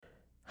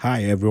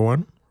Hi,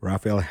 everyone.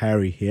 Raphael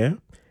Harry here,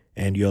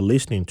 and you're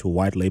listening to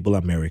White Label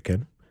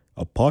American,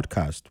 a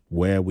podcast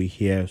where we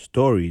hear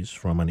stories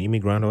from an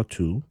immigrant or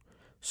two,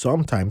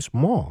 sometimes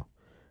more.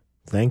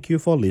 Thank you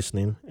for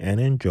listening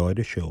and enjoy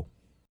the show.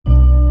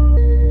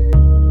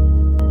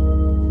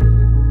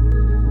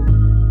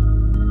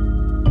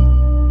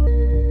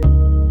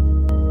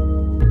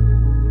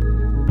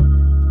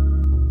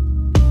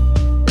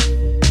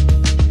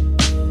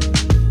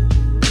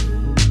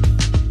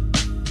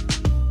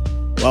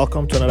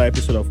 Welcome to another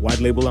episode of White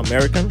Label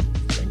American.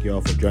 Thank you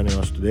all for joining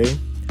us today.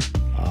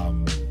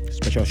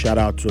 Special shout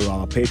out to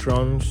our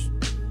patrons.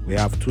 We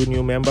have two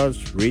new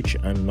members, Rich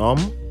and Nom.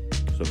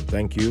 So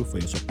thank you for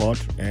your support,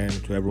 and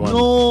to everyone.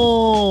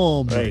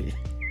 Norm. Hey.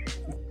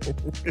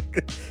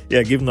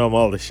 Yeah, give Nom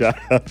all the shout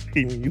out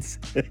he needs.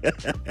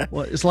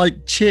 Well, it's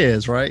like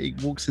Cheers, right? He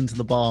walks into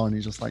the bar and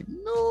he's just like,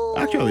 no.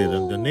 Actually,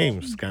 the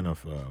name's kind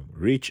of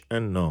Rich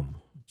and Nom.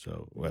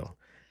 So, well,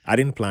 I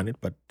didn't plan it,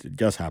 but it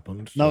just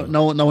happened. No,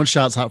 so. no one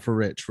shouts out for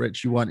Rich.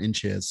 Rich, you weren't in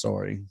Cheers,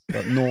 sorry.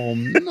 But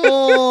Norm.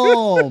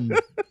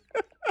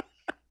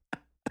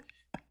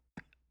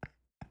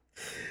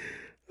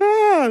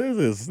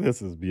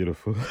 This is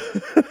beautiful.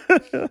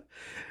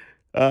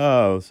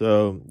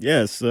 So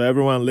yes, so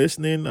everyone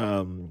listening,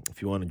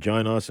 if you want to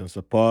join us and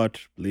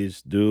support,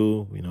 please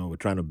do. We're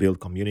trying to build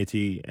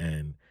community,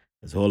 and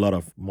there's a whole lot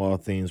of more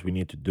things we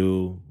need to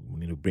do.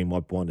 We need to bring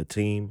more people on the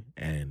team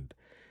and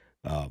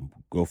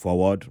go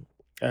forward.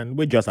 And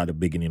we're just at the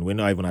beginning. We're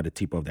not even at the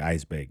tip of the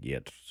iceberg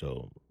yet.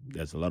 So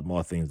there's a lot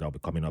more things that will be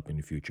coming up in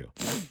the future.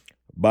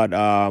 But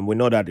we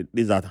know that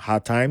these are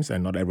hard times,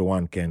 and not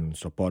everyone can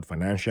support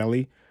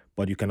financially.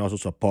 But you can also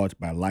support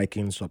by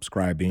liking,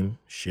 subscribing,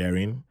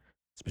 sharing,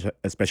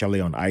 especially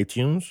on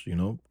iTunes.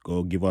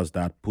 Go give us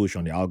that push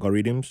on the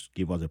algorithms.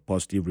 Give us a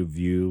positive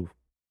review,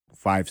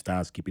 5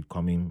 stars. Keep it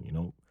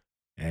coming.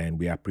 And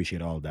we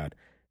appreciate all that.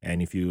 And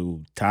if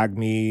you tag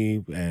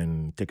me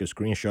and take a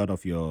screenshot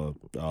of your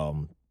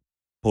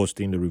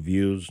posting the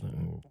reviews,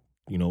 and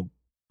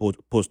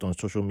post on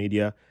social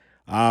media,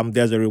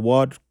 there's a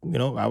reward.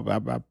 I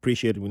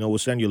appreciate it. We'll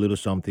send you a little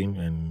something,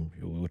 and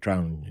we'll try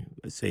and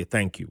say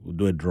thank you. We'll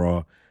do a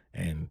draw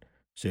and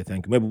say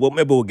thank you. Maybe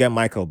we'll get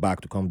Michael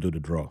back to come do the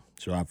draw.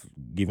 So I've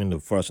given the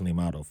first name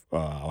out of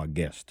our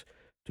guest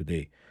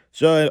today.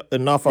 So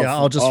enough of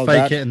I'll just all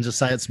fake that. it and just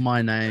say it's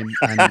my name,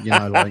 and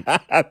like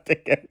I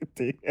think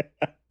everything.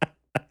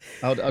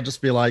 I'll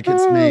just be like,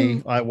 it's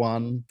me. I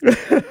won.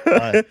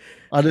 I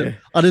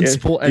didn't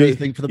support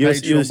anything for the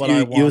Patreon, but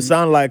I won. You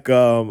sound like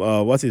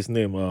what's his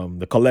name?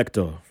 The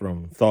Collector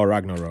from Thor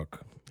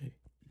Ragnarok.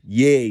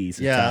 Yay!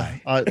 Yeah,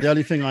 the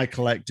only thing I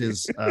collect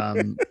is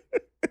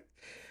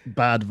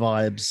bad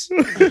vibes.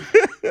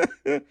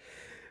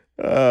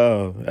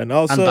 And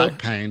also and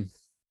back pain.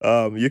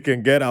 You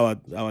can get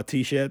our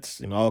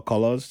t-shirts in all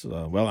colors,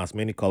 as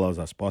many colors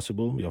as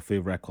possible. Your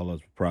favorite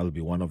colors will probably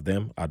be one of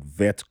them at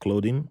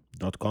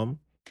vetclothing.com.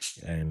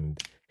 And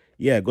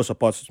yeah, go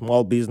support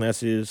small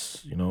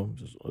businesses,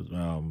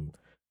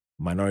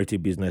 minority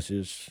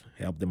businesses,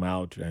 help them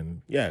out,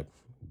 and yeah,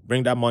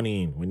 bring that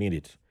money in. We need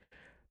it.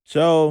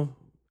 So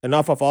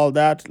enough of all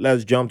that.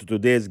 Let's jump to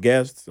today's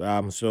guest.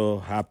 I'm so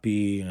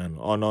happy and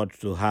honored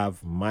to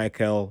have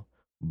Michael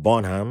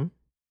Bonham.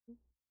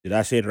 Did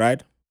I say it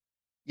right?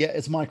 Yeah,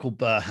 it's Michael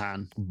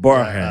Burhan.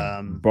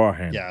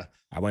 Burhan. Yeah.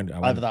 I went.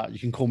 Either that, you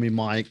can call me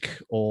Mike,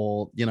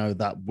 or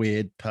that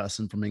weird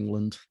person from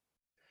England.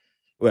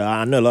 Well,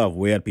 I know a lot of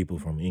weird people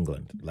from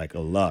England, like a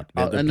lot.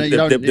 They you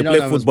play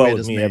know football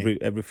with me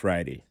every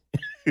Friday.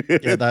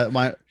 Yeah,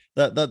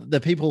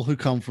 the people who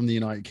come from the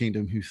United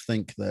Kingdom who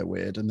think they're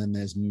weird, and then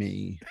there's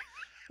me.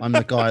 I'm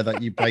the guy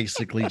that you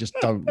basically just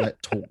don't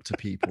let talk to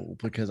people,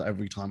 because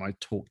every time I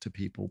talk to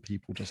people,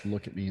 people just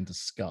look at me in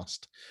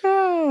disgust.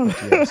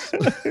 Yes.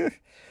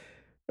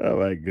 Oh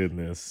my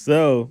goodness.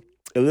 So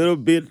a little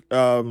bit,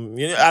 I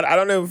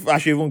don't know if I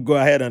should even go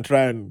ahead and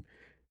try and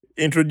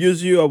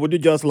introduce you, or would you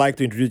just like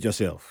to introduce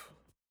yourself?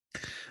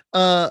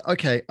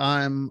 Okay.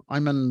 I'm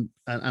an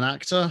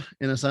actor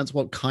in a sense.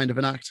 What kind of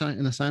an actor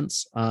in a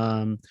sense?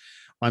 I'm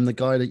the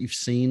guy that you've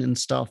seen and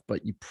stuff,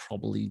 but you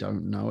probably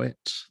don't know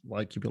it.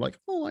 Like, you'd be like,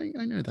 oh, I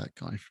know that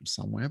guy from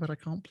somewhere, but I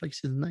can't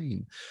place his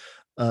name.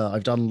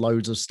 I've done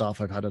loads of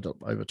stuff. I've had an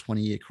over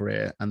 20-year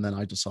career, and then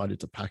I decided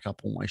to pack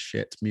up all my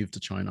shit, move to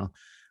China,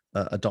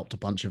 adopt a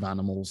bunch of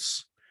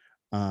animals,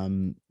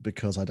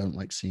 because I don't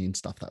like seeing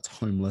stuff that's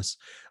homeless.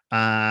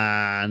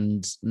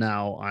 And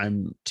now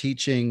I'm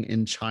teaching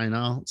in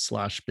China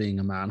 / being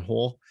a man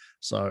whore.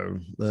 So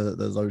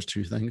there's those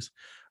two things.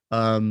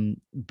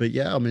 But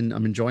yeah, I'm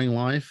enjoying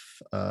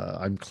life.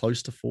 I'm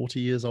close to 40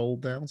 years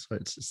old now, so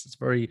it's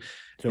very.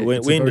 So we're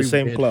in the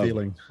same club.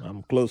 Feeling.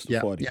 I'm close to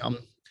 40. Yeah,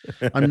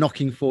 I'm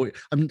knocking 40.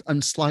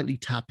 I'm slightly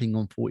tapping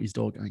on 40's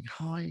door, going,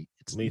 "Hi."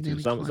 It's me too.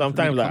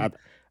 Sometimes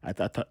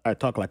I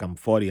talk like I'm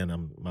 40,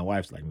 and my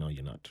wife's like, "No,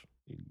 you're not.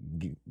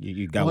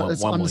 You got one I'm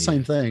more the same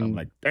year." thing. I'm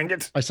like, "Dang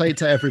it!" I say it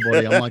to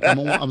everybody. I'm like,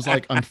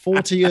 I'm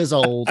 40 years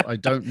old. I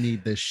don't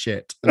need this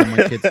shit. And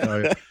my kids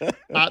go,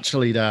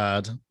 actually,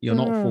 Dad, you're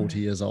not 40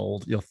 years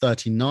old. You're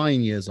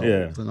 39 years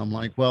Yeah. old. And I'm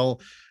like, well,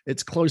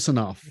 it's close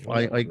enough.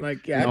 Like,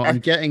 I'm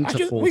getting to we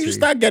should 40.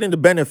 start getting the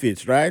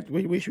benefits, right?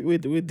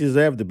 We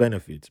deserve the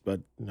benefits,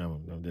 but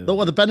no,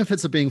 Well, the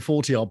benefits of being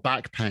 40 are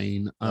back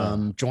pain,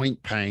 uh,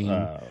 joint pain,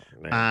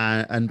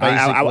 man. and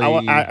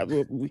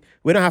basically,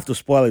 We don't have to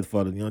spoil it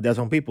for them. There's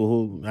some people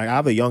who, like, I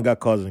have a younger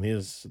cousin.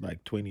 He's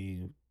like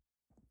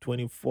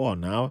 24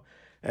 now.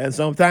 And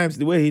sometimes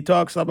the way he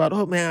talks about,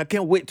 oh man, I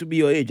can't wait to be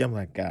your age. I'm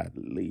like, God,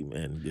 Lee,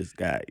 man, this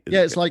guy is.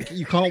 yeah, it's like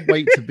you can't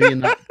wait to be in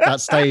that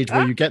stage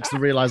where you get to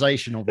the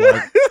realization of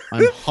like,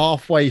 I'm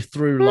halfway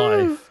through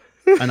life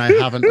and I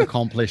haven't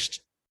accomplished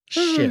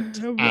shit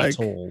I'm at like,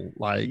 all.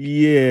 Like,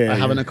 yeah, I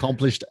haven't yeah.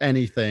 accomplished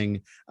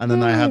anything. And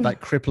then I have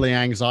that crippling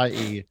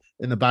anxiety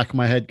in the back of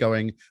my head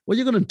going, well,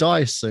 you're going to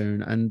die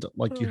soon. And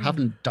like, you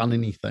haven't done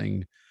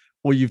anything.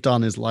 All you've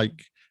done is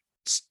like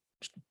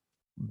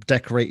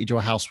decorated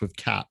your house with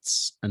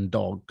cats and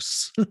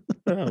dogs.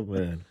 Oh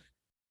man.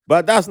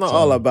 But that's not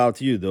all So, about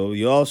you, though.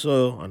 You're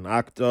also an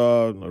actor,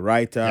 a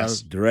writer,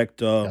 yes,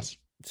 director, yes,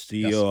 yes,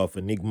 CEO of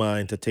Enigma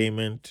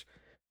Entertainment.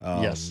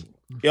 yes.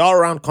 You're all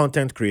around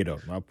content creator.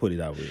 I'll put it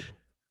that way.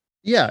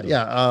 Yeah, So,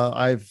 yeah.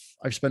 I've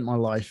spent my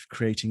life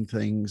creating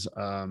things.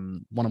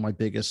 One of my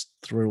biggest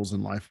thrills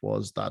in life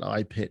was that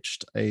I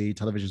pitched a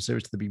television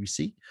series to the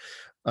BBC.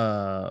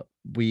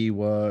 We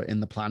were in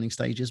the planning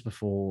stages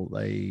before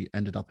they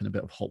ended up in a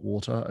bit of hot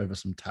water over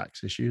some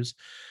tax issues,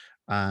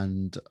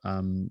 and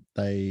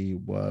they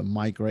were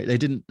migrate. They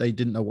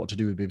didn't know what to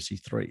do with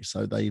BBC Three,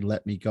 so they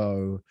let me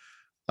go.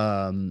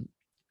 Um,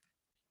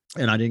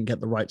 and I didn't get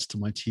the rights to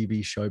my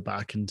TV show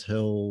back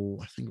until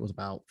I think it was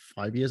about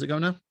 5 years ago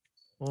now.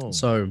 oh,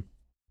 So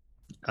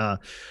uh,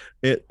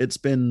 it's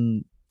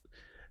been.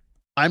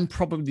 I'm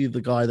probably the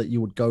guy that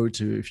you would go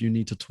to if you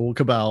need to talk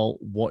about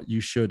what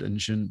you should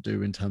and shouldn't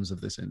do in terms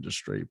of this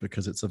industry,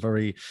 because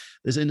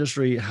this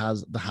industry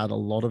has had a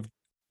lot of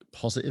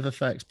positive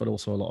effects, but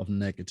also a lot of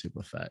negative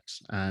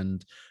effects.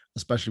 And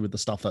especially with the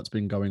stuff that's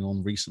been going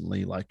on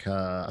recently, like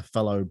a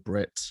fellow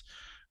Brit,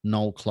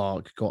 Noel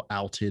Clark, got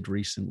outed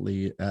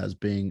recently as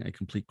being a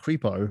complete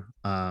creepo,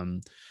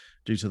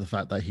 due to the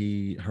fact that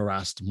he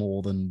harassed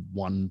more than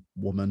one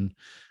woman,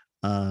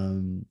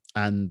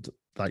 and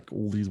like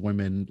all these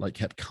women like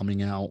kept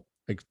coming out,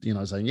 like,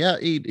 saying, yeah,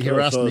 he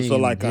harassed so me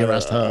and like he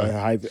harassed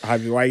her.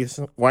 Harvey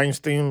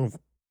Weinstein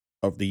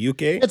of the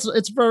UK.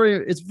 It's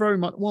very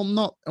much, well,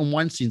 not on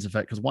Weinstein's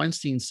effect, because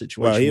Weinstein's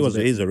Well, situation was a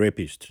bit, he's a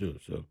rapist too.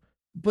 So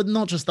but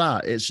not just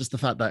that. It's just the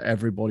fact that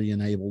everybody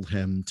enabled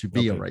him to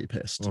be a okay.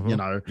 rapist.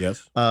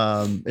 Yes.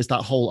 It's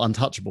that whole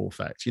untouchable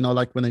effect.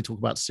 Like when they talk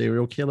about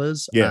serial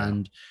killers, Yeah.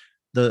 and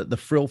the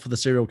thrill for the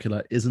serial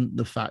killer isn't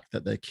the fact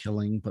that they're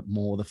killing, but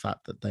more the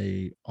fact that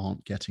they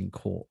aren't getting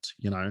caught.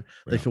 They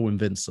Yeah. feel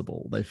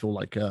invincible. They feel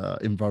like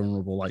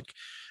invulnerable. Like,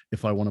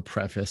 if I want to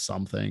preface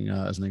something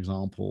as an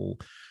example,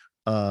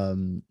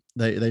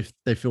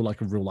 they feel like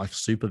a real life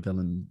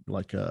supervillain,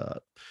 like a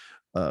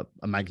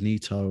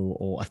Magneto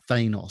or a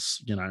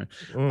Thanos.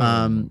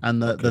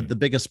 And Okay. the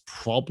biggest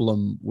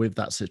problem with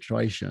that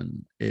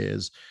situation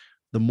is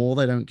the more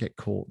they don't get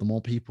caught, the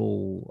more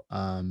people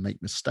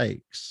make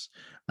mistakes,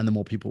 and the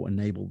more people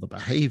enable the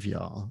behavior,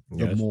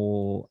 the Yes.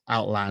 more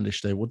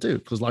outlandish they will do.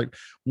 Because like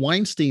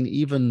Weinstein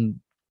even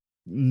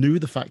knew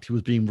the fact he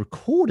was being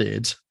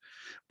recorded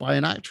by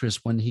an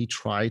actress when he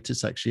tried to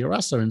sexually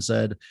harass her, and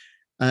said,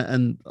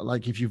 and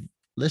like, if you've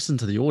listened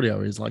to the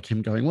audio, is like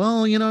him going,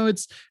 well,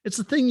 it's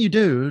the thing you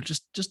do,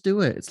 just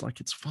do it, it's like,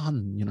 it's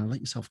fun, let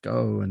yourself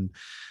go. And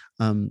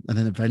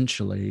then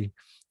eventually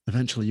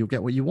you'll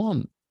get what you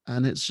want.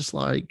 And it's just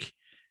like,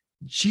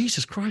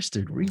 Jesus Christ,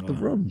 dude, read the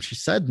room. She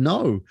said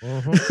no.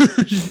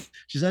 Mm-hmm.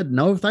 She said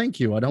no, thank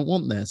you, I don't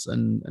want this.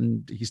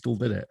 And he still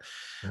did it.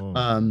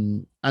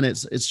 And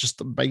it's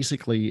just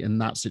basically in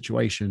that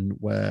situation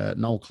where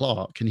Noel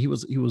Clark, and he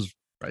was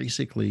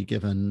basically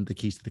given the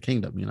keys to the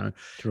kingdom. He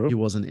True.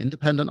 was an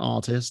independent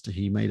artist.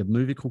 He made a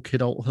movie called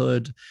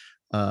Kidulthood.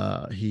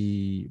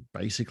 He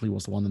basically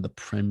was one of the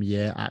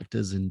premier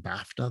actors in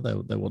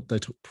BAFTA. They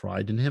took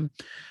pride in him,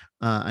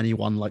 and he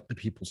won like the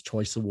People's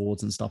Choice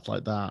Awards and stuff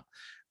like that.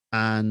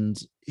 And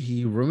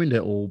he ruined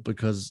it all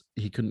because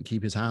he couldn't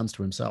keep his hands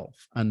to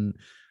himself. And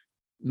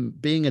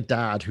being a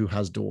dad who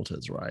has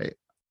daughters, right?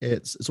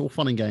 It's all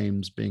fun and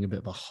games being a bit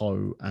of a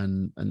hoe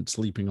and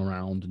sleeping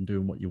around and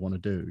doing what you want to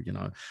do.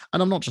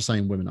 And I'm not just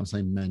saying women, I'm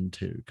saying men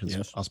too, because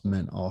Yes. us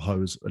men are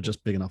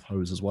just big enough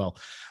hoes as well.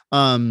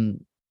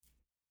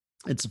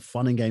 It's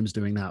fun and games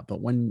doing that,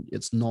 but when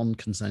it's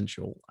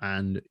non-consensual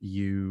and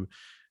you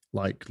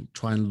like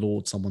try and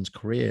lord someone's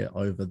career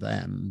over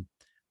them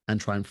and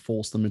try and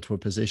force them into a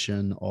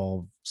position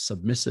of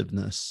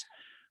submissiveness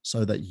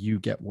so that you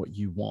get what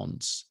you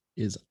want,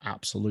 is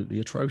absolutely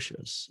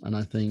atrocious. And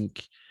I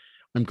think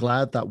I'm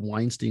glad that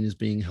Weinstein is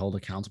being held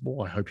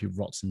accountable. I hope he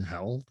rots in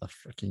hell, the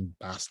freaking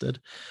bastard.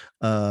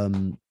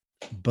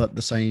 But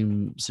the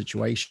same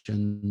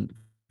situation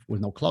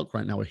with Noel Clark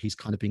right now, where he's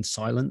kind of being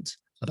silent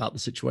about the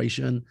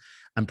situation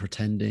and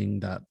pretending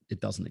that it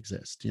doesn't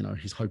exist.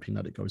 He's hoping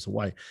that it goes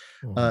away.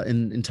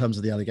 Mhm. In terms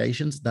of the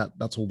allegations,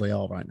 that's all they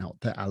are right now.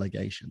 They're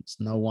allegations.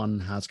 No one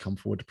has come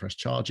forward to press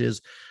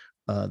charges.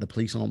 The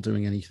police aren't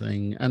doing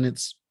anything, and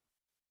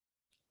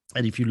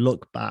if you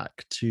look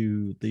back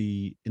to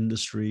the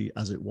industry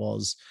as it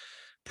was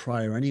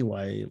prior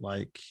anyway,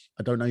 like,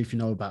 I don't know if you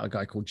know about a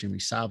guy called Jimmy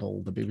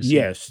Savile. The BBC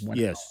Yes, went out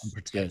and yes, yes.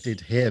 protected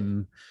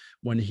him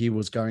when he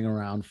was going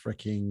around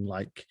freaking,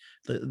 like,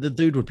 the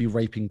dude would be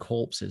raping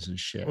corpses and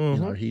shit.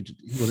 Hmm. He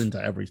was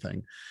into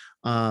everything.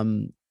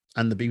 Um,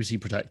 and the BBC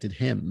protected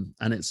him.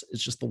 And it's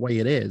just the way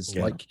it is.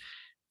 Yeah. Like,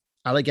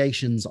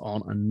 allegations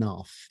aren't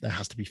enough. There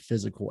has to be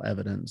physical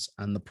evidence.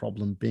 And the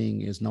problem being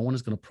is no one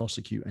is going to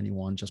prosecute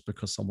anyone just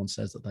because someone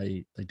says that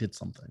they did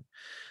something.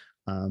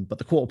 But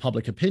the court of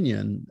public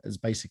opinion has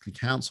basically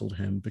cancelled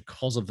him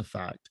because of the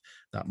fact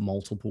that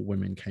multiple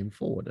women came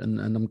forward. And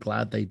I'm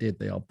glad they did.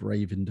 They are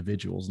brave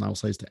individuals. And I'll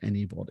say this to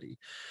anybody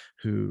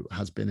who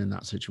has been in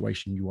that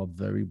situation: you are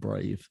very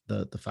brave.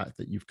 The fact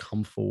that you've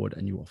come forward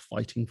and you are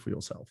fighting for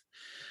yourself.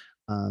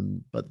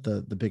 But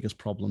the biggest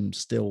problem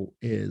still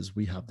is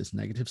we have this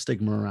negative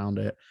stigma around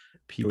it.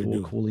 We People are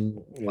do.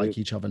 calling It, like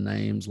each other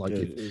names. Like,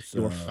 if it's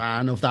you're a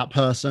fan of that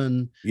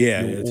person,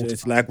 yeah, you'll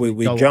it's like we automatically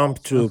we go jump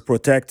after. to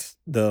protect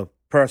the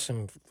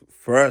person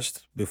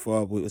first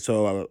before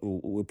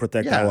we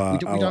protect Yeah, we our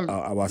do, we our don't.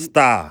 our, our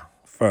star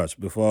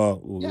first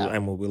before Yeah,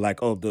 and we'll be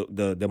like, oh,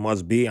 there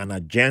must be an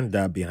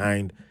agenda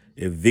behind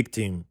a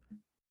victim.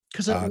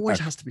 because there always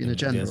has to be an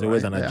agenda, There's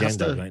always right? an There has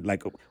agenda to. behind,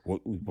 like,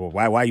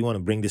 why you want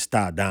to bring this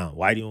star down?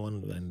 Why do you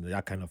want, and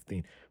that kind of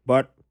thing?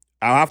 But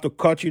I'll have to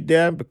cut you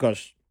there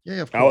because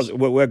Yeah, of I was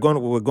course.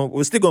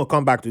 we're still going to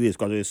come back to this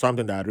because it's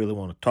something that I really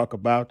want to talk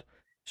about.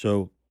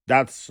 So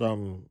that's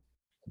some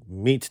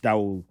meat that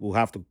we'll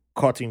have to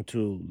cut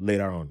into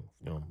later on.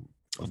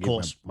 Of Forgive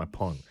course. my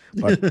pun,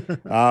 but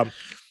um,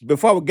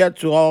 before we get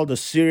to all the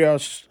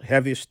serious,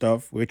 heavy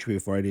stuff which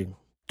we've already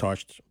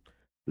touched,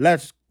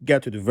 let's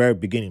get to the very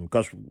beginning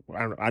because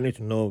I need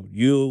to know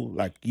you,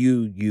 like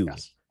you.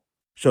 Yes.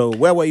 So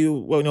where were you?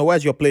 Well,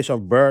 where's your place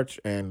of birth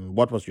and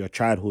what was your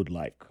childhood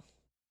like?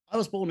 I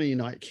was born in the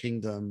United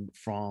Kingdom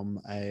from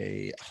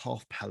a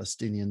half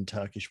Palestinian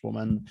Turkish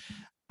woman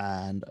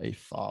and a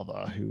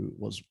father who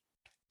was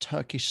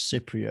Turkish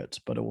Cypriot,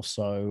 but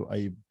also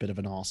a bit of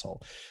an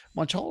asshole.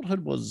 My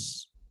childhood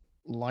was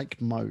like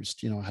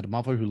most. I had a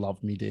mother who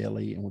loved me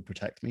dearly and would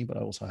protect me, but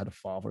I also had a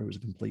father who was a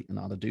complete and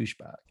utter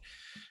douchebag.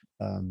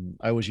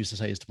 I always used to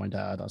say this to my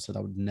dad. I said I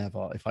would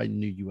never, if I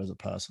knew you as a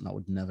person, I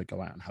would never go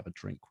out and have a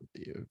drink with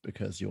you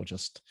because you're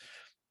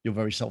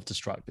very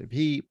self-destructive.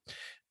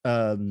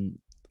 Um,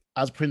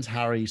 as Prince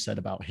Harry said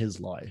about his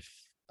life,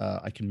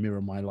 I can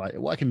mirror my life.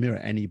 Well, I can mirror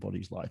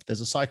anybody's life.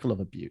 There's a cycle of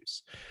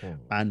abuse. Hmm.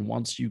 And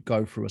once you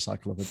go through a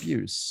cycle of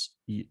abuse,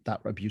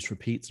 that abuse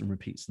repeats and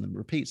repeats and then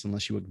repeats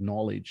unless you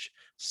acknowledge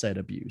said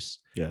abuse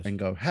Yes. and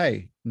go,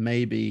 hey,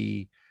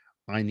 maybe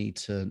I need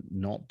to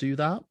not do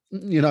that.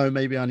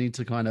 Maybe I need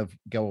to kind of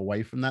go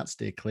away from that,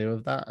 steer clear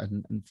of that,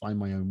 and find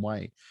my own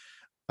way.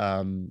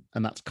 And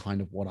that's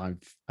kind of what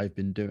I've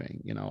been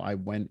doing. I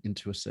went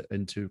into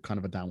kind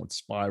of a downward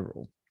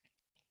spiral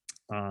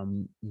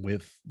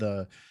with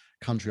the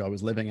country I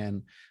was living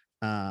in.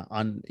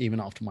 And even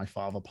after my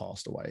father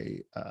passed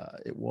away,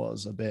 it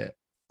was a bit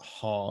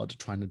hard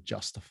trying to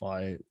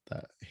justify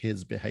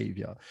his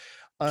behavior.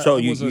 So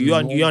I was a you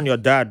and norm. your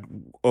dad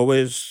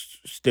always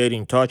stayed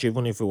in touch,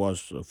 even if it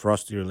was a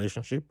frosty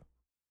relationship.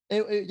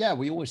 Yeah,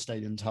 we always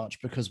stayed in touch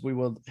because we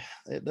were.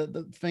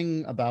 The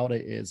thing about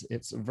it is,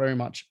 it's very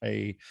much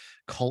a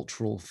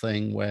cultural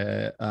thing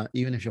where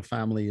even if your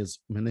family is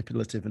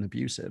manipulative and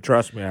abusive,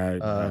 Trust me,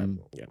 um,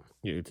 yeah,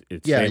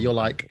 it's yeah, same. you're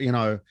like,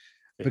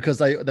 Eh, because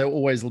they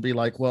always will be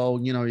like, well,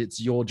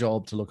 it's your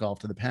job to look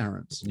after the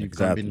parents, and you've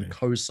kind of been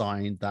exactly.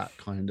 co-signed that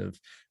kind of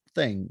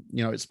thing.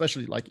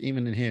 Especially like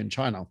even in here in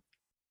China,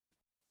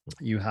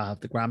 you have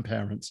the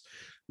grandparents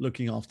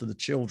looking after the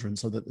children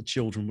so that the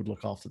children would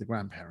look after the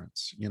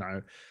grandparents.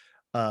 The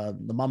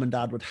mum and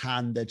dad would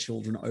hand their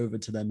children over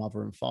to their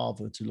mother and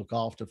father to look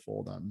after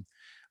for them.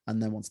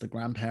 And then once the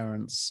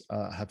grandparents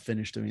have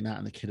finished doing that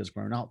and the kid has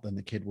grown up, then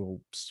the kid will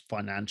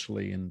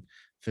financially and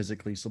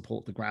physically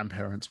support the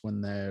grandparents when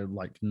they're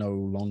like no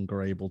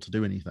longer able to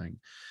do anything.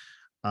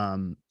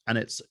 And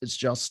it's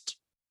just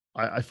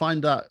I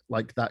find that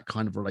like that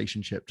kind of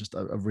relationship just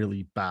a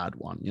really bad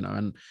one.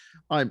 And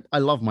I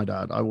love my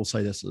dad. I will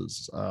say this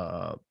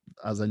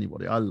as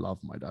anybody. I love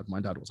my dad.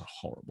 My dad was a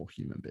horrible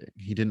human being.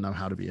 He didn't know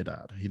how to be a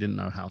dad. He didn't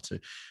know how to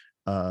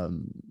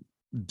um,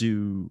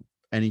 do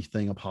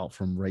anything apart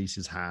from raise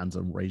his hands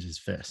and raise his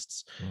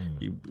fists. Mm.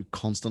 He was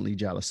constantly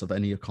jealous of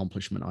any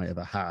accomplishment I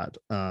ever had.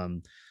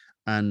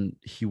 And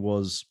he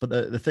was, but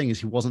the thing is,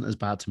 he wasn't as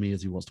bad to me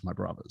as he was to my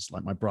brothers.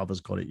 Like, my brothers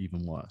got it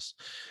even worse.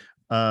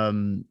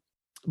 Um,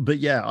 but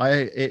yeah,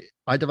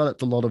 I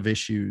developed a lot of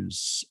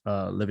issues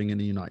living in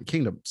the United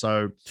Kingdom.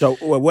 So So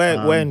where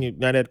in um,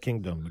 United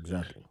Kingdom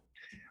exactly?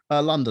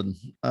 London,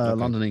 Okay.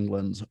 London,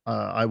 England.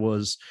 I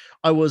was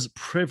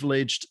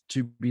privileged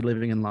to be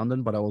living in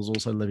London, but I was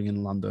also living in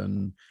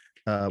London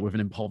with an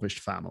impoverished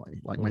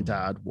family. Like my Mm.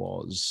 dad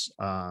was,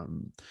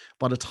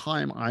 by the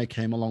time I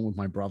came along with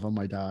my brother,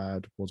 my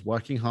dad was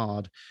working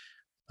hard.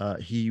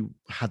 He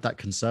had that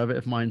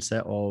conservative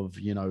mindset of,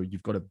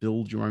 you've got to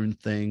build your own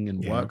thing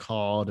and Yeah. work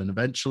hard, and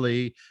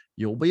eventually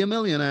you'll be a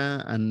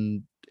millionaire.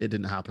 And it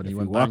didn't happen. He If you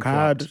went work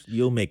bankrupt. hard,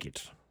 you'll make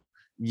it.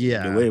 The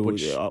Yeah, way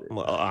which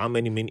how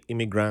many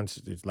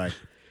immigrants? It's like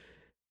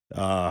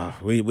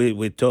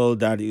we told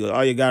that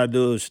all you gotta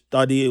do is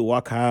study,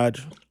 work hard,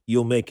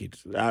 you'll make it.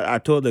 I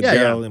told a yeah, yeah,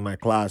 girl in my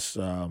class,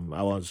 I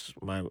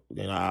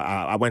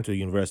went to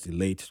university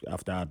late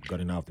after I'd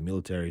gotten out of the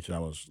military, so I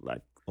was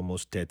like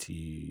almost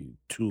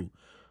 32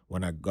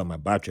 when I got my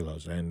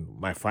bachelor's, and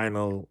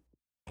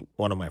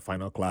one of my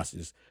final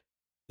classes,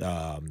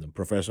 the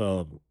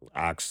professor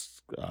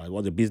asked, it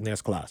was a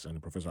business class, and the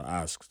professor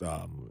asked,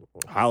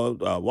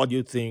 what do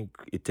you think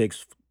it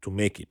takes to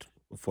make it,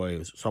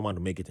 for someone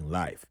to make it in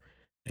life?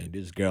 And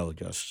this girl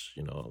just,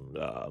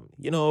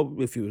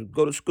 if you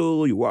go to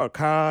school, you work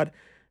hard,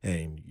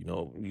 and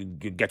you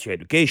get your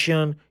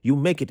education, you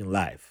make it in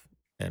life.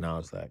 And I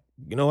was like,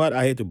 you know what?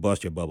 I hate to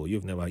bust your bubble.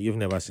 You've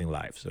never seen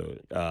life, so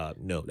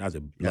no, that's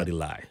a yeah. bloody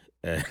lie.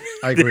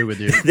 I agree with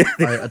you.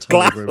 I The totally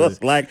class agree with you.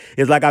 was like,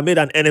 it's like I made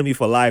an enemy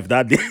for life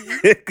that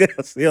day.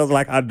 'Cause it was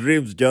like her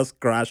dreams just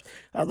crashed.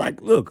 I was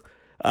like, look,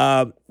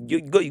 do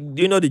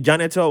you know the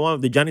janitor, one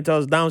of the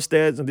janitors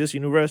downstairs in this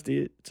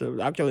university? It's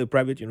actually a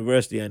private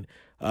university, and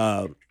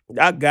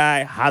that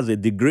guy has a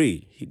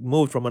degree. He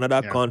moved from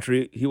another Yeah,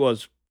 country.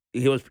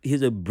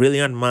 He's a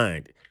brilliant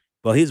mind.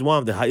 But he's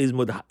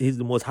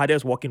the most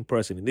hardest working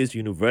person in this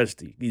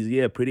university. He's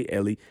here pretty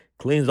early,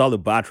 cleans all the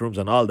bathrooms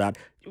and all that.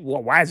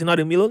 Why is he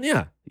not a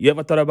millionaire? You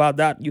ever thought about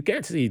that? You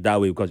can't see it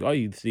that way because all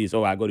you see is,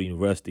 oh, I go to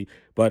university.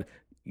 But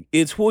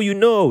it's who you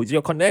know, it's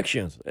your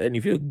connections. And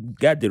if you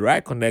get the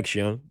right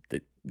connection,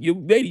 you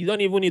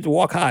don't even need to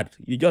work hard.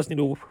 You just need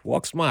to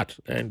work smart.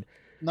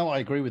 no, I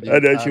agree with you.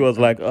 And then she was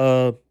And like,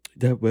 I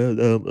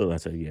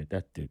said, yeah,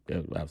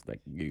 I was like,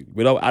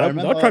 I I'm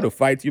not trying remember. to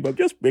fight you, but I'm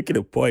just making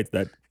a point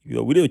that,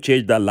 we need to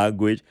change that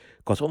language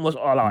because almost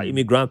all our Mm,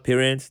 immigrant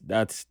parents,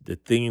 that's the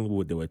thing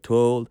what they were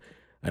told.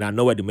 And I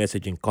know where the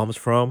messaging comes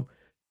from.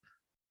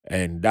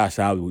 And that's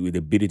how they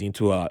beat it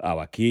into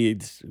our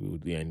kids.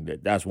 And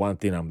that's one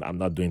thing I'm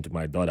not doing to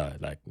my daughter.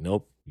 Like,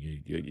 nope,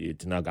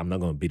 it's not. I'm not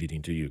going to beat it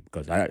into you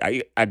because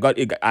I got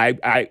it.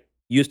 I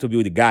used to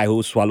be the guy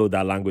who swallowed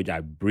that language. I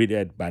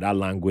breathed by that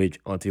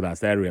language until I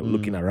started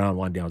looking mm, around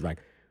one day. I was like,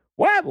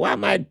 why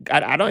am I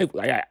don't.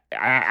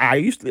 I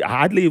used to I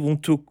hardly even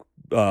took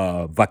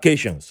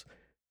vacations.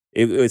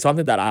 It's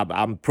something that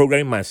I'm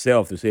programming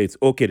myself to say it's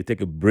okay to take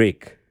a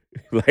break.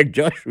 Like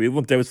Josh, we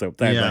even tell me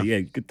sometimes that yeah. yeah,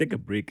 you could take a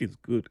break. It's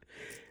good.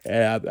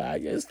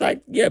 It's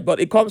like yeah, but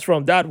it comes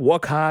from that.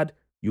 Work hard,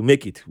 you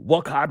make it.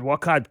 Work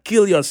hard.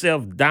 Kill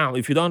yourself down.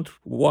 If you don't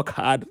work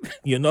hard,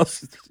 you're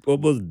not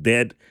almost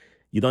dead.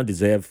 You don't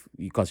deserve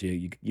because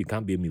you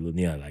can't be a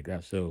millionaire like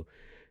that. So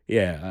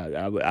yeah,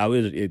 I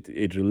will.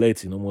 It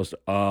relates in almost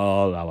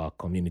all our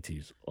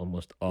communities,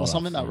 almost Well, all our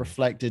something that friends.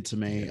 reflected to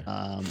me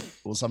Yeah.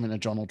 was something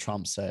that Donald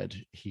Trump said.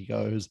 He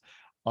goes,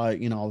 I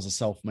was a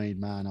self-made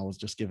man. I was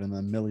just given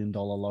 $1 million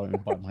loan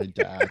by my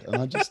dad. And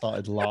I just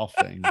started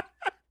laughing.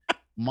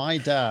 My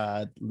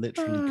dad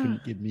literally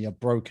couldn't give me a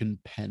broken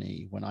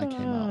penny when I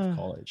came out of Ah.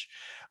 college.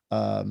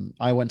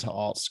 I went to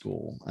art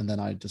school and then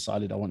I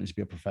decided I wanted to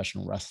be a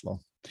professional wrestler.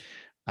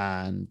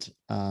 And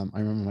I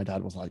remember my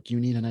dad was like, "You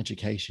need an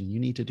education. You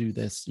need to do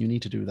this. You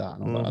need to do that."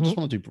 And I was like, "I Mm-hmm. just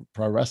want to do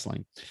pro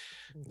wrestling."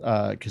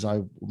 Because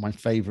I my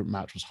favorite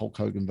match was Hulk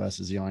Hogan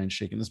versus the Iron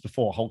Sheik, and this is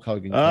before Hulk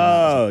Hogan came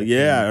out as a Oh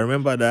yeah, I fucking.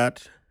 remember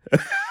that.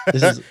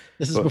 This is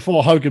this is But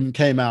before Hogan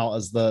came out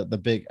as the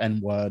big N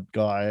word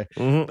guy.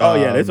 oh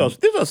yeah, this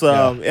was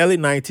Um, yeah, early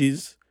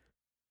 90s.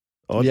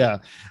 Or yeah.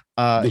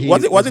 was He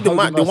it was the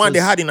Hogan one they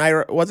had versus. in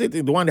Iraq? Was it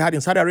the one they had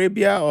in Saudi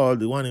Arabia or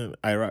the one in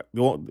Iraq?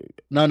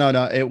 No, no,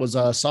 no. It was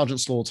Sergeant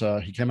Slaughter.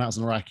 He came out as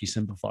an Iraqi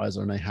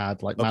sympathizer, and they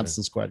had like Okay,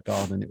 Madison Square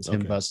Garden. It was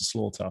him okay, versus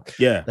Slaughter.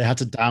 yeah. They had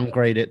to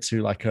downgrade it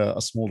to like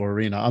a smaller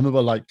arena. I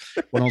remember like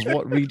when I was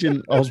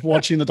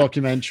watching the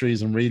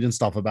documentaries and reading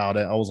stuff about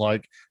it. I was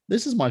like,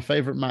 this is my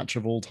favorite match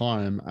of all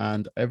time,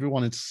 and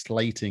everyone is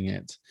slating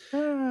it.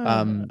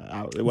 Um,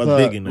 It was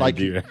big but in like,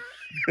 Nigeria.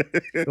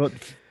 but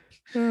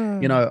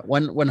Ah.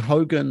 when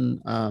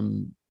Hogan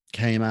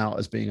came out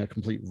as being a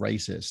complete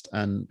racist,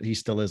 and he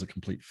still is a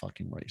complete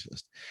fucking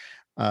racist.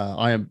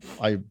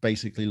 I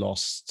basically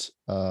lost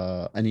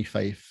any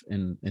faith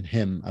in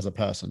him as a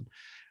person.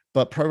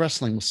 But pro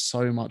wrestling was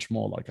so much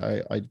more. Like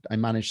I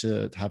managed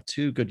to have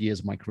 2 good years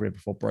of my career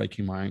before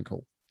breaking my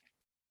ankle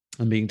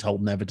and being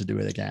told never to do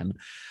it again.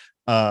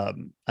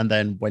 And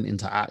then went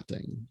into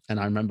acting. And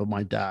I remember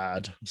my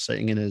dad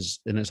sitting in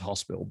his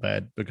hospital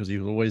bed because he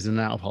was always in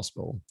and out of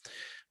hospital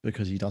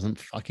because he doesn't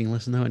fucking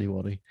listen to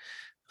anybody.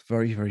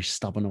 Very, very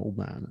stubborn old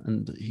man.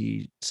 And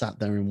he sat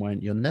there and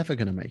went, "You're never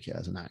going to make it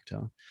as an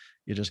actor.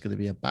 You're just going to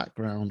be a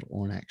background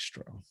or an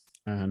extra."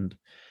 And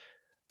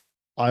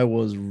I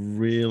was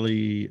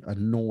really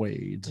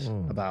annoyed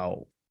Mm.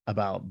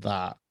 about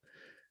that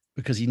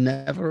because he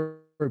never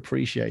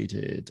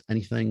appreciated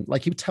anything.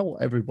 Like, he would tell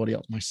everybody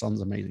else, my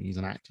son's amazing, he's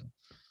an actor.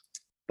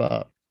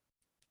 But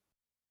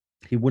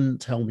he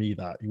wouldn't tell me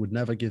that. He would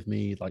never give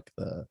me like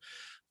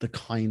the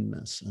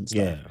kindness and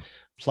stuff. Yeah.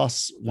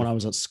 Plus, when I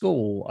was at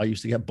school, I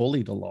used to get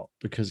bullied a lot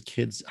because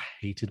kids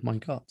hated my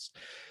guts.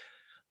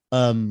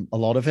 A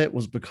lot of it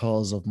was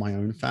because of my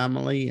own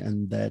family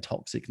and their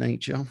toxic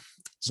nature.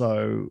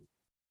 So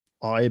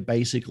I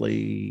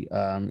basically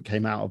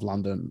came out of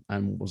London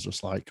and was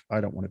just like, I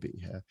don't want to be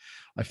here.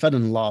 I fell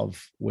in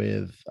love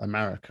with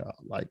America.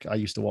 Like, I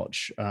used to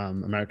watch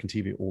American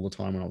TV all the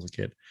time when I was a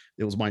kid.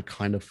 It was my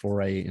kind of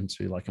foray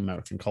into like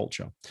American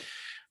culture.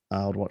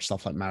 I would watch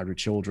stuff like Married with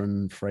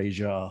Children,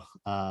 Frasier,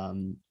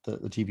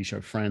 the TV show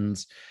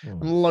Friends,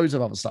 and loads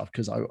of other stuff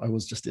because I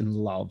was just in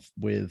love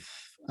with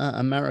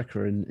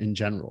America in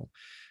general.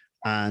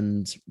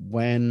 And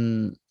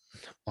when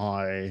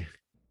I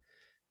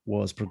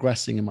was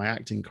progressing in my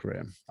acting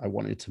career, I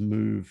wanted to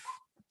move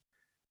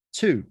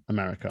to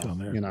America.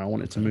 I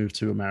wanted to move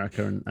to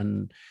America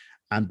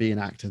and be an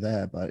actor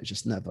there, but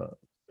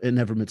it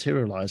never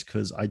materialized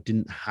because I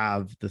didn't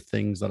have the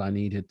things that I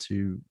needed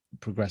to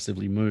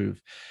progressively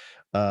move.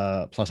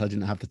 Plus, I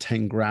didn't have the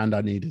 10 grand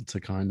I needed to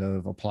kind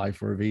of apply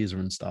for a visa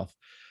and stuff.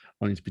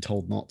 I need to be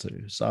told not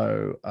to.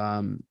 So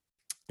Okay,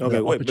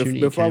 the wait.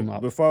 opportunity Before came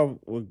up. before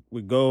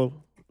we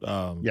go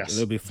a little Yes.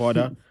 bit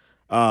further,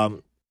 I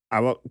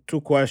have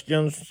two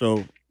questions.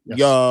 So, Yes.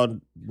 your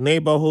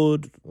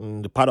neighborhood,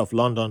 the part of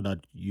London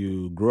that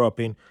you grew up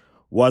in,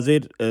 was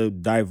it a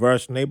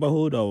diverse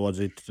neighborhood, or was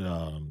it,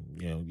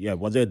 yeah,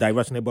 was it a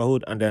diverse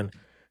neighborhood? And then,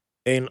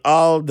 in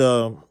all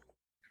the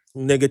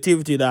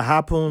negativity that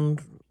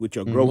happened with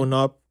your Mhm. growing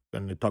up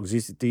and the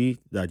toxicity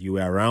that you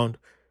were around,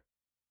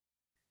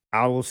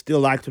 I would still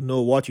like to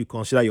know what you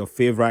consider your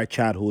favorite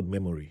childhood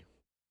memory.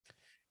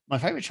 My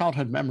favorite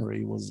childhood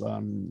memory was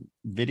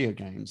video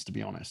games, to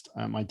be honest.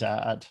 My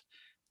dad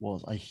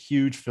was a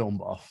huge film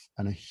buff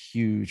and a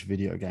huge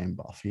video game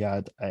buff. He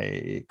had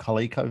a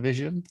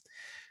ColecoVision,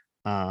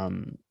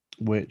 um,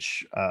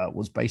 which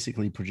was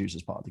basically produced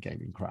as part of the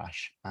gaming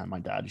crash. And my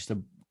dad used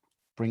to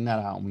bring that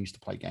out, and we used to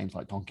play games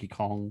like Donkey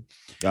Kong,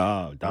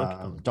 Oh, Donkey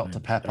Kong, Dr.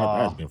 man, that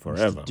has Pepper. been We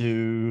used to forever.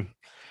 do,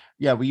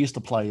 yeah, we used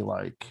to play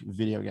like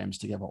video games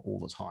together all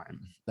the time.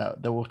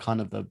 That they were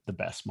kind of the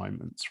best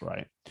moments,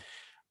 right?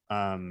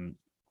 Um,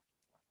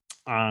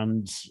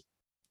 and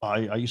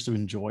I used to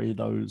enjoy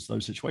those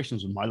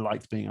situations when I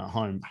liked being at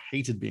home,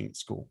 hated being at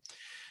school.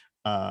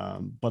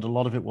 But a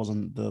lot of it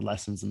wasn't the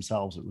lessons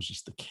themselves; it was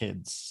just the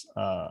kids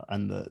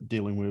and the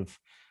dealing with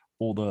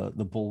all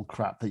the bull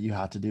crap that you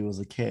had to do as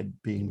a kid,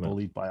 being Well,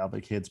 bullied by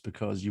other kids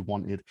because you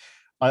wanted.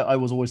 I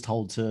was always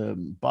told to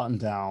button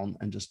down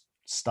and just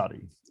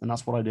study, and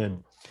that's what I did.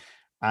 mm,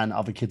 And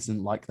other kids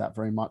didn't like that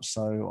very much,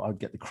 so I'd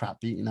get the crap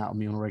beaten out of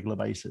me on a regular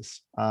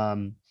basis.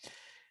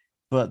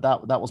 But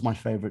that was my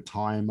favorite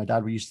time. My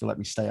dad used to let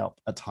me stay up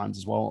at times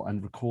as well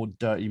and record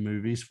dirty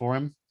movies for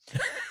him,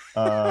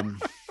 um,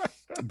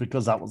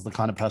 because that was the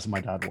kind of person my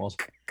dad was.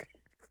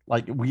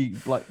 Like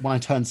when I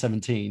turned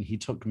 17, he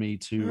took me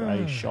to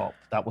a shop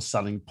that was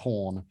selling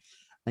porn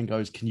and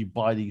goes, "Can you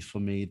buy these for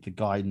me? The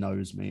guy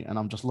knows me." And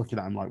I'm just looking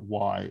at him like,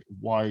 "Why?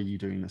 Why are you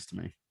doing this to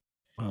me?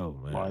 oh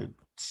Like, man,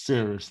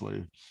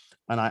 seriously?"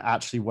 And I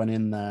actually went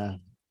in there,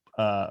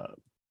 uh,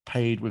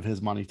 paid with his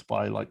money to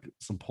buy like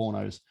some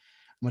pornos.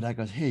 My dad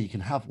goes, "Here, you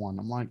can have one."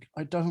 I'm like,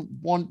 "I don't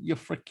want your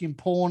freaking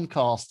porn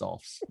cast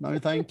offs. No,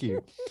 thank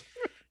you."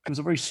 He was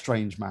a very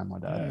strange man, my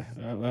dad.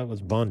 that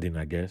was bonding,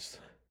 I guess.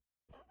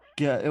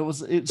 Yeah,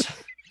 it's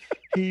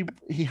he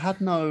had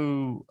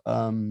no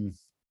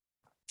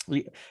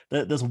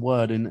there's a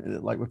word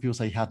in like where people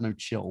say he had no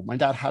chill. My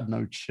dad had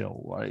no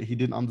chill, right? He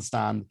didn't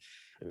understand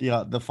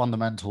the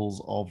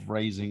fundamentals of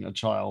raising a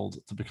child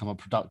to become a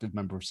productive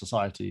member of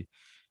society.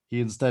 He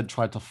instead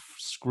tried to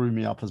screw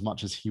me up as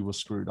much as he was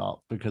screwed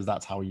up because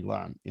that's how he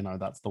learned.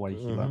 That's the way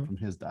he learned Hmm. from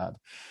his dad.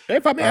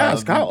 If I may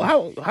ask, Um,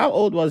 how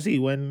old was he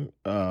when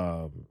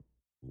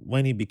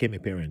he became a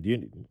parent?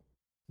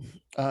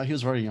 he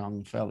was very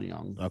young, fairly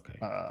young. Okay.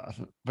 I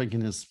think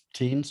in his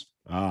teens.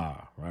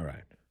 All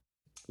right.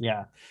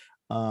 Yeah.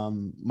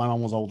 My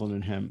mom was older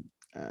than him,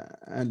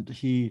 and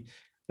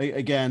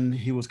again,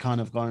 he was kind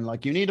of going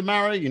like, "You need to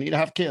marry, you need to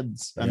have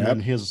kids," and then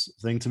Yep. his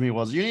thing to me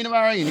was, "You need to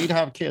marry, you need to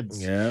have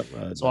kids." Yep.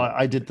 So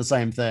I did the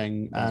same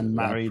thing and That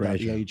married at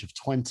the pressure. age of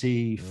Mm.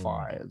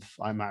 25.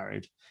 I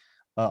married.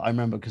 I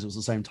remember because it was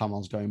the same time I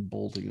was going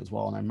balding as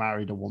well, and I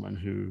married a woman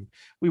who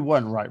we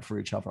weren't right for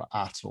each other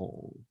at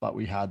all. But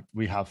we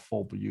have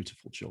four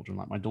beautiful children.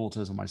 Like my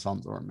daughters and my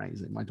sons are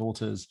amazing. My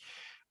daughters,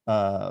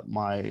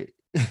 my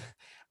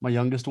my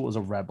youngest daughter's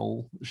a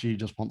rebel. She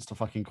just wants to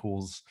fucking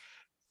cause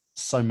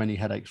so many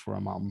headaches for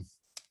her mum,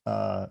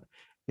 uh,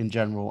 in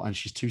general, and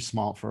she's too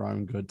smart for her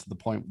own good to the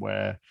point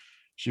where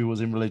she was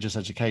in religious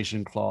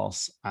education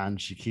class and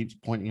she keeps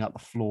pointing out the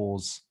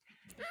flaws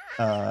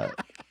uh,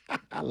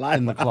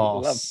 in the I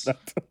love class.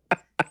 that.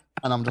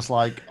 And I'm just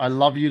like, "I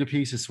love you to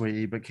pieces,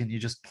 sweetie, but can you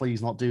just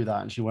please not do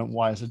that?" And she went,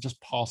 "Why?" I said,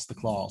 "Just pass the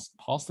class.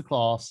 Pass the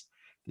class.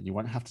 then you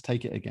won't have to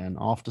take it again.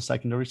 After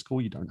secondary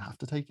school, you don't have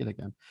to take it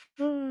again.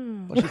 But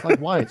Mm. she's like,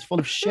 why? It's full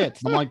of shit.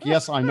 And I'm like,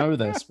 yes, I know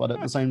this, but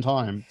at the same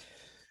time,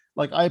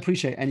 like I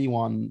appreciate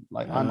anyone,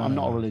 like I'm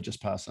not a Ah, religious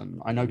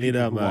person. I know neither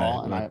people am who I.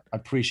 are, and But I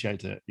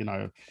appreciate it.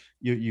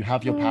 You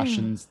have your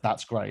passions,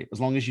 that's great. As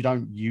long as you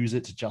don't use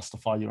it to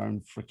justify your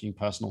own freaking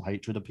personal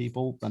hatred of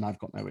people, then I've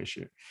got no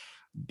issue.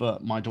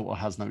 But my daughter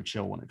has no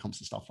chill when it comes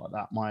to stuff like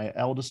that. My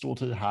eldest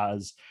daughter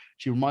has,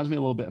 she reminds me a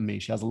little bit of me.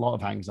 She has a lot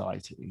of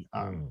anxiety.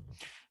 mm,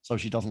 So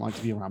she doesn't like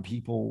to be around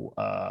people.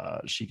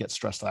 She gets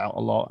stressed out a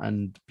lot,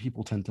 and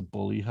people tend to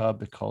bully her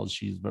because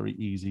she's very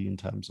easy in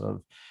terms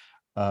of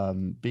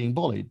being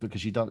bullied because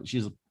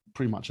she's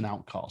pretty much an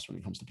outcast when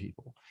it comes to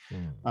people.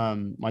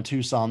 mm. My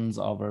two sons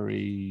are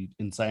very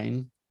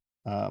insane.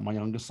 My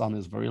youngest son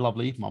is very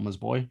lovely, mama's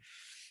boy.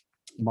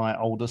 My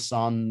oldest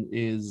son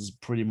is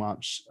pretty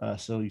much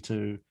silly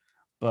too,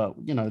 but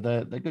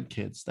they're good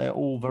kids. They're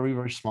all very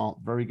very smart,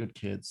 very good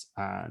kids,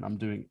 and I'm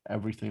doing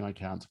everything I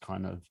can to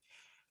kind of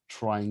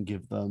try and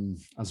give them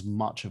as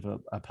much of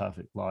a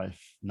perfect life,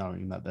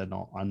 knowing that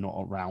I'm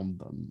not around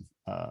them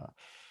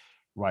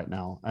right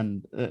now.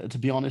 And to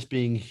be honest,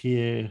 being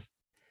here,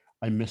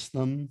 I miss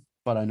them,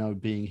 but I know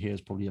being here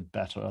is probably a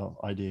better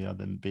idea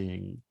than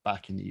being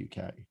back in the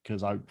UK,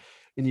 because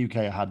in the UK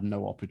I had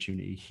no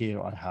opportunity. Here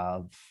I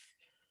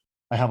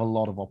have a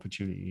lot of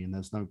opportunity, and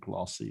there's no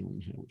glass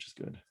ceiling here, which is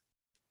good.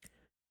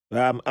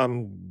 Well,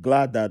 I'm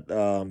glad that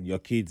your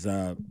kids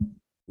are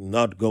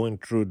not going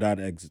through that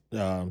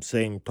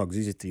same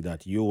toxicity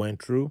that you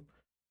went through,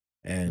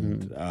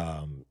 and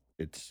Mm.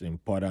 it's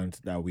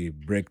important that we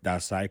break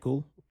that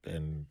cycle.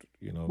 And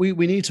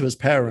We need to as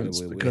parents,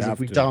 we because if have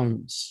we to,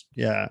 don't,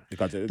 yeah,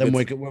 because then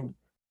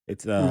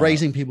it's we're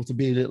raising people to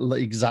be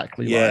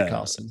exactly like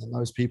yeah, us, and then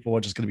those people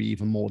are just going to be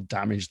even more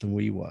damaged than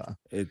we were.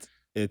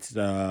 it's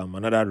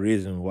another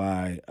reason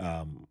why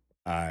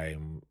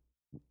I'm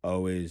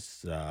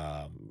always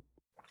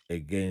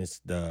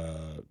against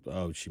the,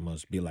 oh, she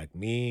must be like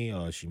me,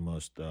 or she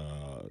must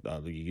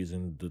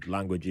using the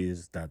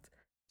languages that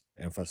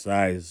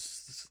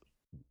emphasize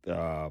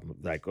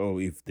like, oh,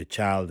 if the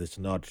child is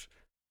not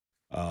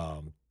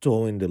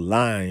towing the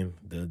line,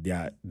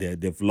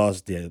 they've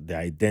lost their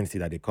identity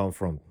that they come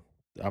from.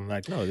 I'm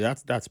like, no,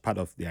 that's part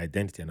of the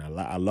identity, and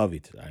I love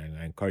it.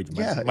 I encourage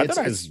Yeah, my it's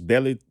daughter is it's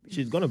barely,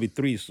 she's gonna be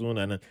 3 soon,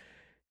 and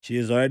she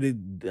is already,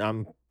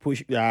 I'm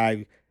push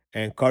I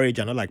encourage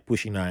her, not like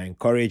pushing her, I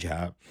encourage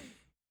her.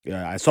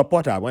 Yeah, I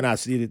support her when I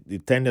see the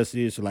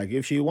tendencies. Like,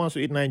 if she wants to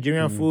eat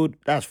Nigerian mm, food,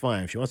 that's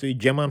fine. If she wants to eat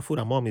German food,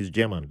 her mom is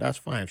German. That's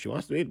fine. If she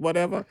wants to eat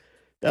whatever,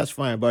 that's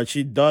fine. But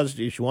she does,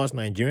 if she wants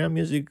Nigerian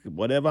music,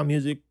 whatever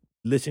music,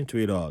 listen to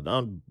it all.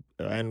 Don't,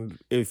 and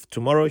if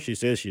tomorrow she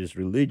says she's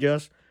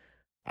religious,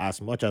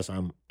 as much as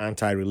I'm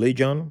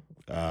anti-religion,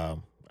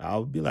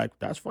 I'll be like,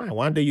 that's fine.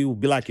 One day you'll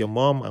be like your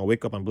mom and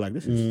wake up and be like,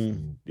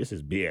 mm, this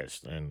is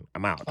BS, and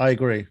I'm out. I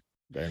agree.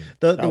 Then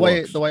The that way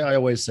works. the way I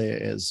always say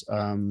it is,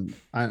 and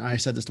I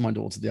said this to my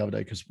daughter the other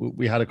day, because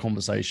we had a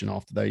conversation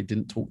after they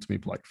didn't talk to me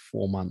for like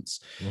 4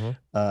 months, Hmm.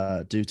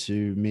 due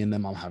to me and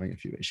their mom having a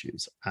few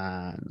issues,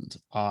 and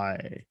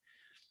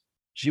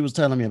she was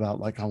telling me about,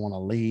 like, I want to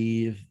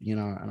leave, and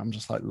I'm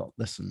just like, look,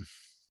 listen,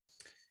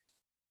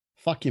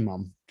 fuck your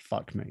mom,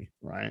 fuck me,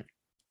 right?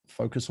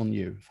 Focus on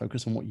you,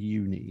 focus on what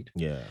you need.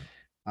 Yeah.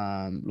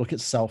 Look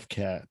at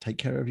self-care, take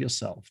care of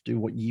yourself, do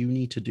what you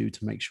need to do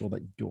to make sure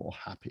that you're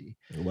happy,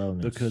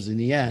 Wellness. because in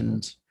the Hmm.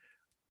 end,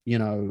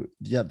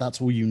 yeah,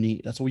 that's all you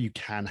need, that's all you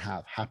can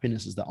have.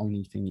 Happiness is the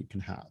only thing you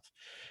can have.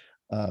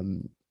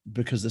 um,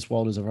 because this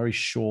world is a very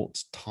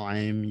short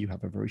time, you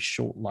have a very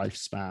short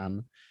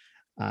lifespan,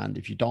 and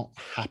if you're not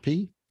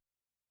happy,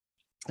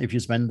 if you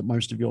spend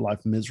most of your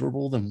life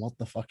miserable, then what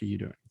the fuck are you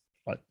doing?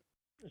 Like,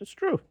 It's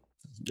true.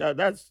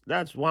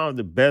 That's one of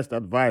the best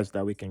advice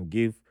that we can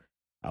give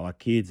our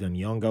kids and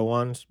younger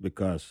ones,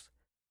 because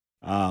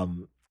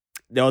um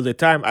there was a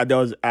time I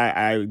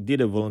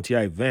did a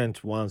volunteer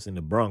event once in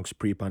the Bronx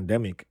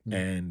pre-pandemic, mm,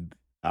 and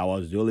I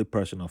was the only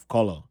person of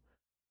color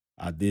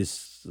at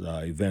this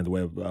event,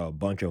 where a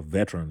bunch of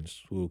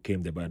veterans who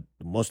came there, but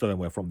most of them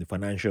were from the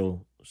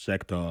financial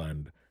sector,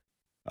 and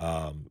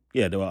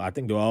yeah, they were, I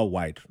think they were all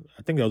white.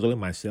 I think there was only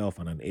myself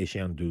and an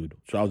Asian dude.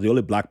 So I was the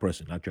only black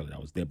person actually that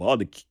was there. But all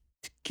the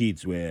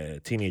kids were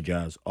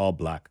teenagers, all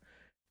black.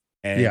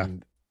 yeah.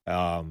 And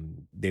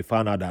they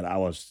found out that I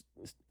was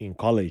in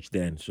college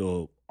then.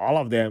 So all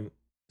of them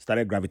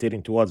started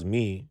gravitating towards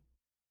me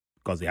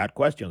because they had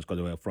questions, because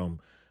they were from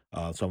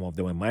some of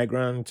them were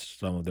migrants,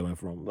 some of them were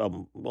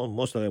from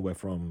most of them were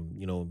from,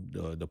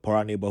 the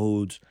poorer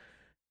neighborhoods,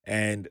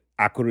 and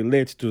I could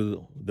relate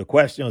to the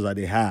questions that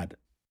they had.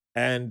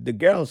 And the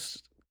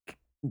girls,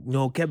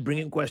 kept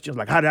bringing questions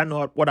like, "How do I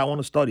know what I want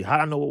to study? How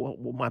do I know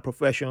what my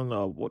profession?"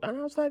 What? And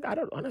I was like, "I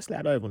don't honestly,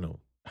 I don't even know.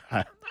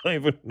 I don't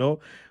even know."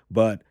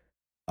 But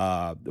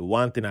the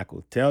one thing I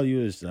could tell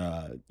you is,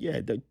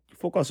 yeah,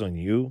 focus on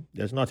you.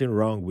 There's nothing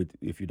wrong with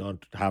if you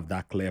don't have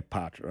that clear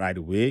path right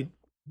away.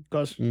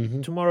 because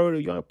Hmm. tomorrow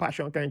your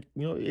passion can,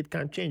 it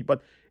can change.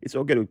 But it's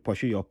okay to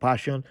pursue your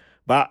passion.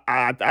 But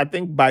I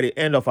think by the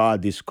end of our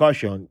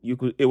discussion,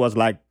 it was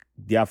like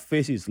their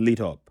faces lit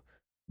up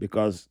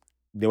because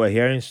they were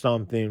hearing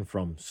something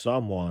from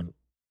someone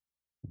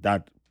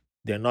that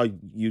they're not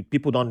you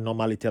people don't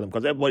normally tell them,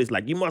 because everybody's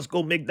like, you must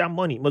go make that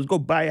money, you must go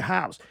buy a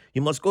house,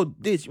 you must go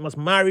this, you must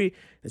marry,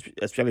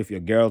 especially if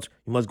you're girls,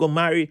 you must go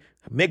marry,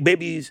 make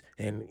babies,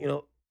 and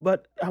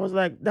but I was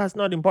like, that's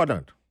not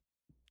important.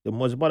 The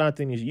most important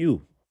thing is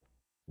you,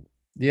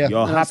 Yeah,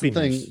 your and that's the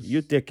thing. happiness.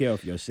 You take care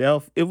of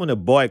yourself. Even a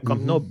boy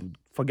come, Hmm. no,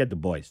 forget the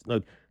boys.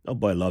 No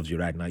boy loves you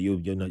right now.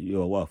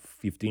 You're what,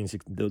 15,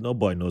 16. No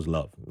boy knows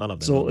love. None of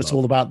them know It's all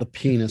love. about the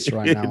penis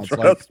right now. It's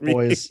like Trust me.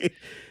 boys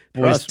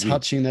Trust me.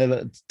 touching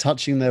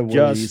their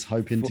willies, Just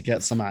hoping to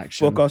get some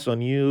action. focus on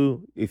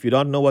you. If you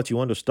don't know what you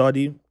want to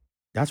study,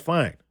 that's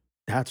fine.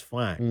 That's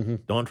fine. Hmm.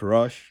 Don't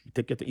rush.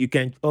 Take your you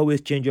can always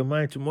change your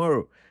mind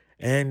tomorrow.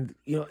 And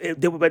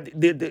but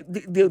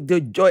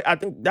the joy. I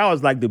think that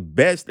was like the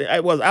best. I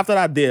was after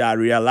that day. I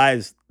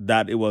realized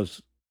that it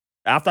was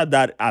after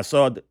that. I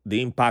saw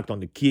the impact on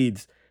the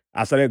kids.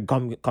 I started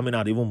coming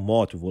out even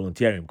more to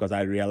volunteering because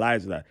I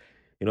realized that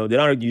they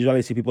don't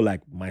usually see people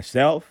like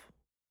myself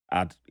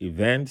at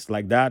events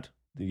like that.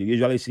 You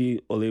usually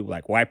see only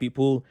like white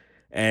people,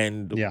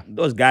 and Yeah,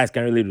 those guys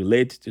can really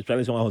relate,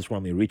 especially someone who's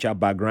from a richer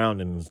background.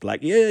 And it's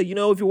like, yeah,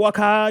 if you work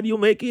hard, you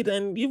make it.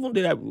 And even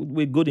they are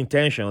with good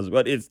intentions,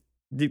 but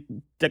the,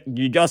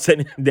 you just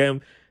sending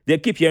them. They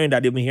keep hearing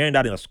that. They've been hearing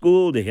that in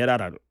school. They hear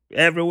that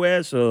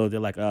everywhere. So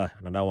they're like,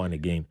 another one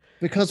again.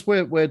 because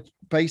we're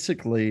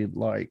basically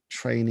like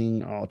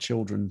training our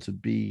children to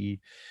be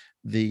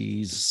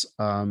these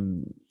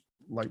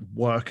like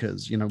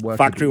workers, worker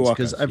Factory bees.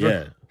 Because workers, ever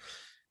yeah,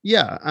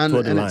 Yeah,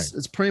 toe the and line.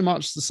 it's pretty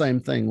much the same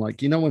thing.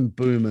 Like, when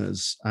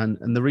boomers, and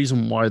the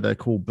reason why they're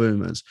called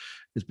boomers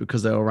is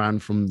because they were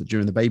around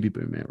during the baby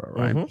boom era,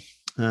 right?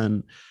 Mm-hmm.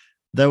 And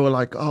they were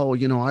like, oh,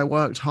 I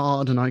worked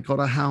hard and I got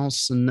a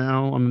house and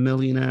now I'm a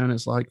millionaire. And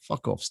it's like,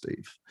 fuck off,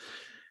 Steve.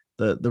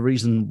 The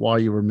reason why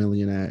you're a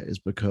millionaire is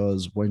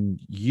because when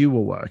you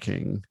were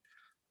working,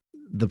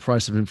 the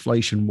price of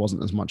inflation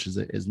wasn't as much as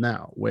it is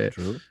now. We're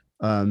True.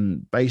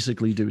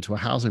 basically due to a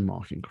housing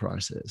market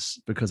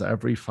crisis, because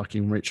every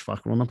fucking rich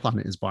fucker on the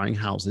planet is buying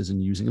houses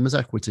and using them as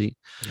equity.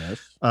 Yes.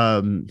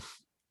 Um,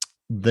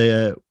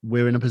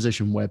 we're in a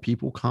position where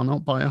people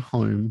cannot buy a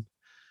home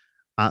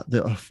at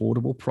the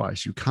affordable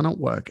price. You cannot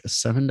work a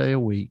 7-day a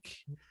week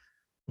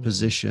Mm.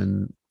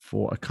 position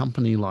for a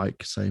company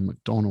like, say,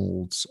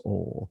 McDonald's,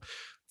 or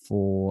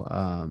for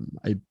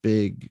a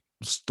big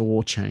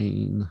store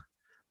chain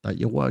that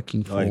you're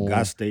working Or a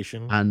gas for.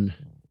 station. And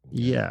Yeah.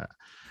 yeah,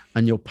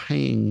 and you're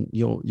paying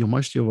your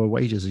most of your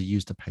wages are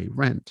used to pay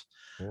rent.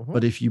 Mm-hmm.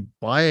 But if you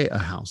buy a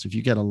house, if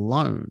you get a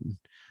loan,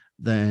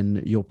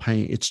 then you're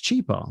paying, it's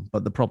cheaper.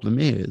 But the problem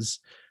is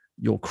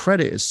your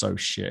credit is so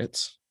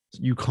shit,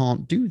 you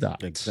can't do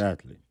that.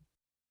 Exactly.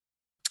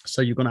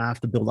 So you're going to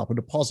have to build up a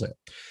deposit.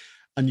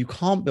 And you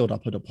can't build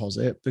up a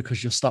deposit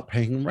because you're stuck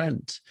paying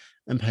rent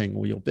and paying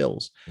all your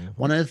bills. Mm-hmm.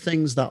 One of the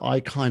things that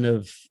I kind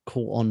of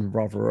caught on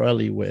rather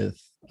early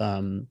with,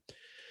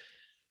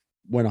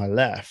 when I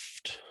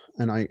left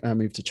and I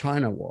moved to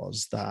China,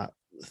 was that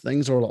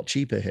things are a lot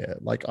cheaper here.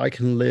 Like, I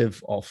can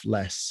live off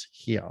less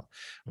here.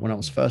 When I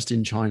was Mm. first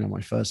in China,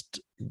 my first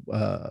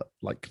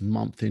like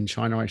month in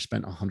China, I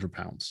spent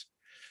 £100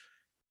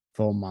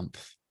 for a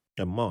month.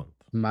 A month.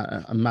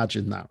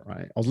 Imagine that,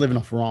 right? I was living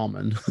off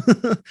ramen,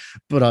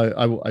 but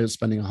I was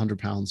spending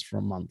 £100 for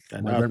a month.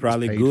 And My that was rent was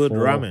probably paid good for.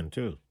 ramen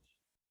too.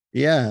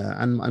 Yeah,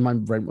 and my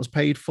rent was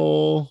paid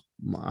for.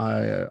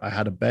 I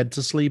had a bed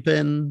to sleep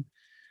in.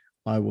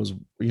 I was,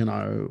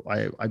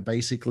 I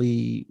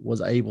basically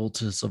was able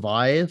to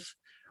survive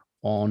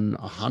on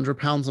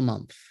 £100 a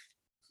month.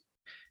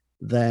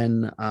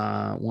 Then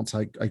once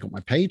I got my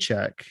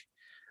paycheck,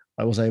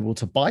 I was able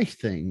to buy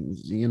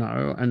things,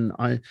 and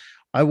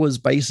I was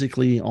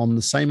basically on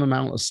the same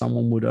amount as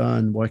someone would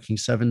earn working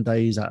 7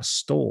 days at a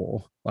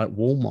store like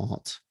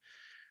Walmart,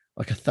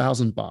 like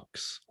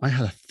 $1,000. I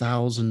had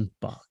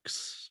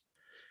 $1,000,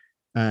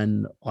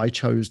 and I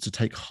chose to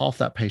take half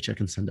that paycheck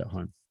and send it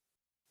home.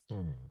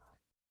 Mm.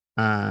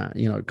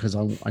 Because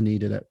I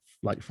needed it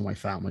like for my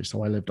family.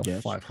 So I lived off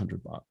Yes.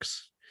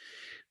 $500.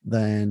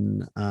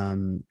 Then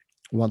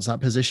once that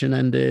position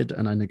ended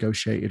and I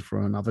negotiated for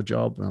another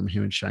job, I'm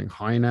here in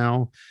Shanghai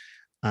now,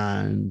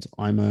 and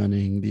I'm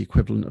earning the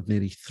equivalent of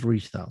nearly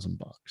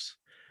 $3,000.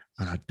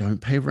 And I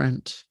don't pay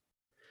rent.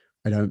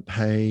 I don't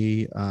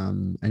pay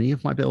any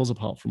of my bills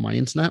apart from my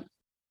internet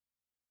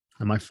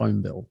and my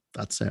phone bill.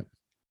 That's it.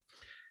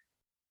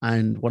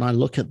 And when I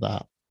look at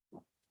that,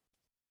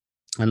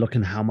 I look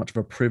at how much of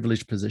a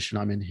privileged position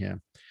I'm in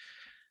here,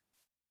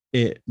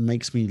 it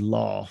makes me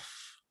laugh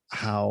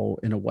how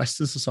in a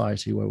Western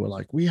society where we're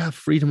like, we have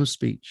freedom of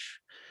speech,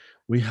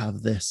 we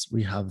have this,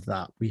 we have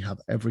that, we have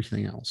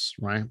everything else,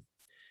 right?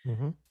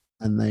 Mm-hmm.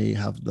 And they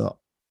have the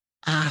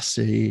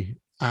assiness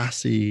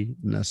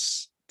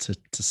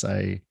to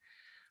say,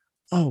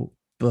 oh,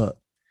 but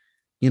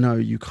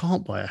you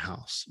can't buy a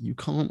house, you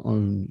can't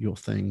own your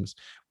things.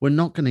 We're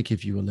not going to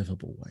give you a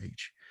livable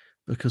wage,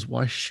 because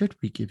why should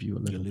we give you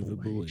a Your livable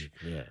livable wage?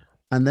 wage. Yeah.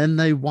 And then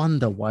they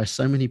wonder why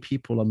so many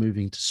people are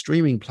moving to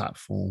streaming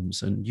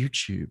platforms and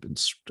YouTube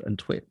and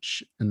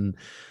Twitch and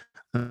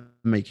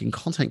making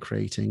content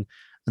creating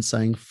and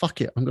saying,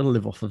 fuck it, I'm going to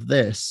live off of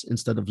this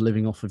instead of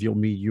living off of your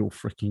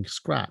freaking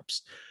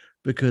scraps,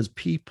 because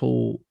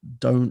people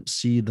don't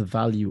see the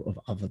value of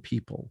other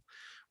people.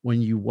 When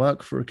you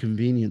work for a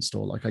convenience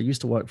store, like I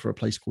used to work for a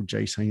place called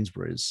J.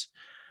 Sainsbury's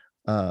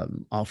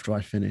after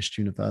I finished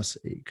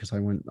university, because I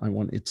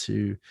wanted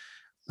to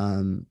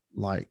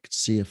like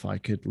see if I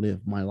could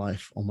live my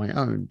life on my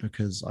own,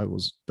 because I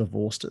was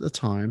divorced at the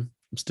time.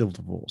 I'm still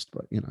divorced,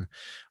 but I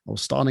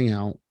was starting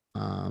out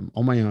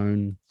on my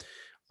own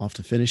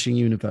after finishing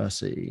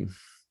university,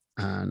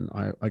 and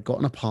I got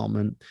an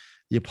apartment.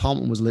 The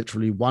apartment was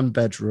literally one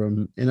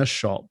bedroom in a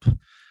shop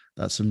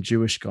that some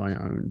Jewish guy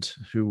owned,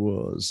 who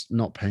was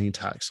not paying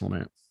tax on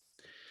it,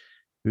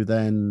 who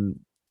then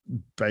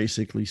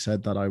basically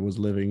said that I was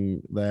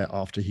living there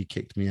after he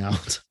kicked me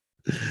out.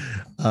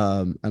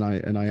 And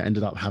I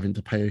ended up having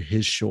to pay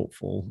his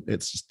shortfall.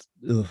 It's just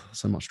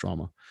so much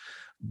drama.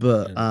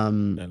 But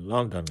And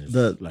London is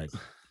the like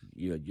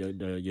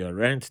your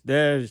rent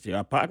there, your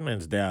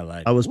apartments there,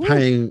 like I was woo.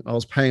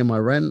 paying my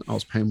rent, I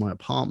was paying my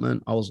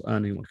apartment, I was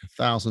earning like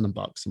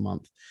 $1,000 a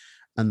month,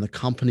 and the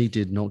company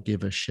did not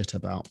give a shit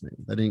about me.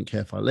 They didn't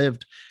care if I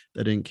lived,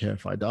 they didn't care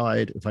if I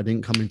died. If I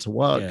didn't come into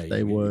work, Yeah, they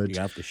you would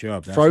have to show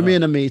up. That's throw me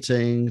in all. a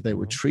meeting, they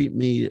would Hmm. treat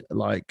me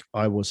like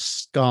I was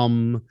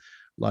scum,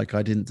 like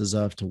I didn't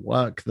deserve to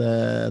work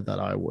there, that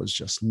I was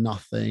just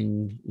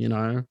nothing.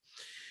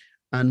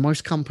 And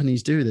most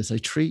companies do this. They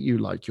treat you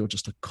like you're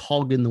just a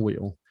cog in the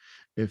wheel.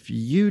 If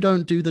you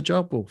don't do the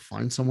job, we'll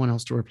find someone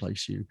else to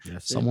replace you,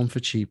 That's it. someone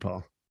for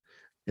cheaper.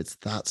 It's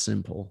that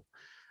simple.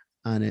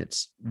 And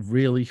it's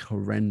really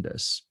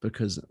horrendous,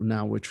 because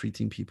now we're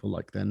treating people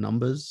like they're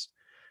numbers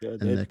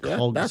and they're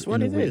cogs That's in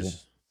what a it wheel.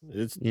 is.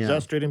 It's Yeah.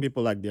 just treating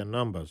people like their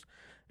numbers.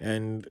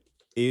 And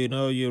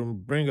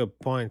you bring a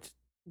point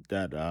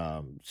that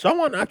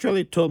someone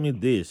actually told me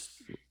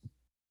this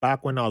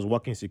back when I was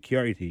working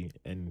security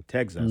in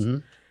Texas. Hmm.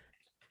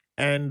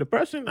 And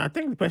I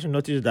think the person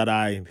noticed that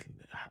I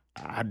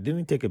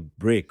didn't take a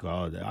break,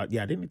 or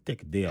yeah, I didn't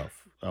take a day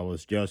off. I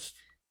was just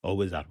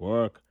always at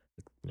work.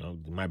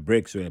 My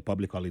breaks were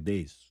public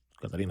holidays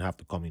because I didn't have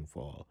to come in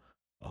for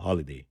a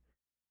holiday.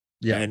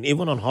 Yeah. And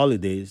even on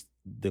holidays,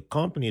 the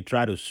company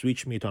tried to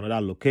switch me to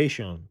another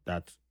location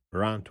that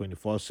ran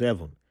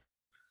 24/7.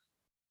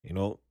 You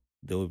know,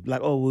 they were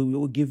like, "Oh, we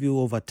will give you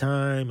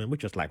overtime," and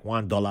which was like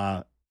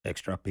 $1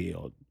 extra pay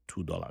or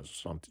 $2 or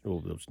something. Oh,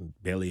 it was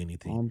barely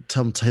anything. I'll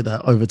tell them to take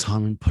that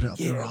overtime and put it up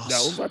their Yeah, the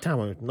ass. overtime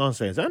was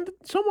nonsense. And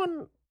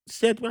someone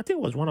said, I think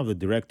it was one of the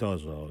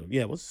directors, or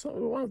yeah, it was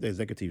one of the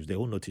executives there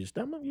who noticed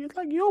that. Man, you're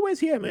like, you're always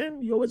here,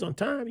 man. You're always on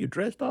time. You're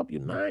dressed up.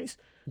 You're nice.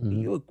 Hmm.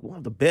 You're one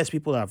of the best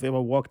people I've ever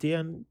walked here.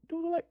 And they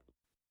were like,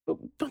 "Oh,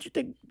 don't you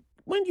take,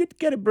 when you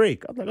get a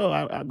break?" I was like, "Oh,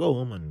 I go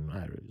home and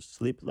I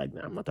sleep." Like,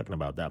 "Nah, I'm not talking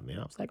about that, man."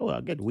 I was like, "Oh, I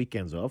get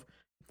weekends off."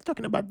 I'm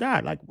talking about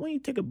that. Like, when you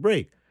take a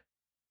break.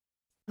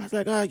 I was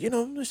like,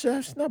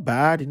 it's not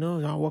bad,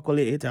 I work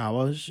only 8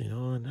 hours,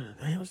 and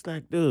I was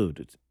like,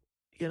 dude,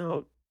 you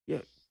know,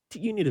 yeah,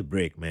 you need a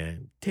break,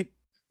 man. Take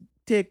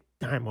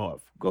time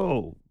off.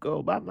 Go.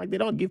 But I'm like, they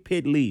don't give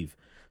paid leave.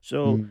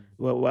 So, Mm.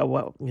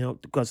 well,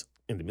 because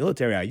in the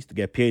military, I used to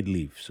get paid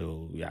leave.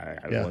 So, yeah,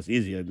 it Yeah. was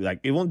easier. Like,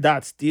 even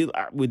that, still,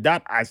 with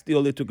that, I still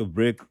only took a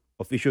break,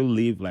 official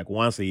leave, like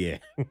once a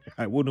year.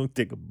 I wouldn't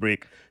take a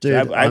break. So,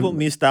 Dude, I even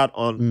missed out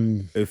on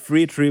mm, a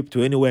free trip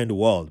to anywhere in the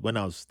world. When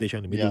I was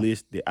stationed in the yeah. Middle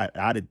East, I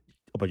had the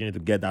opportunity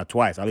to get that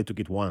twice. I only took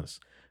it once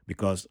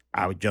because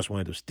I just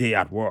wanted to stay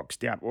at work,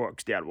 stay at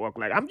work, stay at work.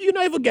 Like you're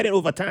not even getting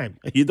overtime.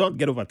 You don't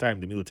get overtime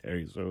in the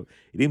military, so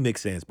it didn't make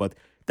sense. But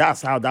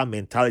that's how that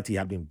mentality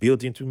had been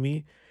built into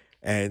me.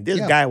 And this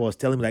Yeah. guy was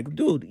telling me, like,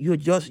 dude,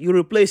 you're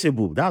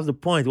replaceable. That's the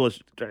point.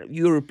 Was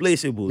you're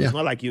replaceable. It's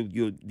Yeah. not like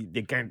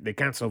they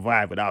can't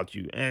survive without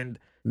you. And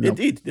they No.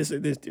 did.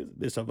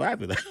 They survived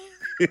with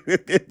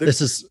that.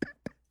 This is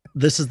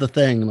this is the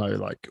thing though.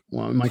 Like,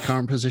 well, in my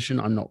current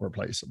position, I'm not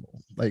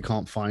replaceable. They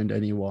can't find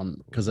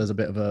anyone, because there's a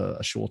bit of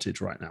a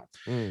shortage right now,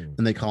 Mm,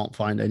 and they can't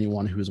find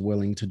anyone who is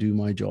willing to do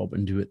my job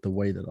and do it the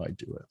way that I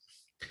do it.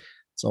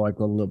 So I've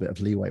got a little bit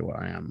of leeway where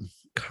I am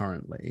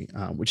currently,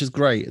 which is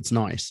great. It's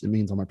nice. It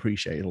means I'm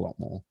appreciated a lot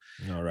more.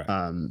 all right.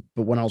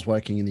 But when I was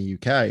working in the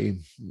UK,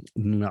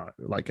 no,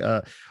 like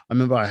I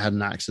remember I had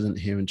an accident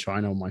here in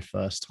China on my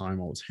first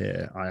time I was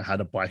here. I had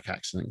a bike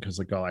accident because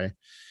a guy,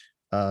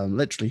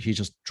 literally, he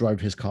just drove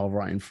his car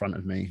right in front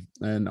of me,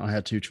 and I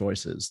had two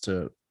choices: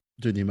 to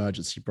do the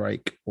emergency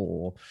brake,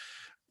 or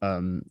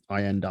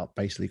I end up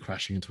basically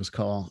crashing into his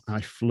car.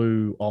 I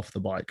flew off the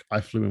bike. I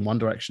flew in one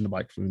direction, the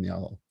bike flew in the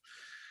other,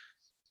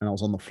 and I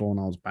was on the floor and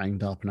I was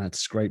banged up and I had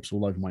scrapes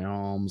all over my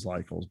arms,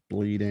 like I was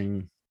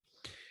bleeding.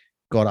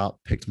 Got up,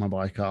 picked my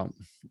bike up.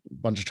 A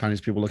bunch of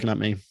Chinese people looking at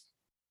me,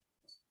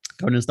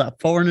 going, "Is that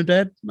foreigner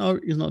dead?" No,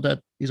 he's not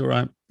dead. He's all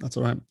right. That's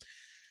all right.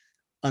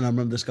 And I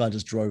remember this guy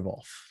just drove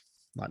off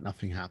like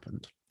nothing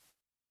happened.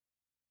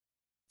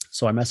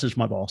 So I messaged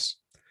my boss,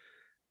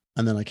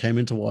 and then I came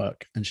into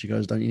work, and she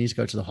goes, "Don't you need to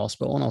go to the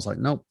hospital?" And I was like,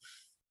 "Nope."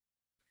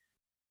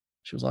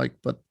 She was like,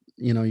 "But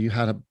you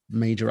had a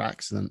major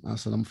accident." I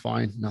said, "I'm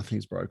fine.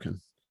 Nothing's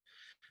broken.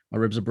 My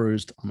ribs are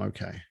bruised. I'm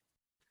okay."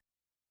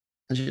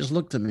 And she just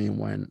looked at me and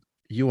went,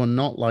 "You are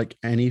not like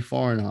any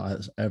foreigner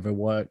that's ever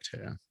worked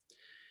here."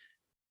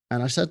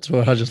 And I said to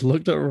her, I just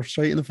looked at her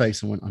straight in the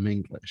face and went, "I'm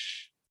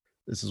English.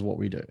 This is what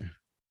we do."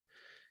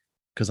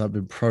 Because I've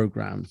been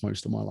programmed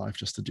most of my life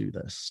just to do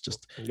this.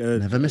 Just Uh,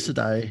 never miss a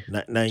day. Do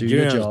your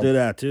Nigerians do job.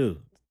 that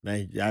too.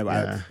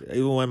 Yeah.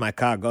 Even when my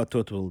car got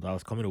totaled, I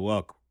was coming to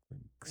work.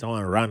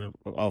 Someone ran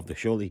off the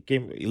shoulder. He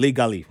came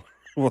illegally,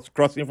 was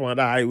crossing from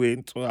another highway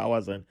in 2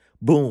 hours, and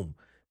boom,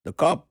 the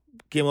cop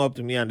came up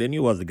to me, and they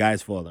knew it was the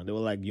guy's fault. And they were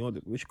like,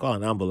 we should call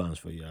an ambulance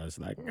for you. I was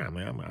like, "Nah,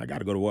 man, I got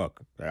to go to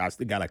work. I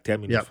still got like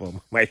 10 minutes Yeah.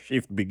 for my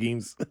shift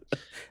begins.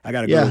 I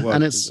got to go to Yeah. work."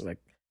 And It's like,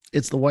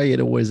 it's the way it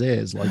always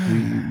is. Like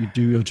you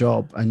do your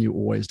job and you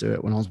always do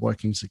it. When I was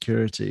working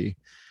security,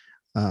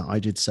 I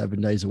did 7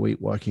 days a week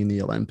working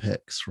the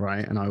Olympics,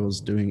 right? And I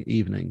was doing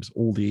evenings,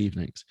 all the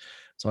evenings.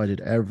 So I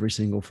did every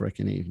single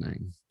freaking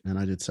evening, and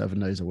I did 7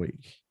 days a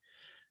week.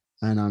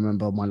 And I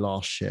remember my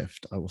last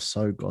shift, I was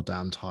so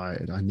goddamn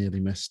tired. I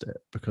nearly missed it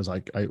because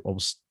I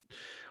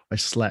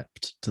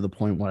slept to the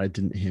point where I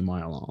didn't hear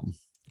my alarm.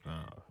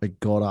 I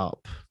got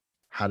up,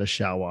 had a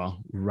shower,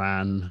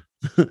 ran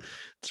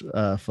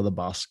for the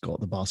bus, got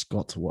the bus,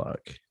 got to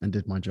work, and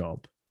did my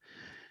job.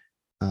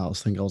 I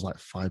was like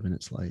 5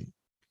 minutes late.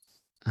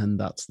 And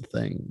that's the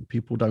thing.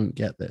 People don't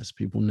get this.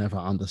 People never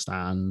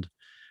understand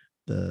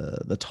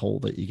the toll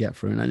that you get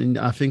through. And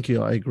I think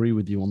I agree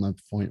with you on the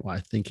point where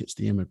I think it's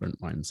the immigrant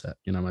mindset.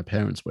 My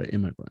parents were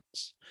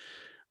immigrants.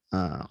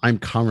 I'm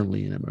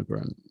currently an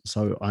immigrant,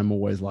 so I'm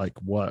always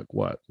like work,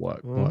 work,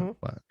 work, work, mhm.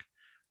 work.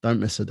 Don't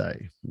miss a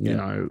day.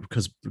 Yeah.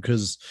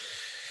 Because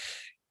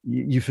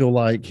you feel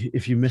like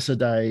if you miss a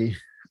day,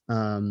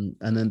 and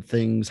then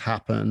things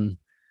happen,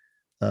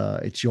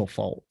 it's your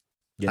fault.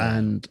 Yeah.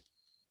 And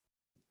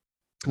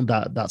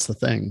that's the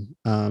thing.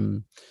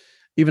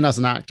 Even as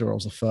an actor, I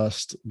was the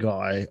first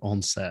guy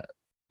on set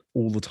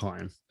all the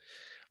time.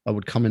 I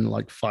would come in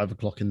like 5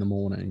 o'clock in the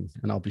morning,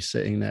 and I'll be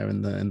sitting there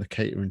in the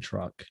catering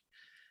truck,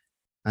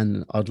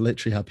 and I'd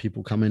literally have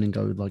people come in and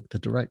go like, "The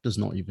director's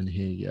not even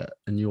here yet,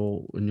 and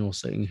you're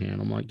sitting here," and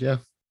I'm like, "Yeah."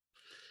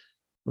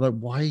 They're like,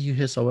 "Why are you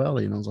here so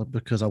early?" And I was like,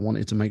 "Because I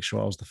wanted to make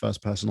sure I was the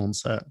first person on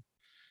set."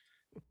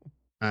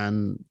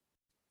 And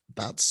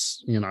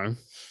that's it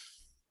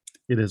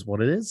is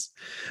what it is.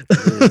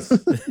 It is.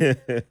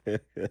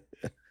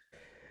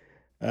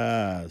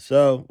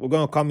 So we're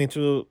gonna come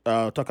into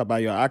talk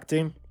about your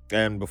acting,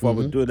 and before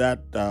we Hmm. do that,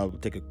 we'll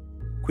take a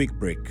quick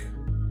break.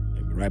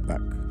 And be right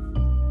back.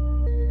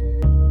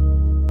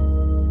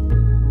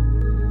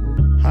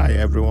 Hi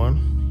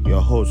everyone,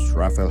 your host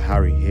Raphael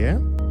Harry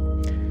here.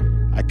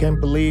 I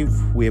can't believe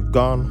we've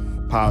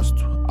gone past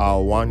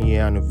our 1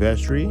 year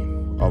anniversary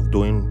of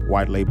doing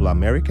White Label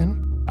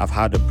American. I've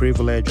had the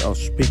privilege of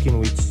speaking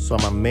with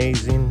some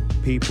amazing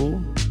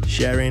people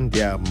sharing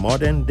their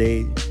modern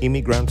day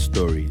immigrant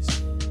stories.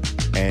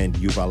 And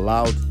you've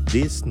allowed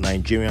this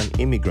Nigerian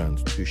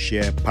immigrant to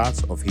share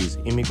parts of his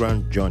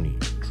immigrant journey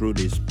through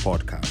this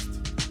podcast.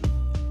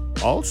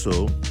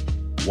 Also,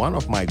 one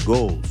of my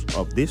goals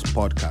of this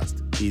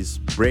podcast is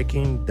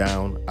breaking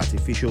down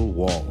artificial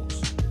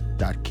walls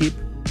that keep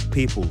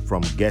people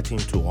from getting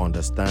to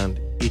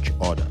understand each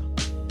other.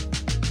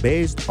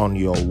 Based on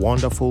your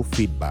wonderful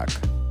feedback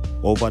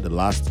over the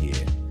last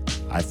year,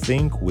 I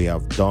think we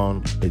have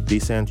done a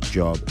decent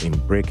job in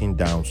breaking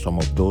down some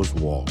of those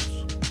walls.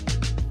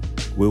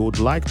 We would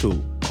like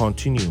to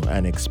continue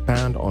and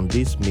expand on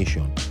this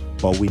mission,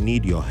 but we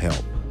need your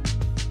help.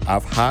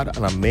 I've had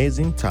an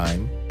amazing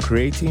time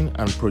creating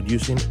and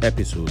producing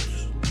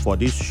episodes for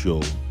this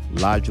show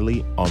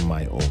largely on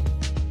my own.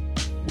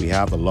 We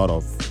have a lot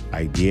of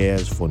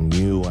ideas for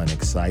new and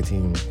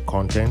exciting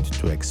content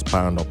to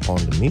expand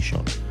upon the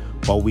mission,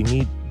 but we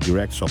need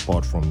direct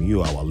support from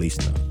you, our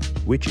listener,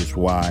 which is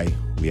why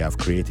we have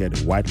created a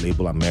White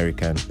Label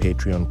American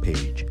Patreon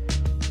page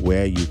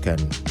where you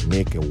can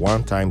make a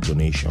one-time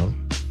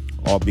donation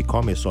or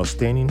become a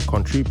sustaining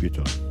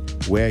contributor,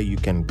 where you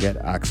can get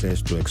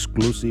access to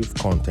exclusive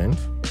content,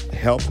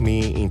 help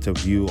me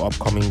interview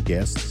upcoming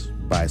guests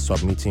by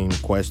submitting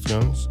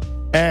questions,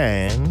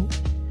 and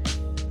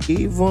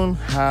even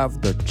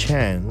have the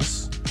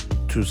chance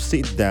to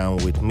sit down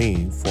with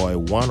me for a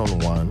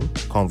one-on-one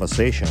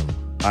conversation,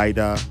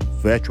 either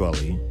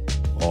virtually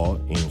or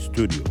in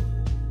studio.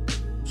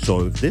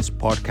 So if this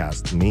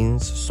podcast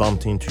means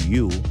something to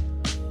you,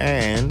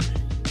 and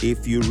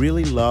if you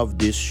really love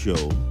this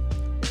show,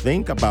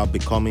 think about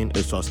becoming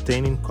a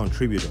sustaining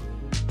contributor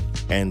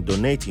and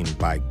donating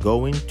by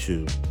going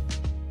to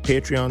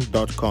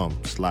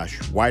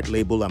patreon.com/White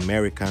Label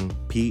American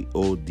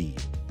POD.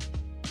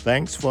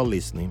 Thanks for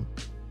listening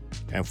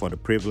and for the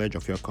privilege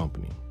of your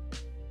company.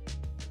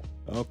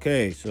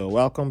 Okay, so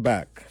welcome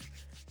back.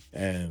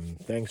 And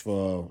thanks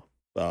for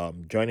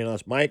joining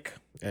us, Mike,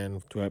 and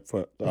Of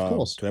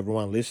course. to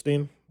everyone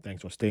listening.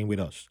 Thanks for staying with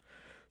us.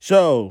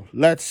 So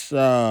let's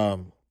talk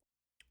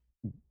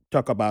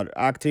about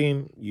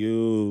acting.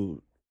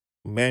 You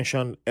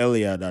mentioned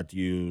earlier that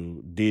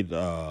you did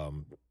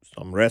some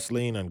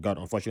wrestling and got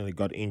unfortunately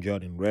got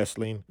injured in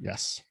wrestling.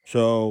 Yes.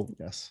 So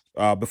Yes.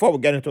 before we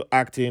get into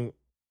acting,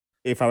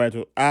 if I were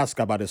to ask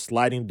about a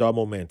sliding door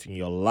moment in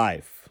your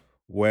life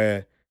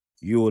where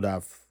you would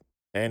have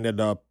ended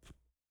up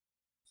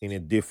in a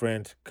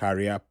different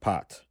career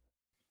path,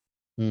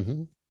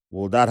 Hmm.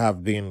 would that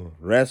have been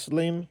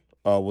wrestling,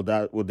 or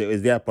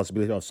is there a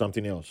possibility of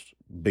something else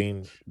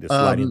being the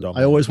sliding door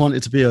I always moment?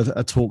 wanted to be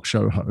a talk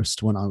show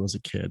host when I was a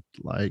kid.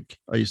 Like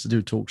I used to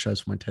do talk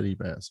shows for my teddy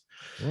bears.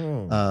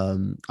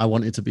 Mm. I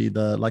wanted to be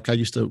I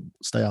used to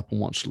stay up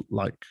and watch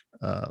like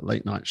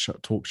late night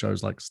talk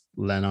shows like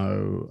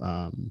Leno.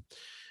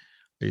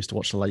 I used to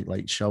watch the Late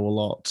Late Show a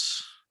lot.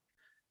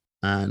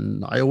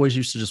 And I always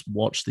used to just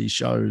watch these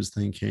shows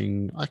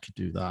thinking I could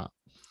do that.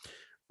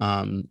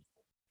 Um,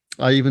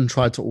 I even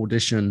tried to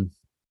audition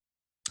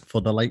for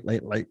the Late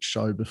Late Late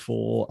Show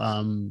before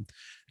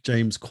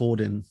James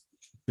Corden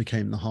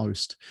became the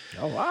host.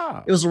 Oh It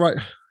wow! was the right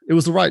it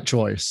was the right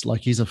choice. Like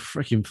he's a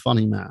freaking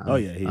funny Oh man. yeah,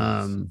 he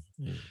is.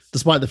 He is.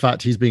 Despite the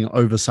fact he's being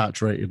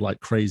oversaturated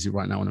like crazy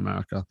right now in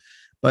America.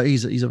 But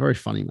he's a very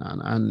funny man,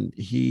 and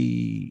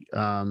he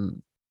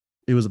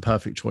was a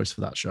perfect choice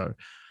for that show.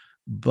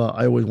 But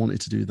I always wanted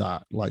to do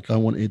that. Like I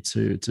wanted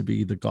to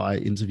be the guy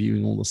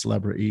interviewing all the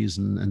celebrities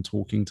and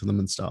talking to them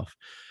and stuff.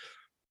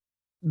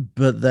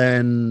 But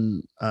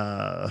then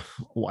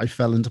I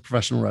fell into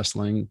professional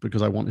wrestling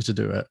because I wanted to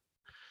do it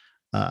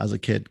as a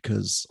kid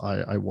because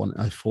I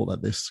thought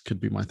that this could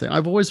be my thing.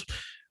 I've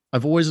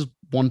always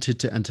wanted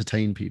to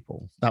entertain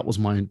people. That was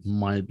my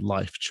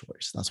life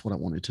choice. That's what I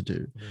wanted to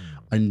do.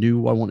 Mm. I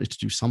knew I wanted to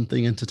do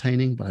something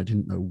entertaining, but I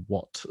didn't know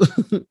what.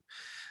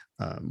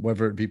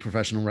 Whether it be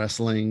professional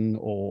wrestling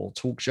or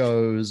talk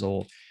shows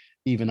or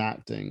even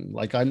acting.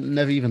 Like I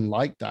never even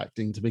liked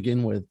acting to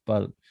begin with,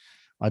 but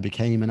I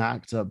became an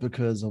actor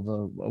because of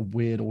a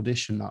weird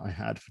audition that I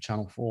had for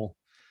Channel 4.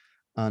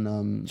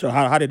 And So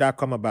how did that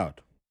come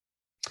about?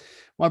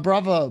 my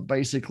brother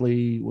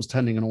basically was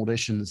attending an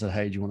audition and said,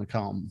 "Hey, do you want to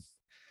come?"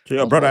 So I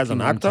your was brother is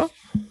working an nine to.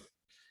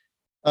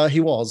 actor? He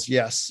was,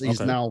 yes. He's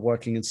Okay. now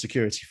working in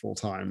security full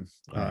time.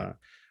 All right.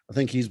 I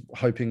think he's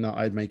hoping that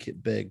I'd make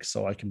it big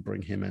so I can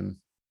bring him in.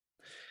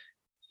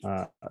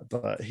 Uh,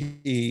 but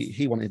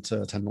he wanted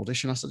to attend an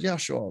audition. I said, "Yeah,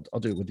 sure, I'll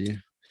do it with you."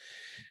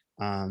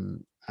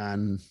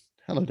 And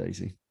hello,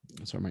 Daisy.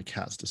 Sorry, my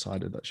cat's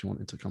decided that she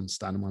wanted to come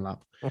stand in my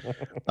lap.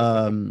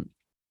 Um,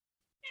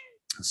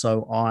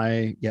 so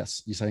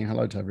yes, you're saying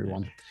hello to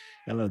everyone.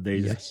 Hello,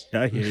 Daisy. Yes.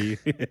 I hear you.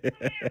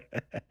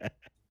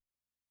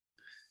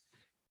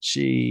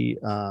 She's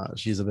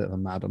a bit of a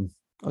madam.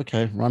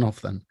 Okay, run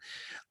off then.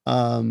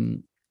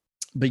 Um,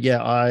 but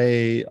yeah,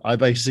 I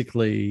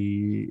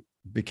basically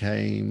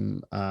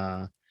became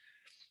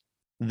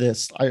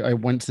this. I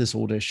went to this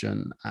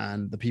audition,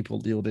 and the people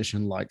at the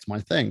audition liked my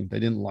thing. They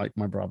didn't like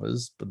my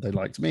brothers, but they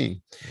liked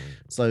me. Mm.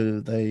 So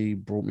they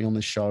brought me on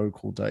this show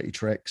called Dirty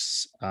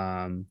Tricks.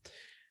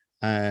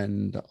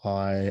 And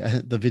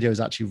the video is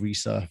actually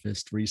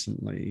resurfaced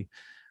recently.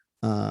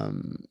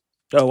 Um,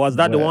 So was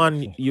that the where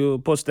one you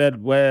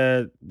posted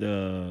where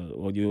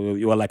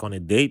you were like on a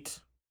date?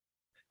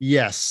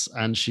 Yes,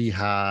 and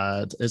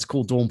it's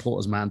called Dawn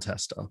Porter's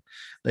Manchester.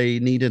 They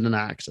needed an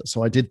actor.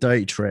 So I did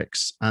Dirty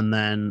Tricks, and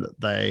then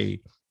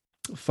they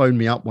phoned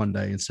me up one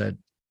day and said,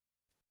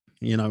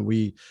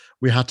 we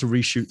had to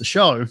reshoot the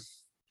show.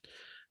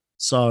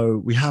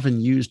 So we haven't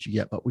used you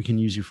yet, but we can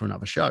use you for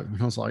another show.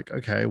 And I was like,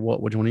 okay, what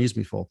do you want to use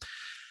me for?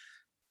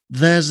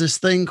 There's this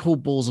thing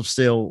called Balls of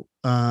Steel.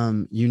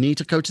 You need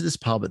to go to this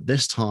pub at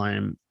this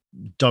time.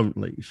 Don't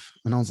leave.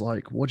 And I was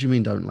like, what do you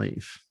mean don't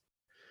leave?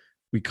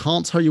 We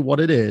can't tell you what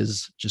it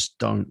is. Just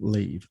don't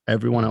leave.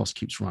 Everyone else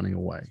keeps running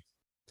away.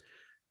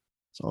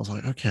 So I was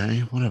like, okay,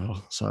 whatever.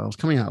 So I was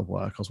coming out of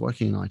work. I was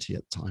working in IT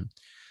at the time.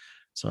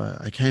 So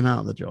I came out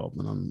of the job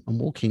and I'm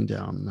walking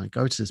down and I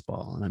go to this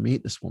bar and I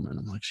meet this woman.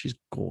 I'm like, she's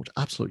gorgeous,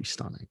 absolutely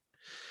stunning.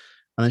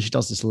 And then she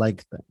does this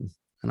leg thing.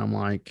 And I'm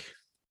like,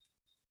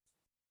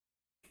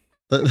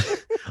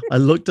 I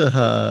looked at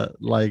her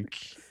like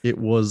it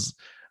wasn't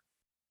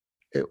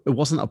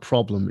a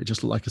problem. It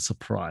just looked like a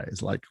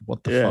surprise. Like,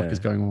 what the fuck is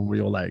Yeah. going on with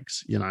your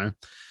legs?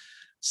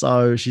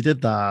 So she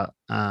did that.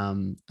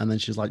 And then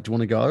she's like, "Do you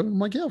want to go?" I'm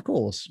like, "Yeah, of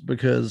course,"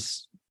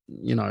 because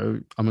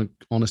I'm an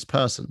honest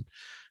person.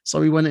 So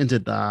we went and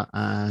did that,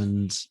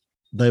 and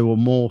they were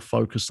more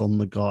focused on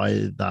the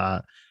guy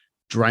that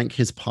drank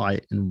his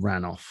pint and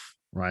ran off.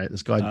 Right,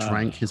 this guy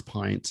drank his Ah.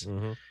 pint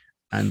Mm-hmm.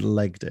 and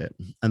legged it,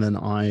 and then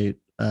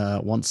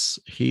once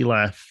he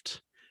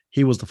left,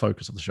 he was the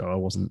focus of the show. I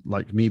wasn't,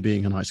 like, me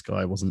being a nice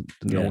guy. No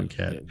Yeah. one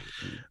cared.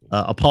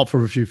 Apart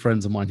from a few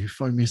friends of mine who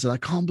phoned me and said, "I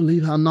can't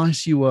believe how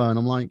nice you were." And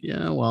I'm like,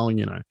 yeah, well.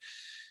 You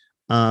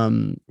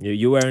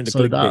were in the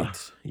So that,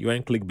 clickbait. You were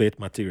in clickbait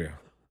material.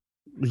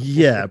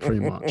 Yeah, pretty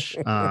much.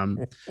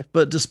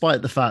 But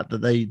despite the fact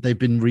that they've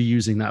been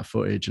reusing that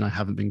footage and I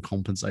haven't been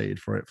compensated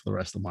for it for the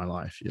rest of my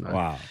life,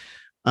 Wow.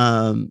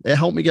 it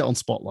helped me get on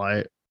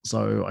Spotlight.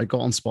 So I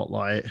got on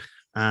Spotlight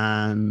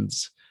and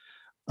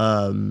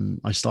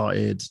I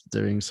started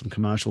doing some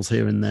commercials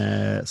here and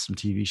there, some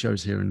TV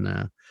shows here and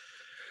there.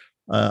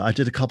 I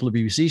did a couple of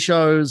BBC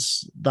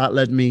shows that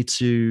led me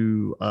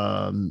to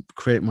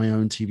create my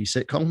own TV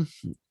sitcom,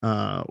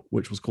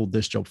 which was called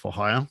This Job for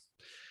Hire.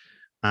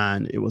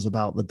 And it was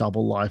about the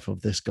double life of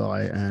this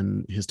guy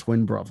and his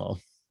twin brother.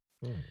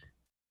 Hmm.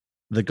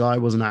 The guy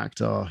was an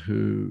actor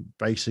who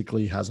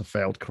basically has a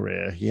failed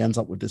career. He ends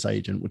up with this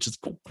agent, which is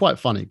quite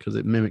funny because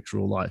it mimics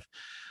real life.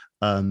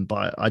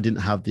 But I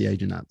didn't have the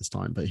agent at this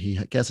time, but he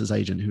gets his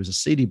agent, who's a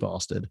seedy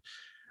bastard,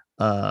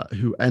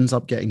 who ends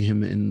up getting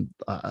him in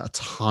a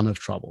ton of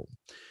trouble.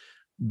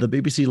 The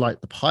BBC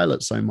liked the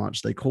pilot so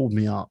much, they called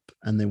me up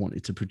and they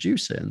wanted to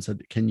produce it and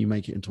said, can you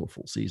make it into a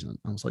full season?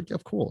 I was like, yeah,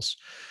 of course.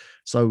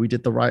 So we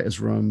did the writer's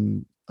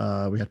room.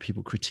 We had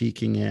people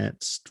critiquing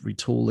it,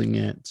 retooling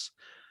it.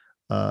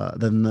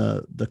 Then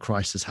the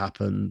crisis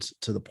happened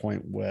to the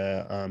point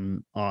where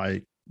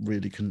I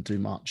really couldn't do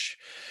much.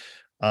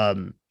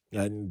 And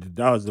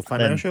that was the Then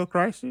financial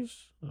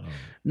crisis. Oh,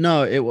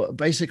 no, it was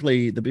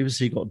basically the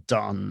BBC got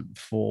done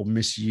for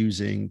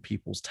misusing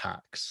people's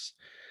tax,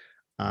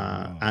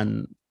 wow.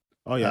 and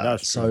Oh yeah,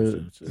 that's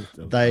true.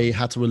 so they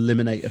had to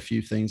eliminate a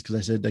few things because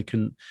they said they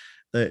couldn't.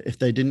 If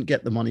they didn't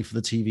get the money for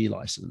the TV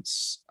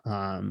license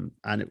and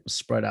it was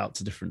spread out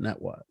to different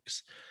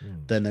networks,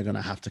 then they're going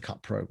to have to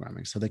cut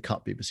programming. So they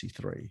cut BBC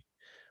Three,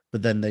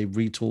 but then they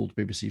retooled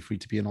BBC Three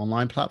to be an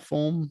online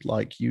platform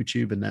like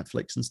YouTube and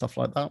Netflix and stuff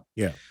like that.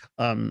 Yeah.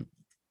 Um,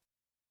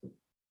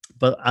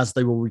 but as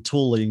they were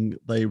retooling,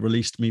 they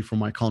released me from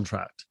my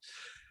contract.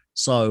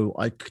 So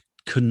I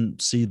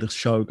couldn't see the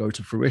show go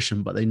to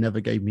fruition, but they never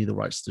gave me the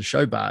rights to the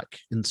show back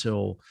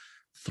until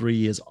 3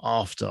 years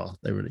after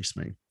they released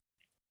me.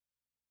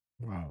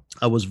 Wow.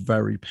 I was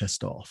very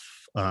pissed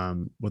off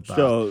with that.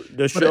 So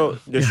the show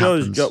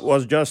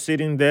was just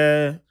sitting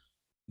there,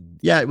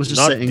 yeah, it was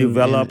just not sitting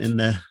developed in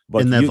their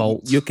but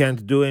vault. You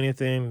can't do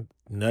anything.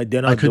 No,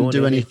 they're not I couldn't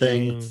doing do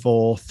anything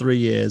for 3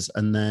 years,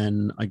 and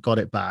then I got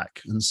it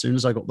back. And as soon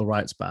as I got the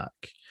rights back,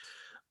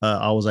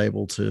 I was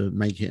able to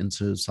make it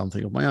into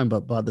something of my own.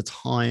 But by the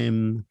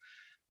time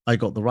I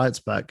got the rights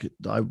back,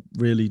 I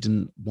really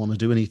didn't want to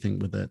do anything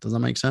with it. Does that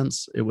make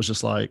sense? It was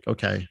just like,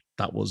 okay,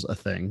 that was a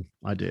thing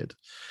I did.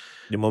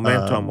 The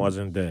momentum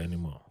wasn't there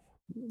anymore.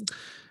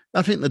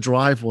 I think the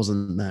drive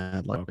wasn't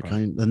there, like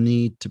the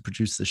need to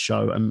produce the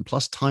show, and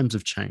plus times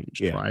have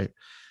changed, right?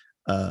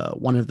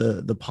 One of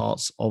the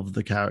parts of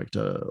the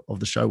character of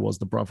the show was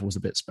the brother was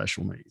a bit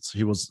special needs.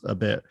 He was a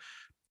bit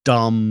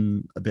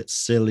dumb, a bit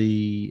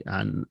silly,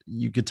 and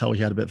you could tell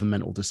he had a bit of a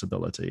mental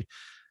disability.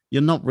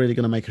 You're not really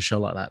going to make a show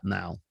like that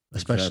now,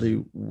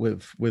 especially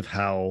with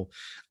how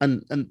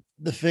and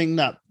the thing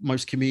that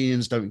most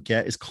comedians don't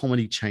get is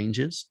comedy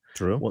changes.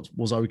 True. What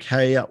was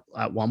okay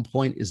at one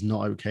point is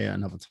not okay at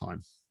another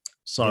time.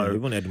 So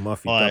even Ed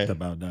Murphy talked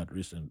about that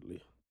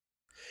recently.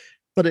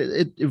 But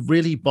it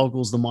really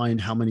boggles the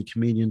mind how many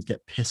comedians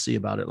get pissy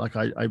about it. Like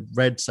I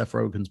read Seth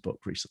Rogen's book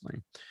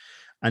recently,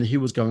 and he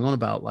was going on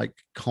about like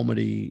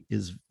comedy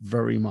is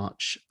very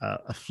much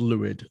a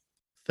fluid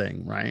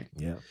thing, right?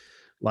 Yeah.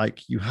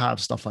 Like you have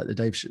stuff like the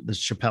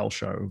Chappelle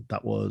show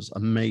that was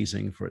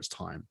amazing for its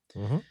time,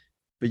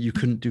 but you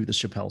couldn't do the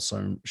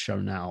Chappelle show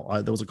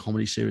now. There was a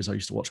comedy series I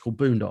used to watch called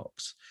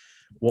Boondocks.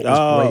 What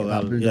was great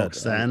about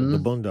Boondocks then? The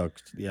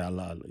Boondocks,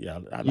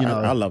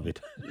 I love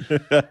it.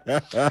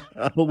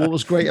 But what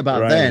was great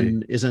about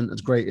then isn't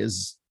as great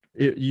as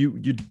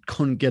you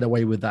couldn't get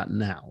away with that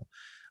now.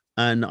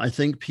 And I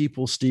think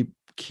people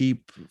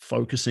keep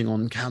focusing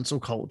on cancel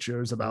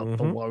cultures about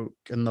the woke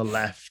and the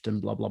left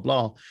and blah, blah,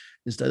 blah,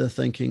 instead of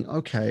thinking,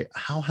 okay,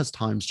 how has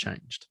times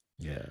changed?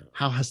 Yeah.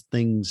 How has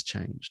things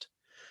changed?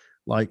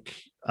 Like,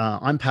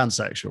 I'm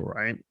pansexual,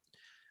 right?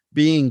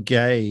 Being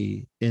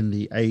gay in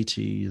the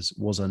 80s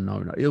was a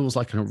no-no. It was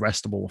like an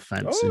arrestable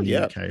offense in the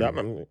UK.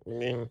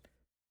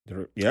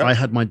 I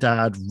had my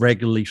dad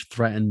regularly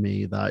threaten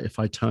me that if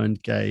I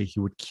turned gay,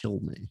 he would kill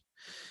me.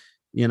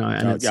 You know,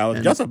 and I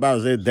was just about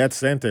to say death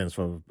sentence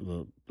for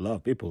a lot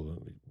of people.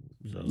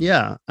 So.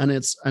 Yeah,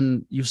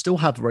 and you still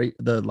have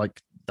the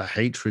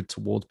hatred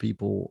towards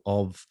people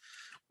of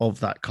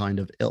that kind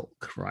of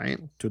ilk, right?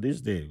 To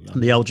this day,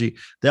 the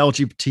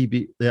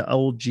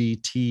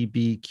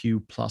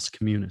LGBTQ plus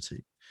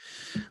community,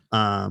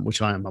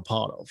 which I am a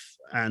part of,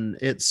 and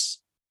it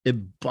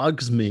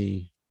bugs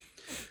me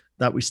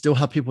that we still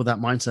have people with that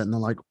mindset, and they're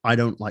like, I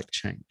don't like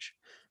change.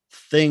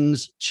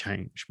 Things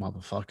change,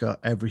 motherfucker.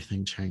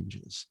 Everything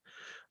changes.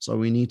 So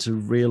we need to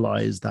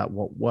realize that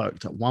what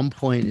worked at one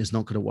point is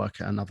not going to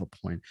work at another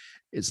point.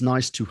 It's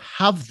nice to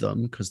have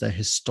them because they're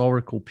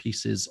historical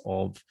pieces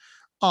of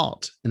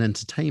art and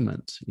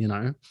entertainment, you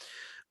know,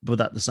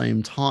 but at the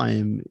same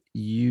time,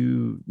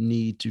 you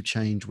need to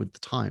change with the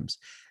times.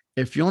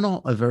 If you're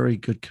not a very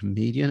good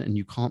comedian and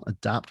you can't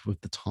adapt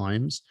with the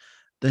times,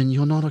 then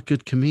you're not a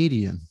good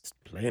comedian, It's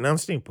plain and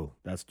simple.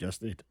 That's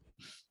just it.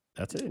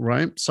 That's it.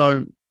 right?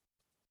 So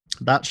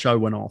that show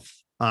went off.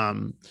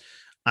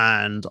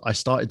 And I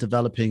started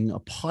developing a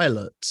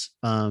pilot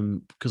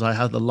because I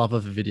had the love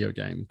of a video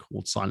game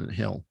called Silent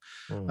Hill.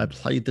 I Mm.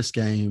 played this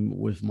game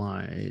with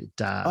my Oh,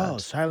 dad.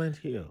 Silent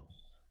Hill.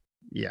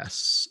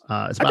 Yes, it's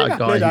I think about a I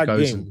guy played who that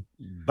goes game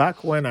and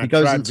back when I he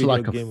goes tried into video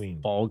like a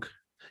gaming. fog.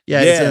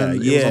 Yeah, Yeah, it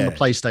was on the yeah,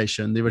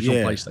 PlayStation, the original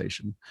yeah.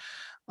 PlayStation.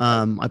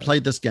 I, I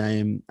played this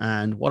game,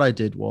 and what I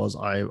did was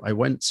I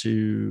went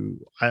to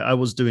I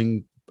was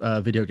doing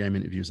video game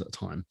interviews at the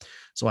time,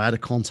 so I had a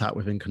contact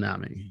within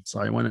Konami. So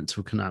I went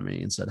into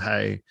Konami and said,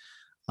 "Hey,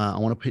 I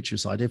want to pitch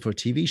this idea for a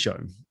TV show."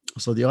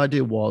 So the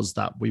idea was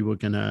that we were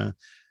gonna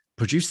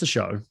produce the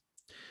show.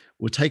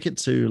 We'll take it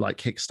to like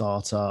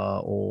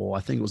Kickstarter, or I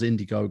think it was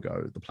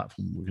Indiegogo, the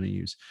platform we're going to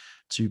use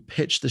to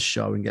pitch the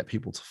show and get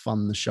people to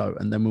fund the show.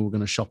 And then we were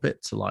going to shop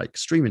it to like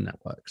streaming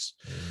networks.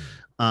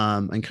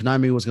 mm, And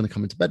Konami was going to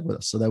come into bed with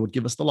us. So they would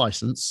give us the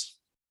license.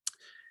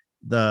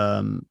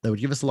 They would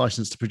give us the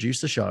license to produce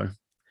the show.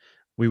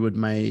 We would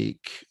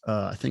make,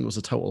 I think it was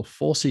a total of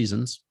 4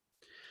 seasons,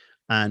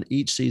 and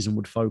each season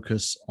would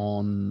focus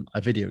on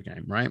a video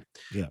game, right?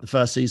 yeah. The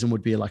first season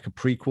would be like a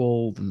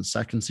prequel, then the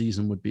second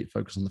season would be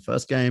focused on the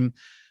first game,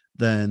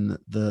 then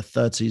the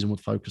third season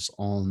would focus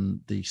on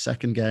the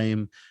second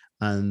game,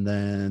 and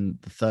then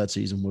the third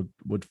season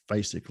would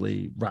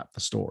basically wrap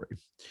the story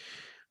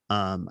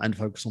and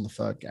focus on the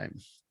third game.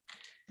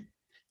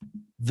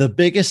 The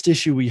biggest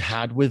issue we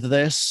had with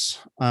this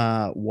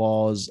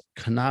was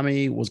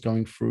Konami was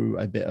going through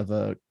a bit of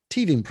a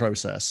teething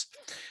process,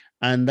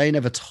 and they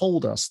never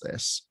told us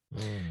this.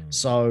 Mm.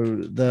 So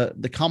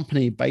the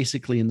company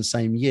basically in the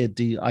same year,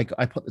 I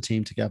put the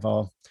team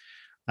together.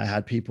 I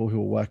had people who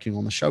were working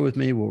on the show with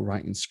me. We were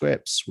writing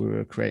scripts. We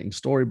were creating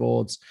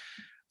storyboards.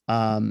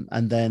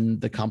 And then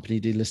the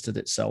company delisted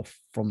itself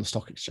from the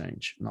stock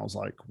exchange. And I was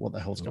like, what the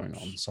hell's going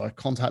on? So I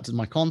contacted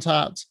my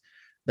contact.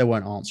 They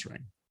weren't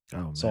answering.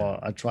 Oh, So man.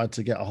 I tried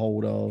to get a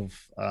hold of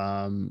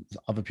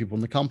other people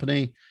in the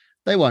company.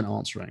 They weren't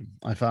answering.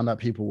 I found out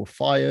people were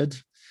fired.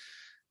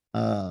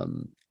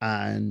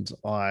 And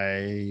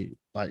I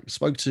like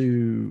spoke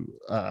to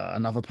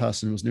another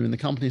person who was new in the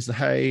company. Said,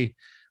 "Hey,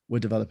 we're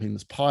developing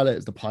this pilot.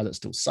 Is the pilot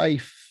still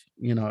safe?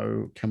 You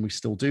know, can we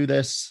still do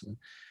this?"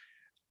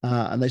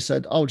 And they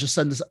said, "Oh, just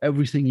send us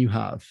everything you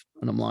have."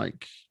 And I'm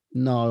like,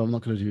 "No, I'm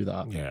not going to do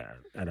that Yeah.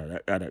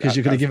 because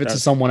you're going to give it to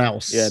someone Yeah,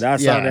 else." that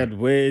Yeah, sounded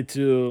way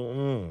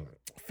too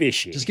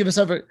fishy. just give us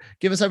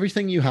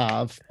everything you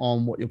have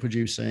on what you're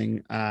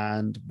producing,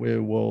 and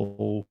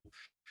we'll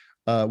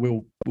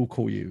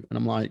call you. And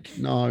I'm like,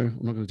 no, I'm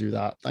not going to do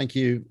that. Thank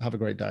you. Have a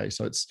great day.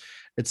 So it's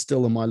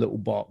still in my little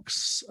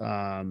box,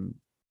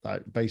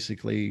 like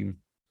basically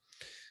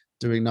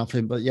doing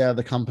nothing. But yeah,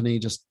 the company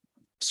just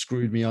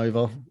screwed me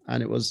over,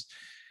 and it was.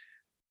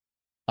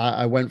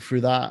 I went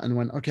through that and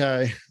went,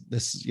 okay,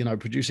 this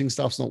producing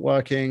stuff's not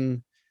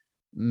working.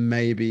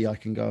 Maybe I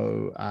can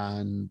go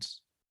and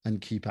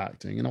keep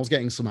acting. And I was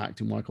getting some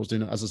acting work. I was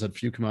doing, as I said, a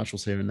few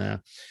commercials here and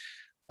there.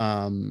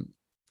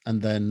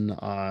 And then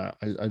I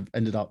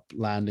ended up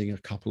landing a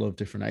couple of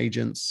different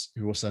agents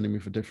who were sending me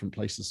for different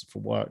places for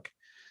work.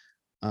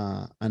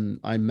 And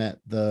I met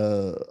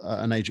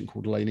an agent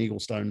called Elaine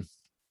Eaglestone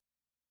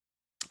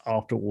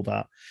after all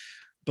that.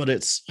 But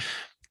it's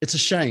a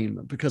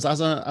shame because as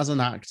an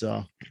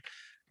actor,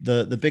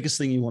 the biggest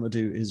thing you want to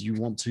do is you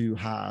want to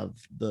have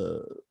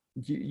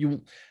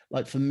you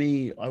like, for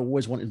me, I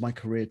always wanted my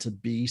career to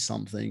be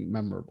something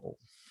memorable.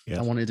 Yes.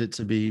 I wanted it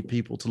to be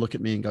people to look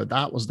at me and go,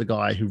 that was the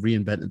guy who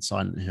reinvented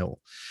Silent Hill,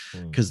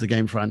 because the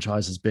game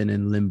franchise has been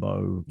in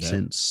limbo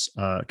since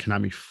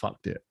Konami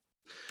fucked it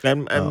a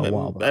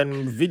while back.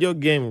 And video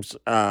games,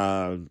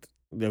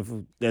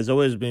 there's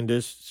always been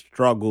this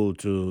struggle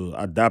to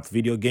adapt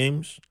video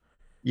games.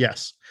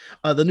 Yes,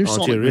 the new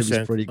Sonic movie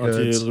is pretty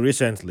good. Until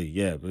recently,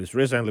 yeah, but it's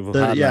recently we've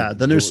The, had yeah, like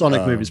the new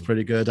Sonic movie is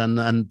pretty good,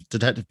 and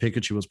Detective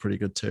Pikachu was pretty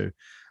good too.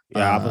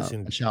 yeah, I haven't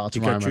seen Shout out to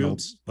Ryan Pikachu,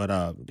 Reynolds.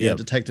 but Yeah,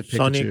 Detective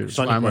Pikachu.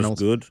 Sonic Ryan was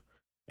Reynolds. good,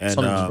 and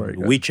Sonic was very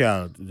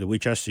good. The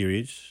Witcher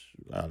series.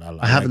 I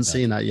I haven't like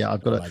seen that yet.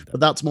 I've got I it, like that.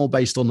 but that's more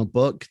based on the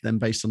book than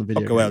based on the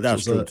video. Okay, well, game.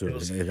 that's So true it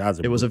was too. a-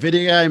 It was a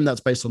video game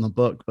that's based on the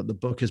book, but the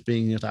book is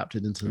being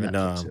adapted into the and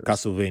Netflix series.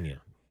 Castlevania.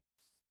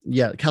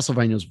 Yeah,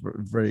 Castlevania is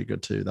very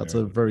good too. That's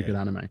a very good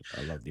anime.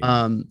 I love the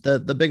anime.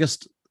 The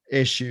biggest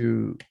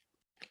issue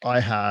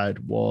I had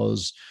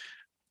was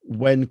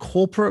when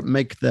corporate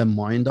make their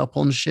mind up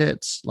on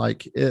shit.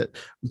 Like,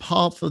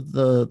 part of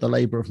the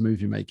labor of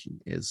movie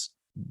making is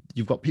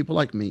you've got people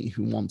like me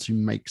who want to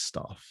make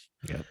stuff.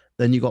 Yep.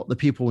 Then you got the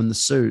people in the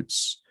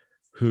suits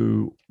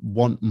who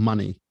want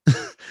money.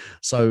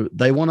 So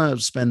they want to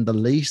spend the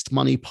least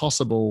money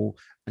possible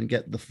and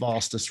get the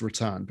fastest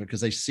return, because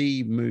they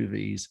see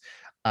movies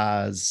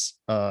as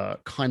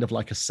kind of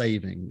like a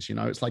savings.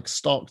 It's like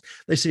stock.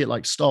 They see it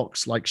like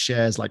stocks, like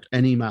shares, like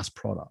any mass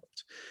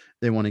product.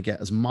 They want to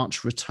get as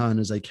much return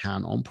as they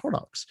can on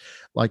products.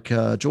 Like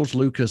George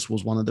Lucas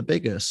was one of the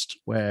biggest,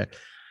 where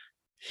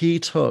he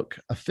took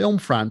a film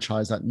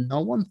franchise that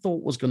no one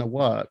thought was going to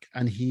work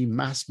and he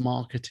mass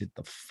marketed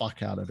the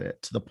fuck out of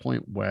it to the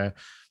point where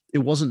it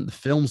wasn't the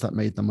films that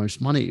made the most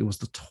money, it was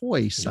the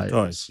toy The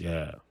toys, sales.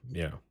 yeah,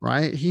 yeah.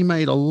 Right, he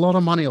made a lot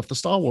of money off the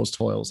Star Wars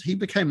toys. He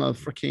became a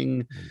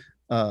freaking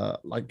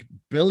like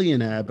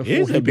billionaire He before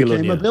is he a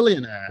became a billionaire.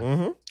 billionaire.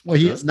 Mm-hmm. Well,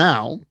 he Yeah, is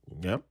now,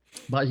 yeah.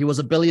 but he was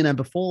a billionaire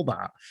before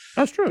that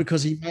That's true.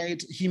 because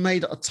he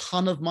made a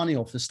ton of money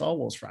off the Star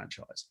Wars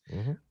franchise.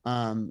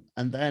 Mm-hmm.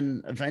 And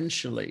then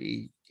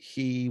eventually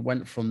he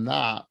went from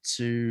that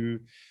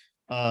to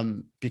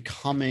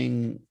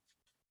becoming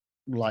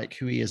like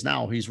who he is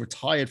now. He's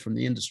retired from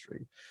the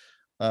industry.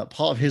 Part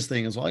of his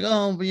thing is like,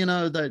 oh, but, you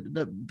know,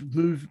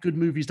 good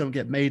movies don't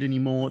get made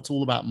anymore. It's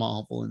all about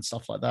Marvel and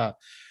stuff like that.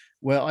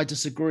 Where I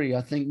disagree.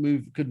 I think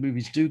good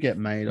movies do get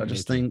made. I Me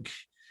just too. think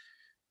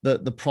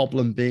that the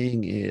problem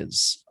being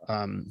is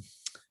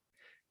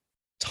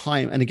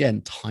time. And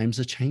again, times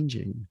are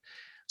changing.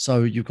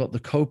 So you've got the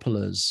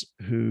Coppolas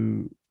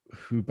who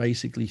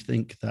basically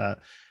think that,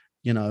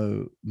 you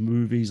know,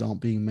 movies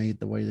aren't being made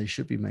the way they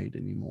should be made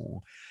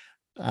anymore.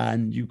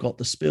 And you've got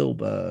the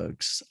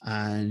Spielbergs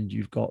and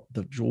you've got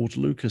the George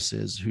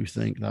Lucases who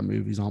think that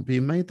movies aren't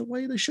being made the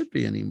way they should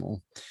be anymore.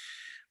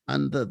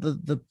 And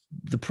the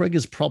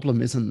Priggers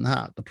problem isn't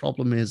that. The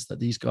problem is that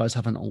these guys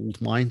have an old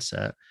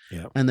mindset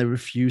Yeah. and they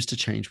refuse to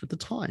change with the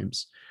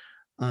times.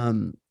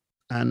 And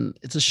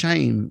it's a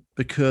shame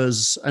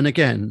because, and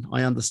again,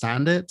 I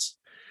understand it.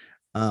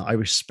 I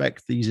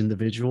respect these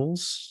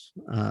individuals,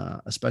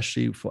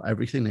 especially for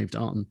everything they've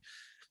done.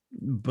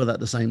 But at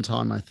the same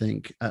time, I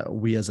think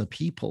we as a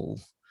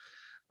people,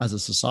 as a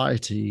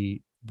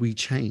society, we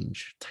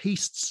change.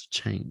 Tastes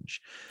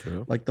change.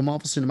 True. Like the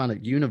Marvel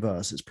Cinematic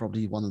Universe is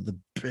probably one of the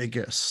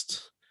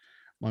biggest,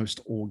 most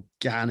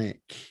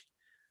organic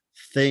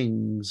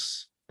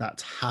things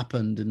that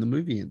happened in the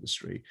movie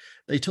industry.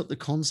 They took the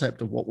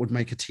concept of what would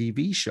make a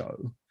TV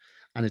show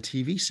and a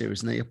TV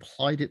series and they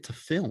applied it to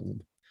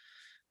film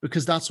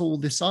because that's all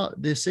this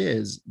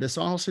is. This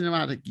Marvel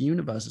Cinematic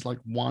Universe is like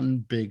one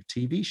big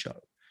TV show.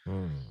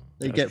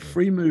 They That's get true.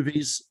 free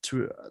movies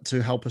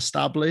to help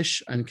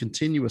establish and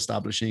continue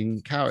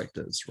establishing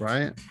characters,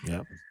 right?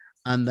 Yeah.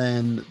 And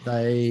then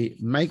they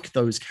make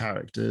those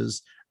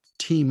characters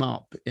team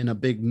up in a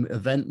big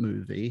event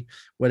movie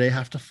where they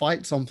have to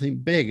fight something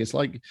big. It's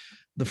like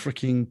the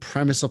freaking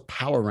premise of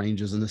Power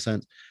Rangers in a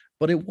sense,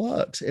 but it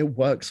works. It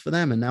works for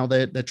them, and now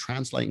they're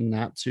translating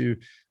that to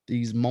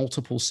these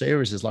multiple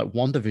series. Like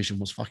WandaVision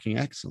was fucking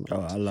excellent.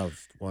 Oh, I loved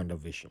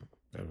WandaVision.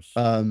 That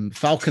was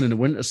Falcon and the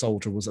Winter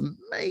Soldier was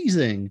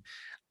amazing.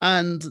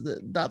 And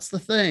that's the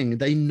thing.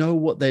 They know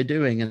what they're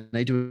doing and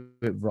they do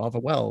it rather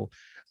well.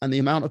 And the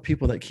amount of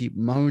people that keep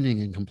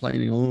moaning and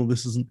complaining, oh,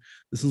 this isn't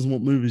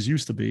what movies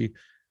used to be.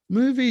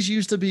 Movies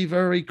used to be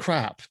very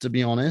crap, to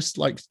be honest.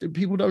 Like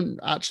people don't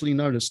actually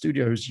know that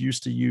studios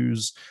used to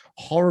use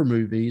horror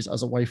movies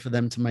as a way for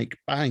them to make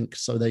bank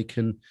so they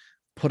can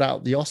put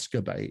out the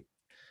Oscar bait.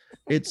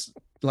 It's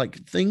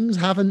like things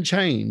haven't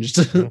changed.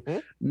 mm-hmm.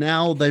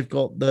 Now they've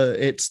got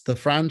it's the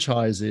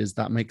franchises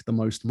that make the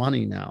most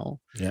money now.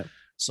 Yeah.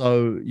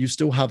 So you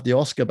still have the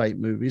Oscar bait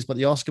movies, but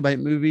the Oscar bait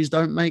movies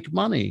don't make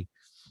money.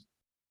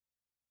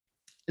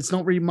 It's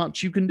not really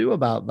much you can do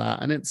about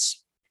that.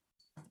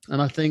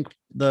 And I think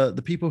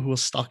the people who are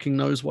stuck in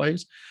those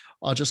ways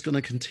are just going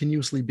to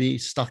continuously be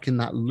stuck in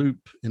that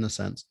loop in a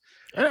sense.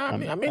 And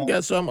I mean,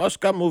 there's some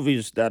Oscar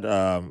movies that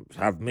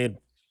have made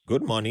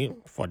good money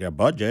for their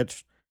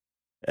budget,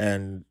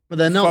 and But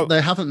they're not. for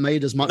They haven't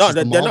made as much no, as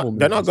the they're not. Marvel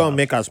They're not movies gonna have.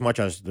 make as much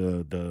as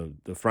the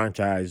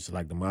franchise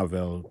like the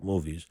Marvel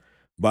movies.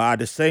 But at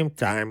the same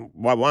time,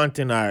 one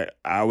thing I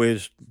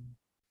always,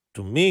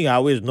 to me, I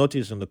always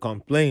notice in the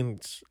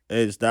complaints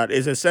is that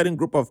it's a certain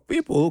group of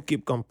people who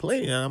keep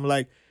complaining, and I'm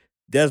like,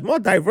 there's more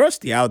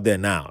diversity out there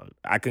now.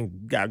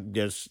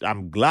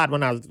 I'm glad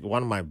when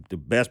one of the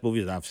best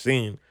movies I've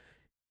seen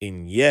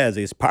in years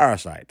is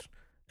Parasite.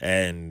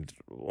 And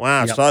when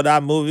I Yep, saw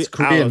that movie, it's a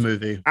Korean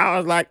movie. I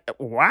was like,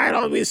 why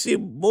don't we see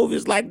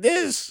movies like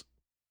this?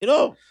 You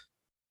know,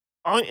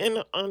 on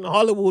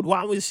Hollywood,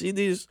 why don't we see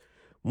these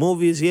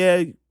movies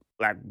here?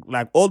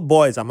 Like Old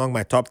Boy is among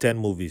my top 10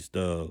 movies,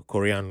 the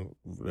Korean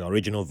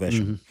original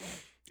version. Mhm.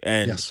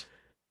 And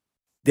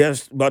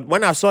Yes. but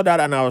when I saw that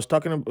and I was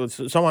talking about,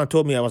 someone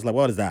told me, I was like,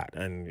 what is that?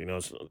 And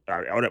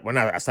when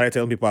I started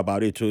telling people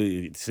about it too,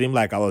 it seemed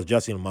like I was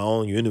just in my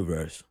own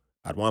universe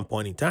at one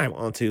point in time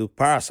until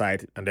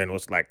Parasite, and then it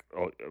was like,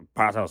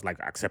 Parasite was like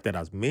accepted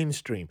as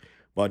mainstream.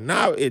 But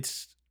now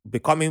it's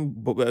because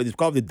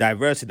of the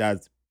diversity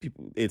that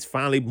people, it's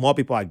finally more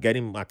people are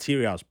getting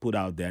materials put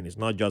out there, and it's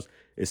not just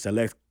a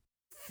select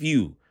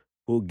few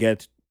who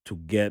get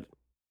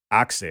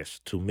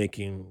access to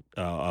making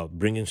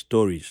bringing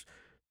stories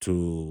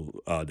to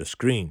the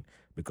screen,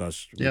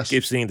 because we Yes.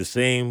 keep seeing the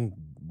same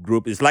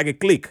group. It's like a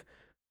clique.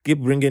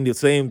 Keep bringing the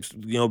same,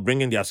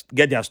 bringing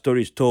get their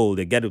stories told.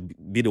 They get to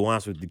be the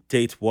ones who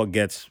dictate what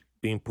gets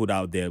being put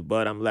out there.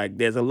 But I'm like,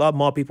 there's a lot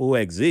more people who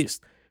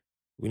exist.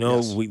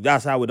 Yes.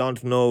 That's how we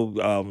don't know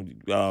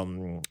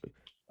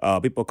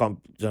some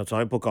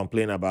people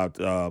complain about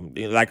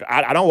like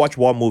I don't watch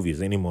war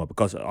movies anymore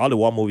because all the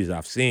war movies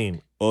I've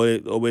seen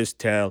always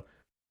tell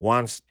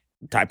one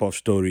type of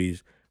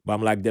stories. But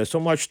I'm like, there's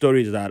so much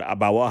stories that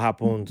about what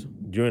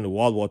happened during the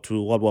World War II,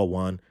 World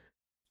War I,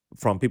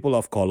 from people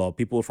of color,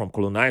 people from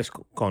colonized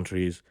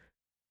countries,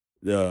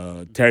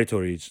 the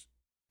territories,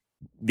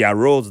 their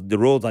roles, the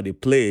roles that they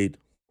played,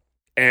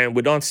 and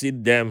we don't see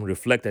them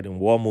reflected in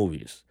war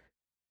movies.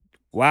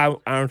 Why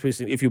aren't we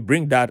seeing? If you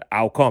bring that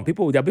outcome,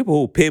 there are people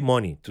who pay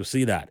money to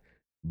see that.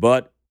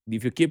 But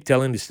if you keep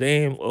telling the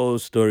same old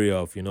story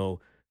of,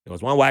 there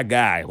was one white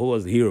guy who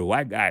was the hero,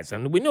 white guys,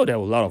 and we know there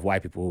were a lot of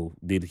white people who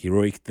did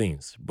heroic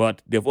things,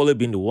 but they've only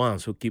been the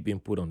ones who keep being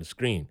put on the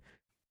screen.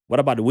 What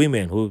about the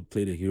women who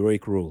played a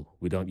heroic role?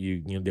 We don't,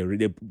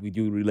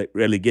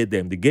 relegate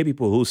them. The gay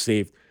people who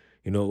saved,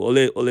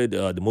 only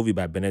the movie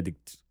by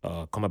Benedict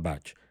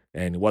Cumberbatch,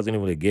 and it wasn't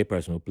even a gay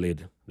person who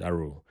played that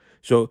role.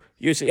 So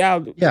you see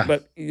how, Yeah.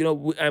 but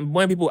and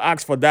when people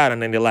ask for that,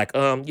 and then they're like,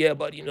 yeah,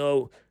 but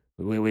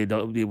we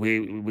don't we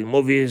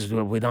movies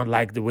we don't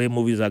like the way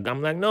movies are.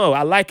 I'm like, no,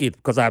 I like it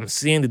because I'm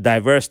seeing the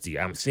diversity,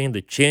 I'm seeing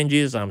the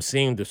changes, I'm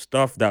seeing the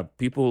stuff that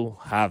people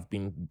have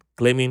been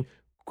claiming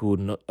could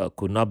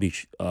not be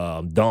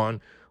done,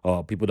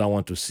 or people don't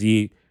want to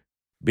see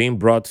being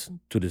brought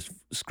to the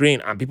screen,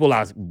 and people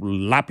are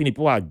lapping it,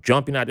 people are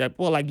jumping at that.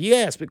 People are like,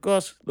 yes,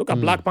 because look at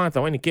Mm, Black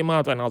Panther when it came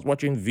out, and I was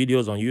watching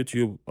videos on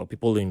YouTube of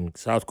people in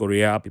South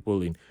Korea,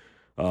 people in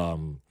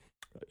um,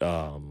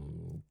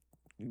 um,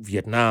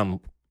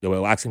 Vietnam. They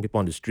were asking people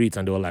on the streets,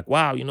 and they were like,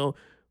 wow,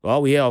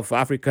 all we hear of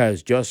Africa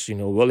is just,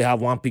 we only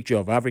have one picture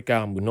of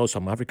Africa, and we know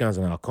some Africans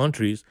in our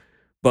countries.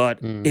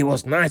 But mm. it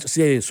was nice to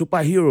see a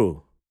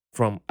superhero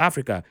from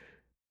Africa.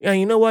 And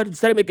you know what? It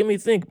started making me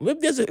think,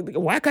 maybe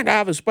why can't I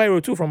have a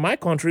Spyro too from my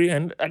country?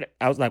 And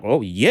I was like,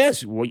 oh,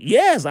 yes, well,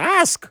 yes,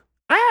 ask.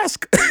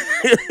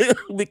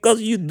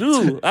 Because you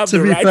do have To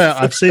the be right. fair,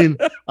 I've seen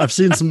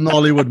some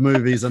Nollywood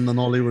movies, and the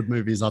Nollywood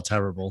movies are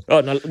terrible.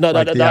 Oh, no, no, no,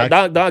 Like no, the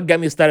act, don't get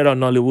me started on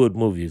Nollywood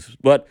movies.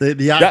 But the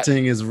that,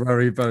 acting is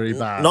very, very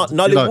bad.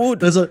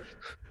 Nollywood.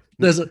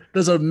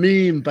 There's a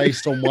meme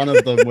based on one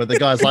of them where the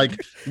guy's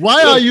like,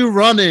 "Why are you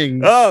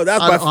running?" Oh, And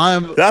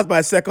I'm that's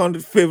my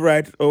second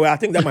favorite. Oh, I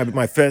think that might be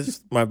my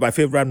first my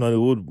favorite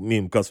Nollywood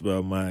meme because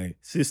my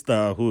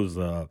sister, who's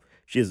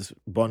she's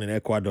born in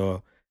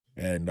Ecuador,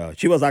 and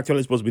she was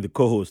actually supposed to be the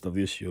co-host of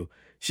this show.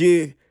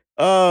 She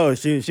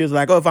was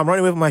like, oh, if I'm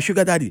running away from my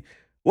sugar daddy,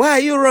 why are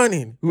you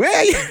running? Where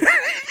are you?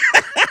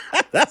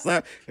 That's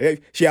not.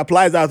 She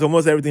applies that to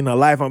almost everything in her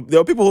life. There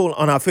were people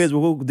on her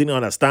Facebook who didn't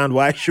understand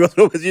why she was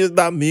always using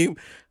that meme.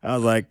 I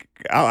was like,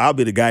 I'll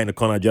be the guy in the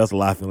corner just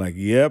laughing, like,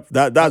 yep,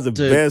 that's the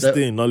dude. best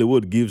thing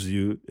Nollywood gives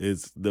you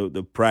is the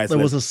There was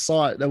priceless. a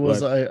site, there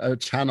was But a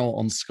channel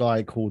on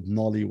Sky called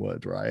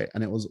Nollywood, right?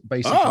 And it was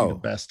basically the oh,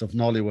 best of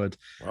Nollywood.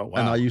 oh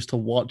And I wow, used to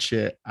watch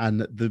it,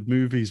 and the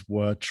movies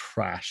were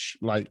trash.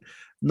 Like,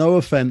 no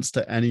offense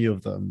to any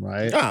of them,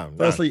 right? nah.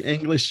 Firstly,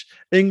 English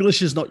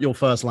is not your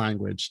first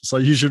language, so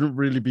you shouldn't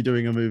really be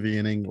doing a movie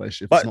in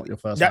English if it's But not your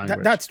first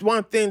language. that's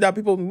one thing that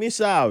people miss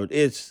out.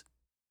 It's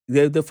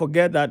they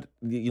forget that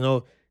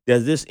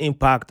there's this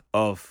impact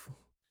of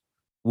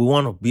we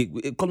want to be.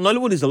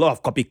 Nollywood is a lot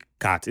of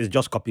copycat. It's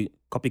just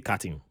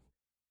copycatting.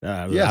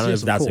 I don't Yes, know yes,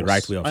 if of that's the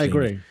right course, way of I saying it.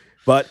 agree.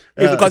 But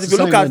because It's if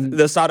the you look same at when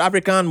the South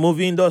African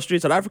movie industry,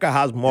 South Africa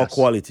has more yes,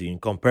 quality in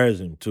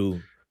comparison to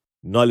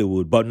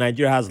Nollywood. But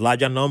Nigeria has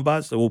larger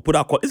numbers. So we'll put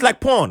out. It's like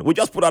porn. We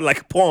just put out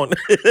like porn.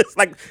 It's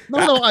like no,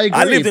 I, no, I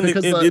I agree lived in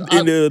because in the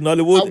at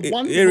Nollywood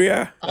one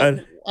area, at,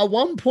 and at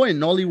one point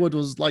Nollywood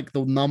was like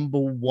the number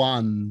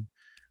one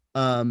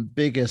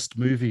biggest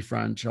movie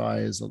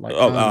franchise, like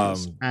oh,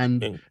 earners,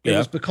 and it yeah.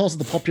 was because of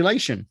the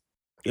population.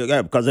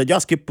 Yeah, because they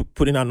just keep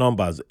putting out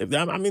numbers. I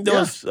mean, there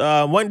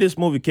Yeah. was when this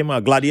movie came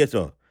out,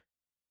 Gladiator,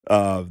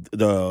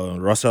 the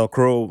Russell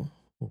Crowe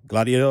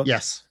Gladiator.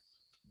 Yes.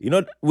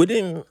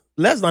 Within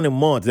less than a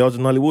month, there was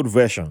an Hollywood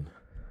version.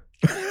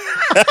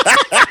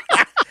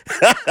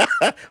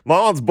 My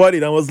aunt's buddy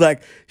that was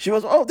like, she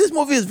was, oh, this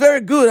movie is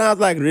very good. And I was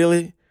like,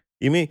 really?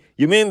 You mean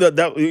you mean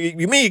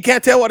you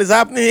can't tell what is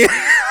happening?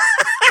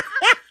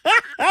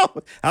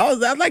 How was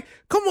that? Like,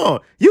 come on,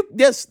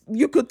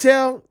 you could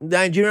tell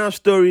Nigerian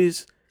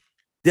stories.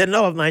 There are a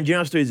lot of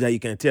Nigerian stories that you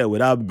can tell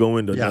without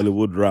going the Yeah,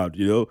 Nollywood route,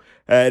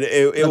 and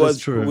it that is was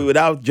true.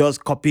 without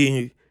just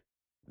copying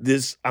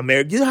this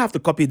American. You don't have to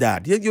copy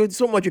that.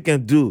 So much you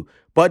can do.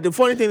 But the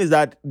funny thing is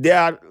that there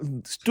are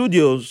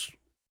studios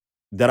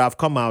that have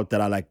come out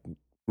that are like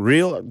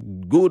real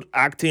good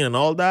acting and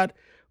all that,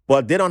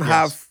 but they don't Yes.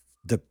 have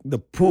the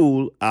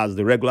pool as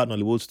the regular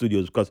Nollywood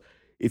studios. Because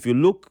if you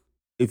look,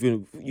 if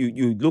you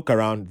look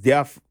around, there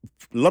are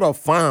a lot of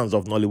fans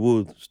of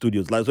Nollywood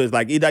studios. Like, so it's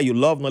like either you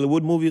love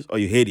Nollywood movies or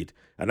you hate it.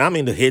 And I'm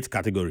in the hate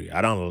category.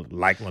 I don't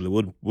like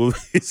Nollywood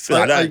movies.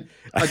 I I don't.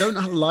 I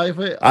don't like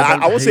it. I I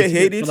don't won't say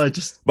hate hate it, but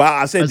it, but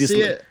I say I this.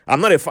 see it.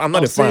 I'm not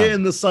I'll a see it fan.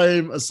 in the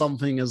same as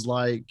something as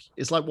like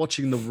it's like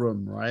watching The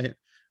Room, right?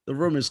 The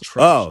Room is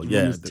trash. Oh The Room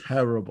yeah, is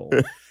terrible,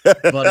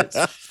 but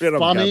it's straight up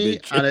funny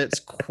garbage. and it's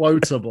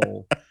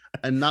quotable.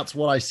 and that's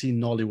what I see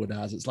Nollywood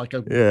as. It's like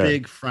a Yeah,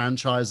 big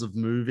franchise of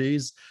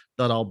movies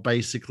that are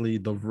basically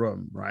The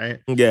Room, right?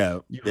 yeah,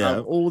 You have yeah.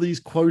 all these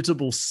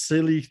quotable,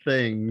 silly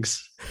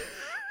things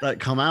that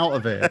come out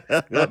of it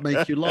that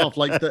make you laugh.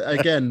 Like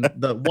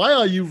the "Why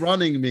are you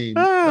running" meme.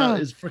 That Ah,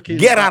 is freaking.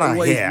 get That out of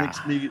always here.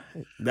 makes me.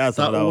 That's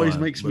That another always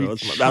one. makes But me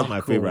that's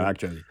my favorite chuckle.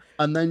 actually.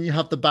 And then you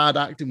have the bad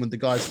acting when the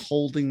guy's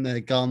holding their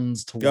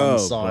guns to one Oh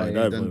boy, side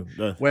and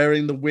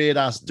wearing the weird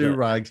ass do that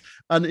rags.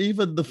 And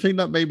even the thing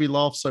that made me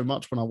laugh so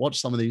much when I watch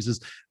some of these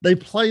is they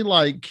play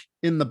like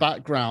in the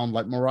background,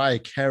 like Mariah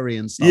Carey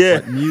and stuff, yeah.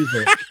 like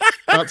music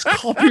that's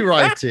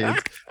copyrighted,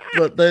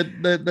 but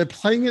they're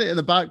playing it in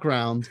the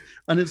background,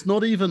 and it's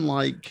not even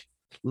like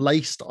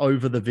laced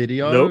over the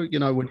video. Nope. You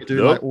know, when you're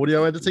doing like Nope.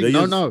 audio They editing. No,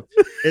 just no,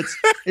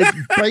 it's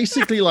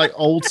basically like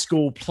old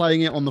school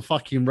playing it on the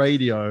fucking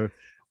radio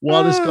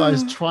while this guy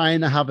is ah,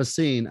 trying to have a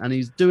scene and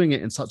he's doing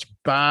it in such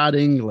bad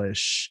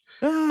English.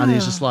 And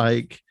he's just ah.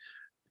 like,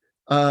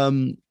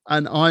 and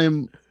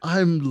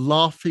I'm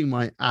laughing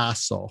my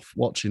ass off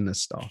watching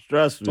this stuff.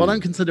 Trust So I don't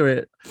me. consider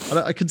it,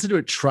 I consider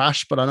it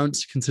trash, but I don't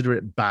consider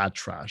it bad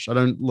trash. I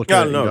don't look at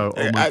Yeah, it and no. go,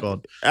 oh my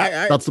God,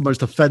 I that's the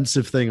most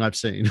offensive thing I've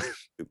seen.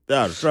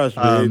 yeah, trust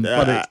me.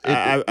 But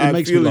it I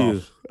makes me feel you.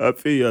 laugh. I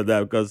feel you on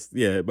that because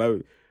yeah,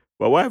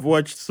 my wife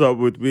watched some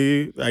with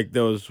me. Like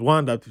there was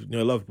one that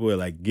a lot of people were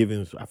like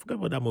giving. I forgot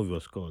what that movie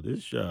was called.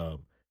 This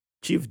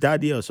Chief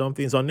Daddy or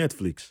something. It's on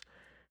Netflix,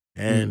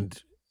 Mm,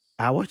 and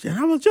I watched it. And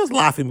I was just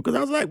laughing because I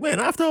was like, man,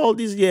 after all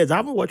these years, I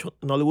haven't watched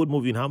an Hollywood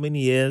movie in how many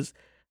years?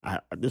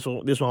 This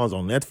one was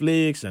on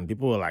Netflix, and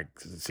people were like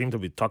seem to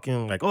be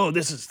talking like, oh,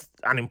 this is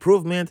an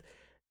improvement.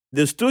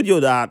 The studio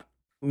that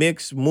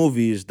makes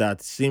movies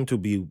that seem to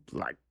be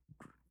like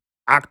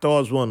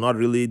actors who are not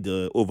really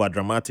the over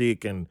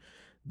dramatic and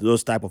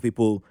those type of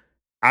people.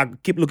 I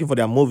keep looking for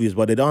their movies,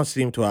 but they don't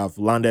seem to have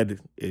landed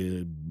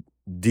a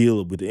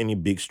deal with any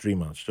big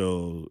streamer.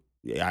 So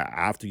yeah,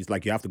 I have to. It's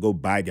like you have to go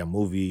buy their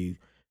movie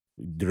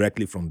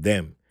directly from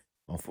them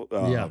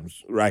yeah.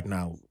 right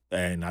now.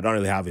 And I don't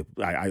really have it.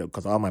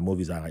 Because all my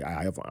movies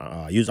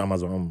I use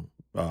Amazon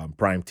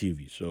Prime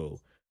TV. So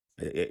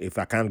if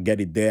I can't get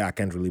it there, I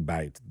can't really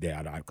buy it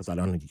there because I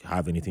don't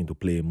have anything to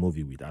play a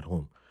movie with at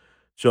home.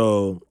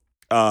 So,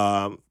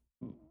 um,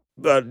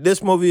 but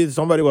this movie,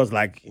 somebody was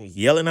like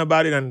yelling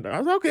about it, and I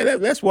was like, okay,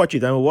 let's watch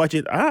it. And we watch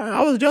it.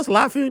 I was just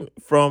laughing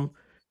from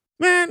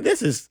man.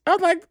 This is. I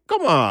was like,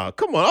 come on,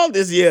 all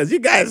these years, you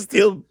guys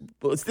still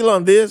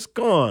on this?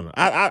 Come on.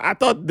 I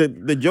thought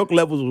the joke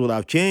levels would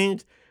have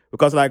changed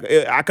because like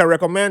I can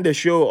recommend the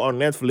show on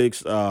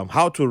Netflix,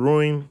 How to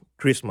Ruin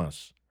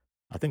Christmas.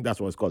 I think that's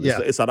what it's called. Yeah.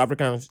 It's South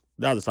African.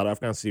 That's a South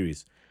African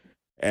series.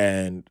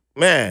 And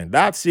man,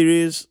 that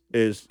series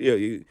is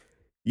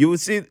you will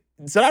see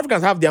South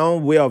Africans have their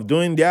own way of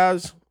doing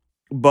theirs,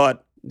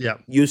 but Yeah.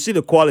 you see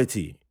the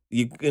quality.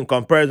 You in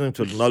comparison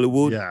to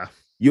Nollywood, Yeah.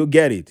 you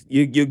get it.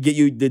 You get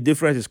you the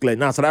difference is clear.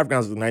 Now South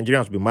Africans,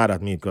 Nigerians will be mad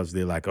at me because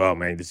they're like, oh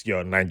man, this is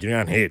your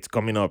Nigerian hate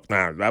coming up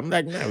now. I'm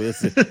like, no,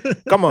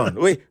 come on.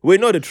 We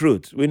know the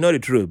truth. We know the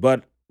truth.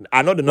 But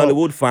I know the Well,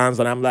 Nollywood fans,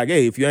 and I'm like,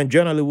 hey, if you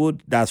enjoy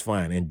Nollywood, that's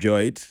fine.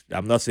 Enjoy it.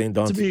 I'm not saying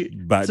to don't be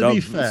but to be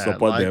don't fair,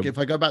 support like them. if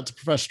I go back to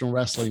professional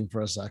wrestling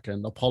for a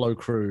second, Apollo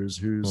Crews,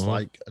 who's Mhm.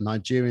 like a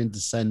Nigerian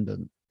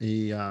descendant,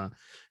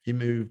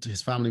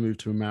 his family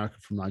moved to America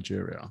from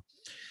Nigeria.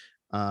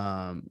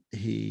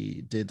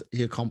 He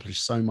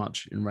accomplished so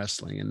much in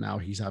wrestling, and now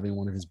he's having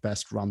one of his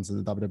best runs in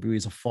the WWE.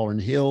 He's a foreign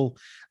heel,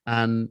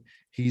 and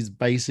he's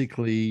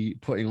basically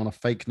putting on a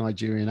fake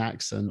Nigerian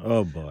accent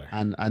Oh boy.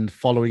 and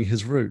following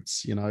his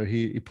roots. You know,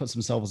 he puts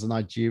himself as a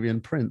Nigerian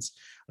prince.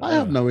 I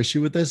have Uh, no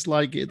issue with this.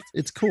 Like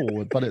it's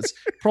cool, but it's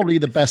probably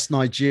the best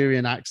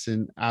Nigerian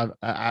accent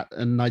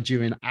and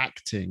Nigerian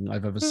acting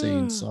I've ever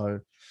seen. So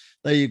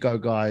there you go,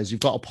 guys.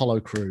 You've got Apollo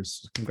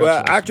Crews. well,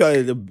 Congratulations.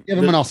 actually, Give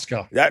him an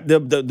Oscar.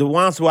 the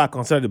ones who are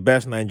considered the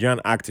best Nigerian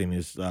acting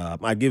is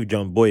I give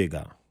John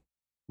Boyega,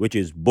 which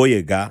is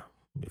Boyega,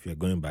 if you're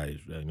going by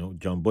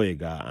John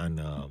Boyega and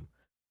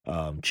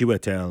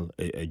Chiwetel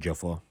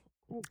Ejiofor,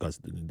 because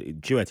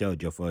Chiwetel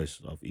Ejiofor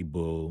is of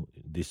Igbo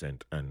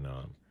descent, and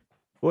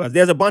well,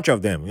 there's a bunch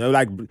of them.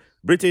 Like Mm.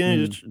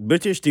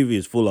 British TV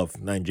is full of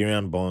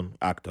Nigerian-born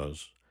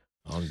actors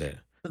on there,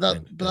 But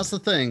that's and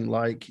the thing.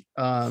 Like,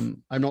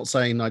 I'm not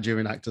saying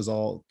Nigerian actors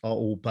are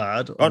all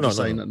bad. oh I'm no just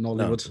no saying no that no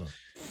no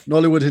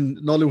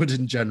Nollywood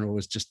in general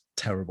is just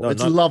terrible. no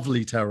It's not lovely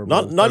not terrible.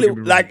 Don't get Nollywood.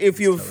 me Like wrong, if it's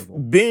you've terrible.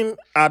 been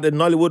at a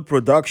Nollywood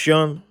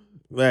production,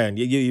 man,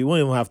 you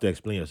won't even have to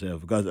explain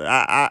yourself because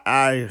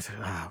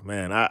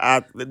man,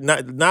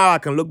 now I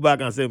can look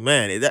back and say,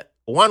 man, is that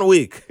 1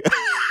 week?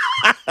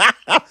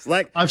 It's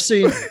like I've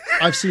seen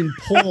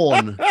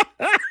porn.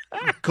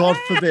 God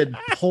forbid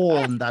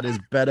porn that is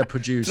better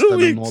produced two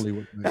than a weeks,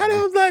 Nollywood and I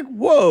movie. was like,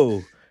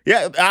 whoa,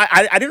 yeah.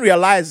 I didn't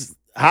realize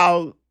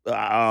how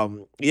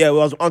yeah it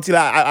was until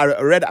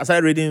I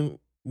started reading.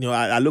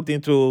 I looked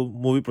into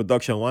movie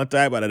production one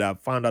time, and then I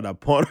found out that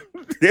porn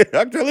they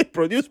actually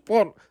produce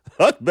porn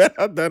Much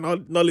better than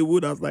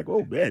Nollywood. I was like,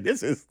 oh man,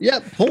 this is. Yeah,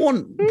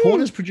 porn Woo.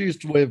 is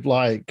produced with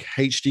like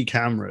HD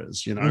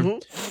cameras, you know.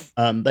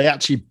 Hmm. They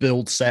actually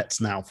build sets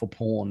now for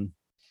porn.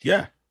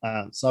 Yeah.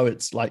 So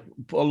it's like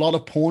a lot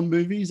of porn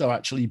movies are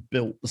actually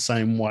built the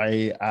same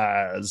way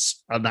as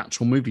an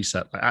actual movie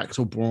set. Like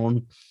Axel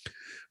Braun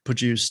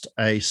produced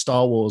a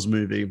Star Wars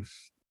movie,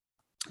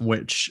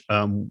 which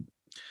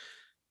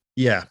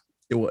yeah,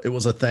 it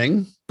was a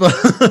thing,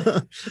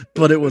 but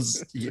but it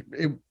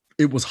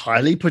was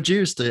highly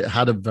produced. It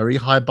had a very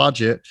high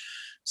budget.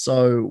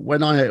 So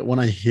when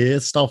I hear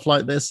stuff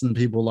like this and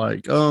people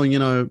like, oh, you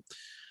know,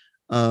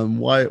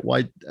 why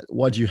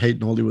do you hate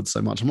Nollywood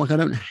so much? I'm like, I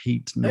don't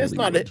hate It's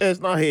not. Nollywood. It's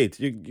not hate.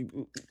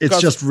 It's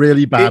Because just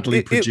really badly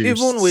even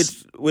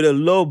produced. with a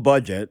low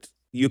budget,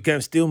 you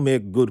can still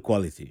make good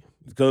quality.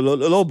 Because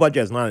low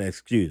budget is not an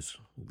excuse.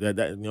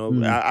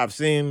 Mm. I've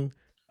seen.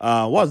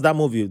 What's that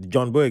movie?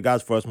 John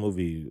Boyega's first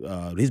movie.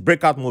 His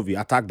breakout movie,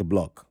 Attack the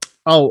Block.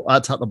 Oh,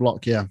 Attack the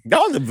Block, yeah. That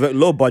was a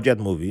low budget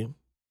movie.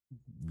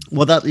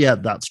 Well,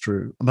 that's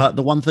true. But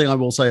the one thing I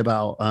will say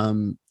about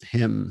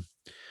him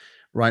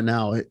right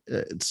now,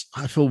 it's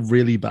I feel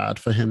really bad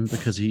for him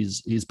because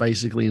he's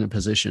basically in a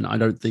position I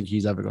don't think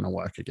he's ever going to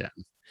work again.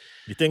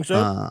 You think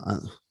so?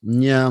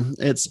 Yeah,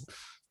 it's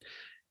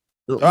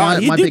my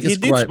He my did. He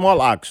biggest did gripe.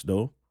 small acts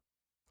though.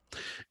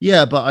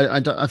 Yeah,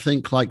 but I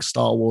think like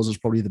Star Wars is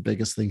probably the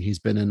biggest thing he's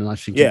been in, and I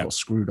think he Yeah. got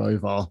screwed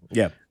over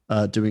Yeah.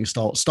 doing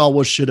Star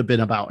Wars should have been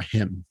about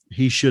him.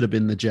 He should have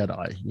been the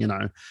Jedi, you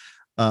know.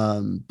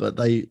 But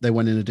they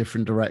went in a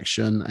different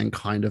direction and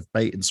kind of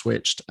bait and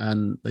switched,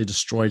 and they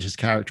destroyed his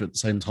character at the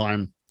same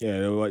time. Yeah.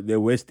 They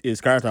waste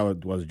his character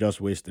was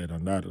just wasted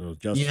on that. It was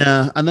just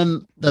Yeah, and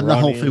then the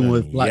whole running thing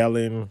with and Black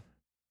yelling.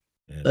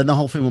 then And the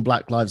whole thing with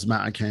Black Lives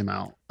Matter came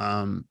out.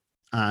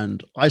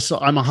 And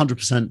I'm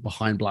 100%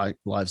 behind Black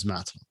Lives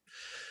Matter.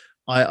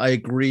 I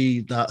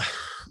agree that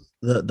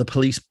the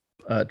police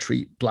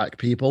treat black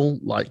people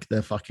like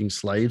they're fucking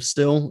slaves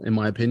still, in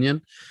my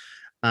opinion.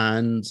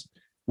 And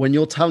when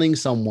you're telling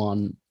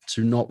someone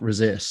to not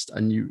resist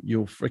and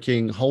you're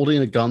freaking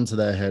holding a gun to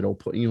their head or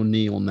putting your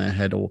knee on their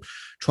head or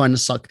trying to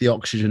suck the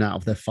oxygen out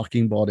of their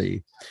fucking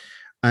body.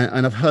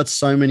 And I've heard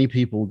so many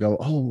people go,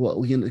 oh,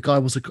 well, you know, the guy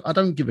was I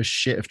don't give a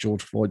shit if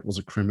George Floyd was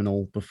a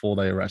criminal before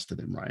they arrested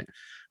him, right?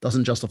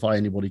 Doesn't justify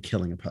anybody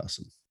killing a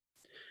person.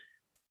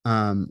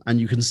 And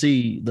you can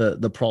see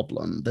the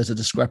problem. There's a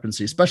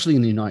discrepancy, especially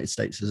in the United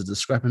States. There's a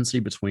discrepancy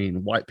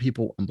between white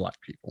people and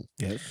black people.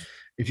 yes.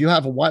 If you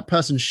have a white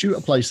person shoot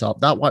a place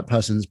up, that white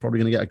person is probably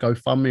going to get a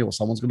GoFundMe or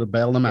someone's going to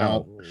bail them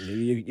out.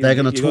 They're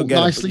going to talk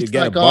nicely to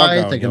that guy.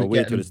 They're going to way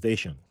get to the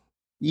station.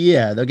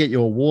 yeah, they'll get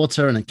you a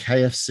water and a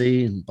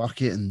KFC and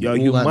bucket and Your all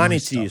that nice humanity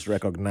stuff. is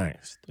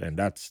recognized, and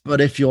that's.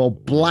 But if you're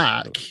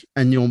black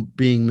and you're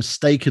being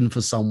mistaken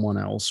for someone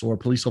else, or a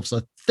police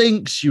officer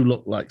thinks you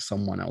look like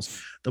someone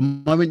else, the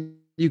moment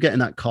you get in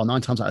that car, 9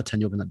 times out of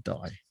 10, you're going to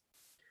die.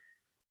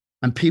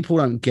 And people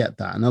don't get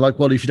that. And they're like,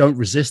 well, if you don't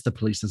resist the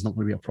police, there's not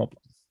going to be a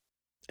problem.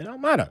 It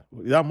don't matter.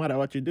 It don't matter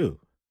what you do.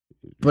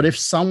 But if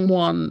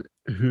someone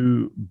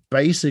who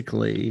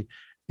basically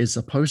is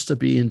supposed to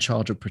be in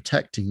charge of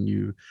protecting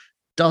you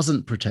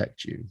doesn't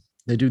protect you,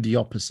 they do the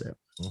opposite.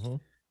 Mhm.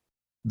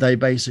 They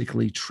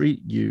basically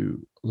treat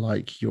you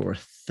like you're a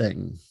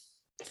thing,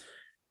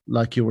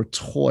 like you're a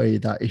toy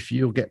that if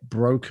you get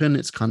broken,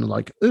 it's kind of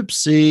like,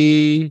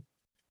 oopsie.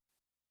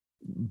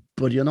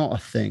 But you're not a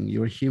thing.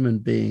 You're a human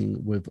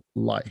being with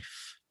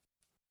life.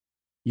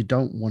 You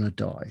don't want to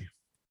die.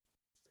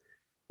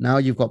 Now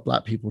you've got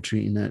black people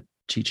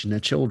teaching their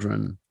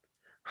children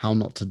how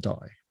not to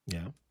die.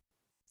 Yeah.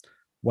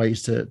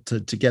 Ways to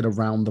get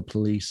around the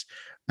police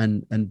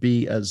and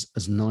be as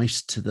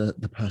nice to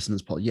the person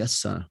as possible. Yes,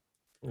 sir.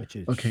 Which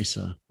is Okay,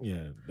 sir.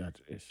 Yeah, that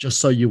is Just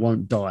so you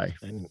won't die.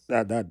 and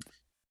that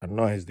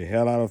annoys the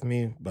hell out of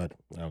me. But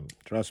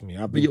trust me,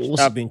 But you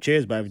also, I've been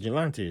chased by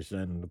vigilantes,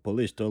 and the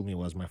police told me it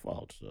was my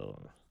fault.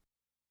 So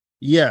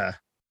yeah,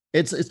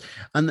 it's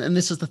and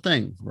this is the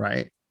thing,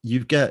 right?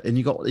 You got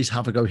these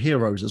have a go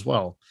heroes as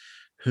well,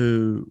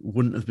 who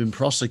wouldn't have been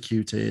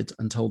prosecuted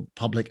until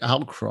public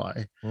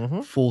outcry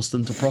Mhm. forced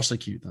them to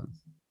prosecute them.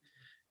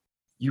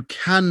 You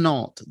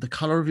cannot, the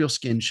color of your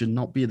skin should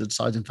not be a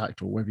deciding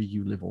factor of whether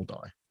you live or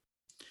die.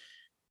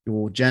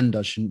 Your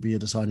gender shouldn't be a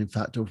deciding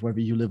factor of whether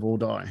you live or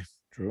die.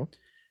 True.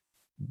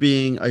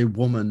 Being a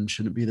woman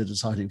shouldn't be the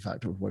deciding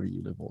factor of whether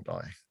you live or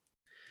die.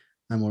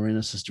 And we're in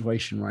a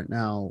situation right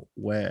now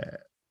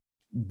where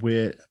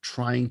we're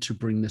trying to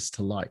bring this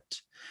to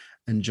light.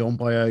 And John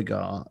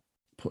Boyega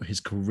put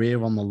his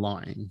career on the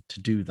line to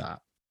do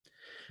that.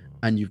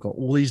 And you've got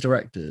all these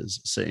directors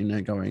sitting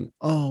there going,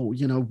 oh,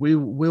 you know,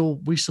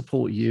 we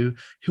support you.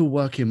 He'll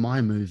work in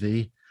my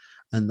movie.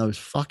 And those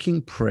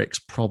fucking pricks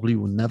probably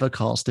will never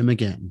cast him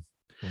again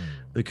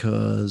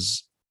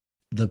because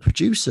the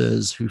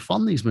producers who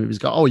fund these movies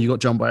go, oh, you got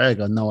John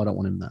Boyega. No, I don't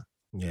want him there.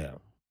 Yeah,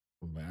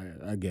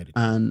 I get it.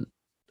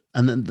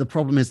 And then the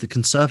problem is the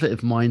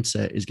conservative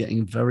mindset is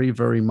getting very,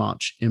 very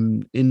much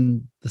in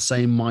the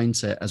same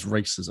mindset as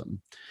racism.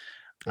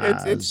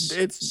 as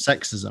It's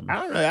sexism, I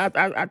don't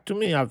know. To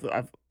me,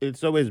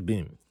 it's always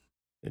been.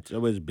 It's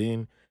always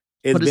been.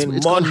 It's but been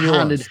it's more gone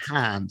hand in nuanced.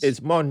 hand.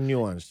 It's more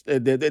nuanced. Yeah,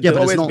 There's but it's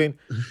always not. been.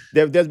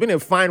 There's been a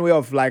fine way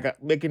of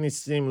like making it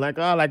seem like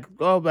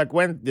like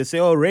when they say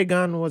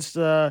Reagan was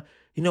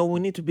we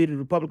need to be the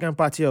Republican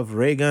Party of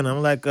Reagan.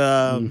 I'm like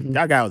Mhm.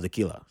 that guy was a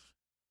killer.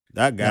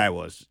 That Yeah, guy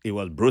was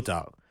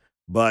brutal.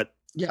 But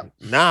yeah,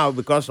 now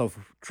because of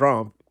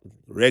Trump,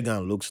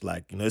 Reagan looks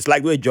like it's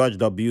like where George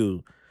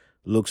W.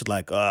 looks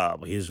like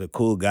he's a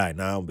cool guy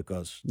now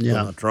because yeah,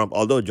 Donald Trump.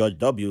 Although George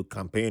W.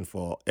 campaigned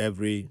for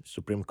every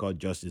Supreme Court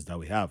justice that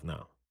we have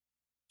now,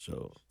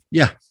 so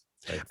yeah.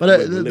 But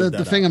we the live the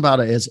that thing out. about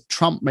it is,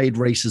 Trump made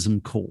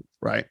racism cool,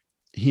 right?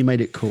 He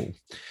made it cool.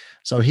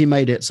 So he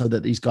made it so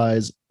that these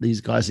guys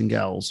and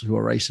girls who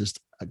are racist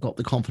got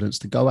the confidence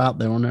to go out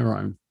there on their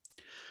own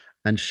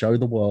and show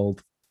the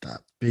world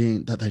that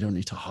they don't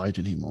need to hide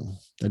anymore.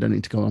 They don't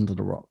need to go under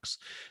the rocks.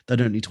 They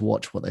don't need to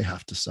watch what they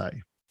have to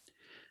say.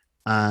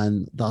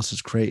 And thus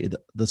has created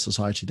the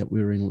society that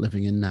we're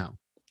living in now.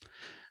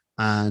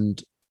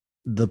 And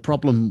the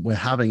problem we're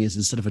having is,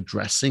 instead of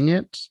addressing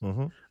it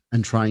Hmm.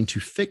 and trying to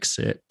fix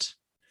it,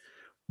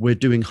 we're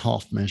doing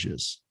half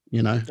measures.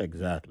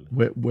 Exactly.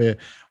 We're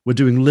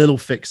doing little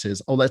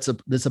fixes. Oh,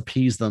 let's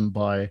appease them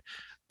by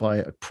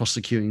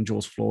prosecuting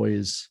George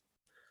Floyd's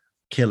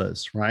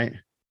killers, right?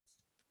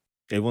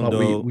 Even But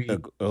we though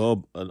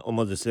we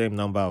almost the same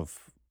number of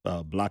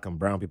black and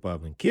brown people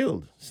have been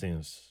killed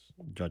since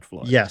George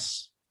Floyd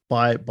Yes,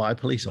 by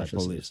police by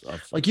officers. police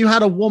Like, you officers.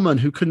 had a woman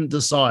who couldn't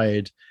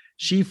decide.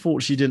 She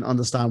thought she didn't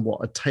understand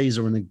what a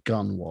taser and a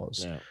gun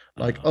was. Yeah.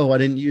 Like, oh, I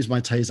didn't use my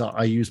taser,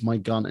 I used my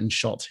gun and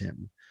shot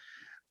him.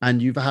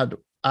 And you've had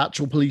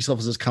actual police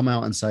officers come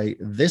out and say,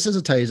 this is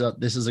a taser,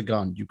 this is a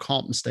gun. You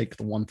can't mistake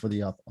the one for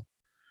the other,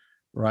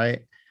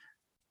 right?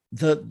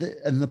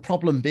 And the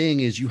problem being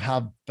is, you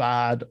have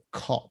bad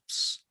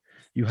cops.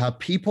 You have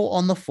people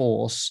on the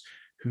force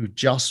who are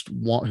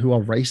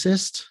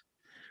racist,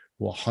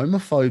 who are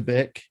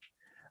homophobic,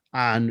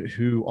 and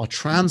who are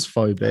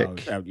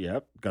transphobic. Yeah,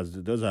 because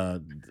those are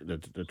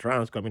the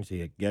trans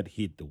community get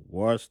hit the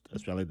worst,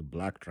 especially the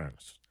black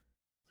trans.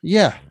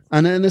 Yeah,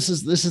 and then this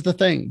is the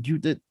thing.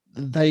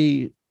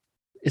 They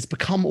It's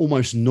become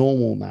almost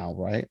normal now,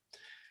 right?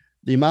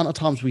 The amount of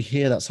times we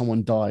hear that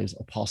someone dies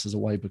or passes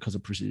away because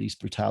of police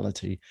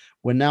brutality,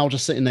 we're now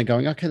just sitting there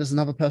going, okay, there's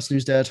another person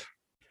who's dead.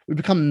 We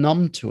become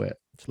numb to it.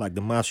 It's like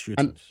the mass And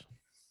shootings.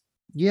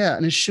 yeah,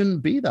 and it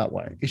shouldn't be that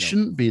way. It No.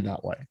 shouldn't be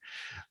that way.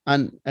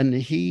 And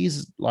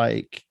he's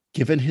like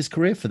given his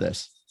career for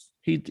this.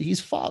 He's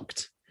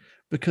fucked,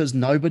 because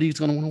nobody's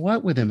going to want to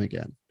work with him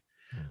again,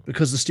 Mm.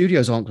 because the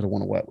studios aren't going to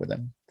want to work with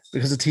him,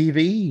 because the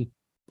TV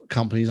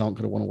companies aren't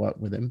going to want to work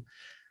with him.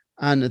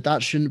 And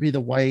that shouldn't be the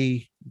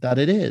way that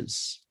it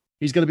is.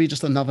 He's going to be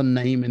just another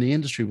name in the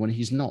industry, when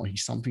he's not.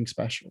 He's something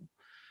special,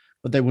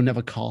 but they will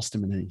never cast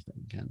him in anything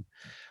again.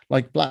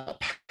 Like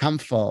Black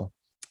Panther,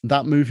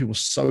 that movie was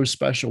so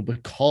special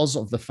because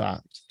of the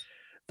fact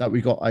that we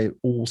got a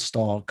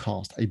all-star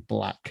cast, a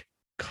black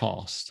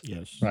cast,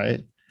 Yes.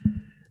 right?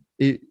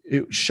 It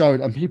showed,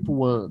 and people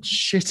were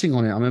shitting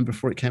on it. I remember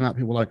before it came out,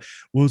 people were like,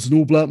 well, it's an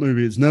all-black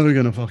movie, it's never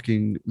gonna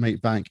fucking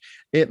make bank.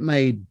 It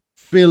made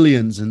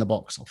billions in the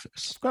box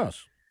office, Of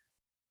course.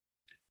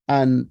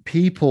 and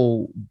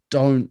people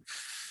don't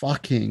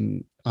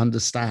fucking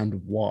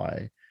understand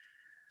why.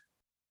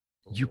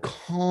 You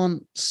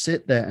can't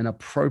sit there and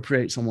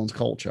appropriate someone's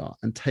culture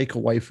and take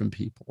away from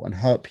people and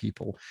hurt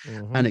people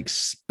Hmm. and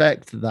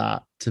expect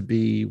that to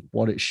be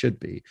what it should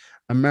be.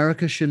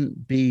 America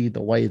shouldn't be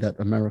the way that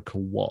America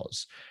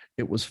was.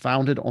 It was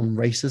founded on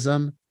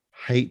racism,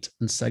 hate,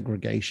 and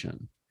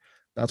segregation.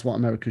 That's what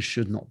America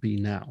should not be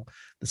now.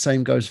 The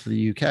same goes for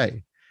the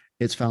UK.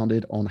 It's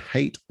founded on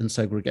hate and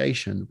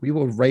segregation. We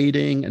were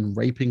raiding and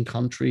raping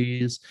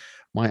countries.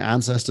 My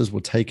ancestors were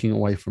taking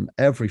away from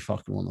every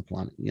fucker on the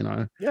planet.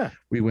 Yeah.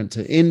 We went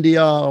to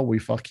India. We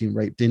fucking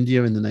raped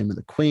India in the name of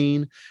the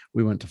Queen.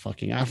 We went to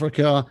fucking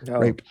Africa, No.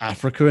 raped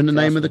Africa in the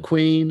name Trust of the me.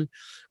 Queen.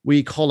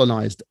 We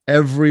colonized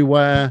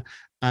everywhere.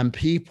 And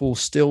people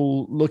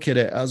still look at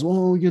it as,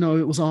 well,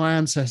 it was our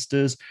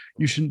ancestors.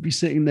 You shouldn't be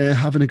sitting there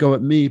having a go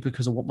at me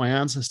because of what my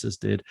ancestors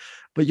did.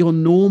 But you're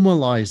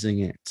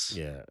normalizing it.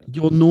 Yeah.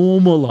 You're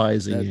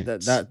normalizing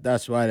it.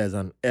 That's why there's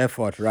an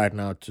effort right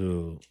now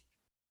to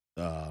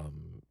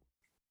um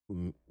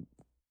m-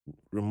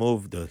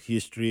 remove the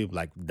history,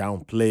 like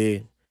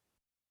downplay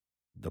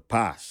the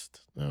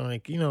past.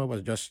 It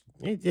was just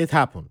it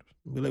happened.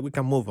 We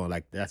can move on.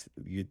 Like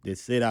they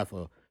say that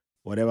for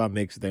whatever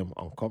makes them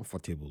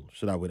uncomfortable,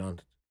 so that we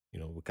don't,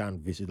 we can't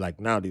visit. Like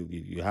now,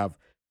 you have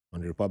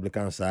on the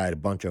Republican side a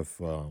bunch of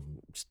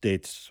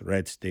states,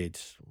 red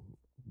states,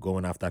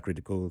 going after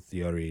critical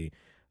theory,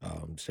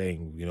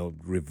 saying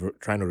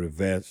trying to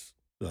reverse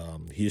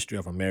history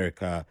of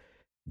America,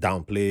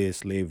 downplay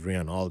slavery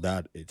and all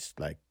that. It's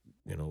like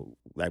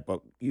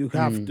but you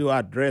have Mm, to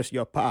address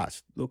your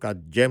past. Look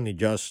at Germany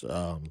just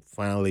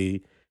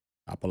finally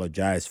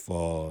apologized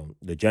for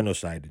the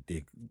genocide that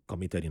they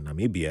committed in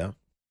Namibia,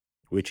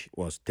 which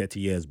was 30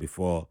 years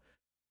before.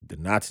 the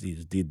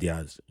Nazis did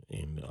theirs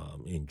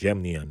in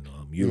Germany and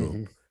Hmm.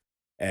 Europe.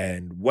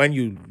 And when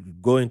you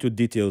go into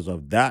details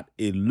of that,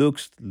 it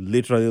looks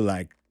literally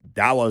like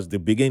that was the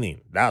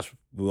beginning. That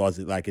was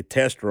like a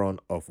test run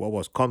of what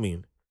was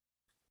coming.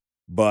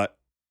 But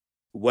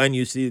when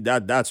you see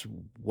that, that's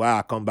why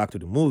I come back to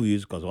the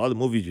movies, because all the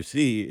movies you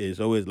see is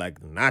always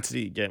like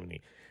Nazi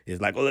Germany.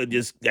 It's like, oh, it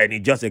just and it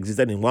just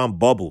existed in one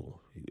bubble.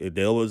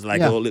 They always like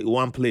Yeah. only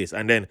one place,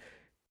 and then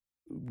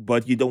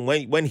but you don't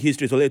when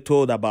history is only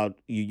told about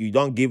you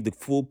don't give the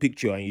full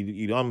picture, and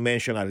you don't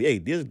mention that, hey,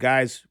 these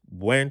guys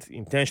went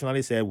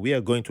intentionally said we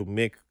are going to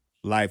make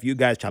life, you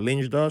guys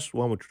challenged us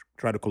when we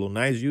try to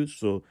colonize you,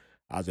 so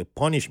as a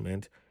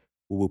punishment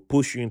we will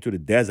push you into the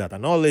desert,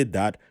 and not only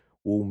that,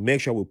 we'll make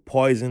sure we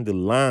poison the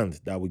land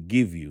that we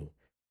give you,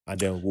 and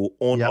then we'll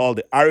own Yep. all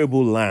the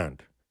arable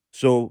land.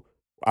 So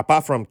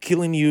apart from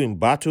killing you in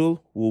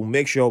battle, we'll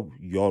make sure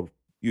the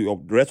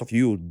rest of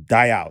you will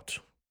die out.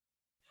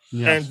 And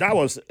Yes. that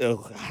was a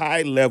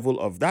high level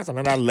of that's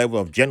another level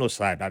of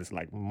genocide that is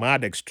like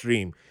mad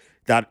extreme,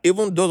 that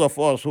even those of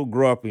us who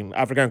grew up in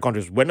African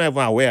countries were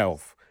never aware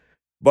of.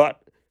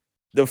 But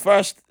the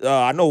first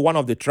I know one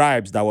of the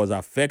tribes that was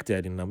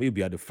affected in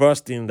Namibia, the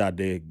first thing that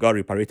they got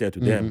reparated to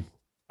Hmm. them,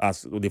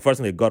 as the first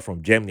thing they got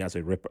from Germany as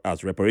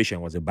as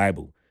reparation, was a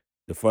Bible,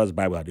 the first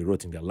Bible that they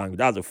wrote in their language.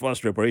 That was the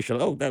first reparation.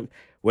 Oh,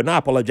 we're not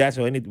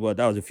apologizing or anything, but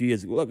that was a few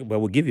years ago. Look, but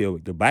we'll give you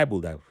the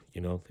Bible that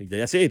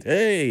they say it.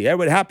 Hey,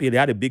 everybody happy. They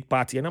had a big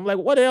party, and I'm like,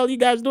 what the hell are you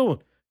guys doing?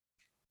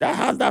 That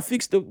has that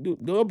fixed.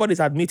 Nobody's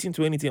admitting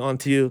to anything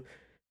until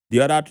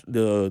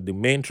the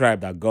main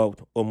tribe that got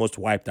almost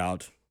wiped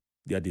out,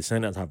 their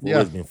descendants have Yeah.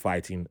 always been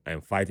fighting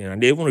and fighting,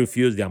 and they even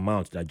refused the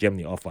amount that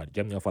Germany offered.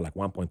 Germany offered like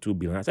 1.2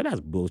 billion. I said that's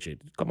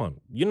bullshit. Come on,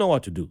 you know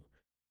what to do.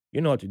 You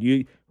know what to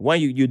do.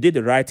 When you did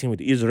the right thing with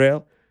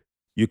Israel,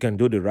 you can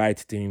do the right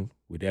thing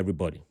with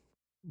everybody.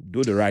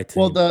 Do the right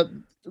Well,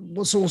 thing.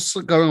 what's also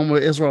going on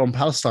with Israel and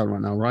Palestine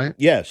right now, right?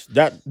 Yes,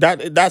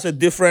 that's a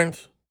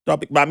different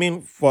topic. But I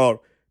mean, for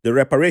the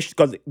reparation,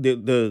 because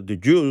the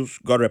Jews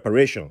got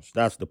reparations.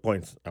 That's the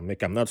point I'm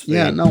making. I'm not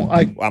Yeah. saying No,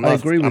 I'm I not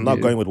agree I'm with not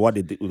you. going with what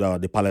they did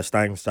with the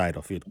Palestine side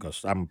of it,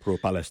 because I'm pro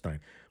Palestine.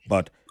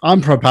 But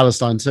I'm pro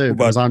Palestine too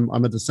because but I'm a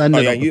oh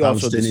descendant yeah, of the you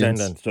also Palestinians.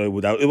 descendant, so it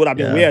would have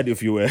been Yeah. weird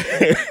if you were.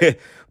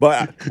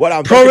 But what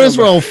I'm Pro talking about.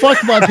 Israel, fuck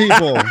my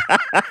people.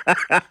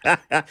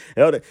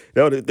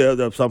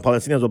 Some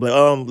Palestinians will be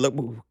like,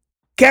 look,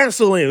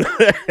 cancel him.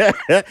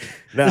 Is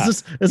Nah,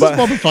 this but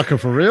motherfucker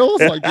for real?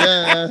 It's like,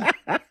 yeah,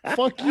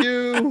 fuck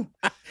you.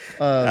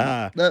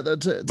 ah, To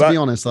be but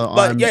honest, though,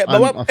 but yeah,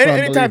 but I'm a firm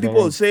anytime believer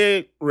people of.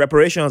 say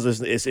reparations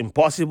is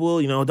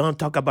impossible, don't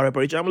talk about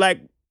reparation. I'm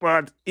like,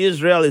 but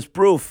Israel is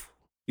proof.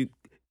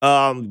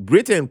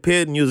 Britain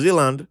paid New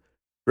Zealand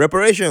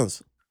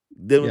reparations.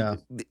 They- Yeah.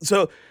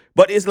 so,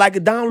 but it's like a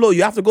download.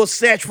 You have to go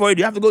search for it.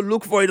 You have to go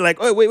look for it. Like,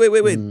 oh, wait.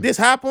 Mm. This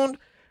happened.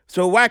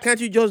 So why can't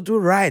you just do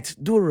right?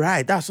 Do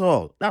right. That's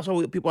all. That's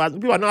all people ask.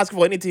 People are not asking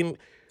for anything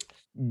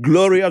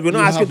glorious. We're You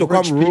not asking have to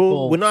come rich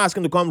rule. We're people. not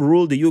asking to come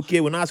rule the UK.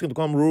 We're not asking to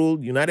come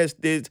rule United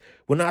States.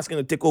 We're not asking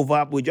to take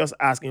over. We're just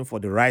asking for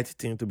the right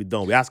thing to be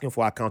done. We're asking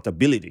for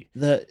accountability.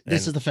 This And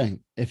is the thing.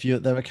 If you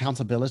their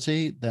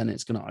accountability, then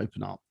it's going to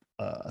open up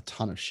a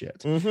ton of shit.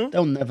 mm-hmm,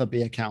 They'll never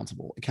be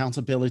accountable.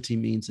 Accountability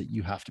means that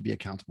you have to be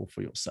accountable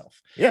for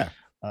yourself. yeah.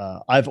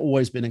 I've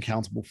always been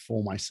accountable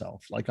for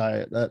myself. Like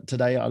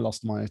today, I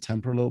lost my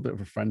temper a little bit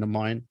with a friend of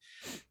mine.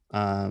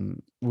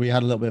 We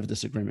had a little bit of a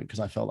disagreement because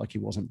I felt like he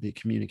wasn't be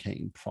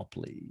communicating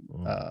properly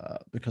Mm.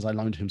 because I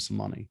loaned him some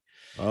money,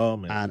 Oh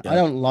man, and that I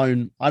don't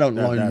loan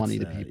that's money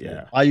to people.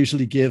 yeah. I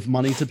usually give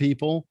money to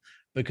people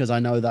because I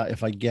know that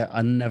if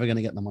I'm never going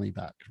to get the money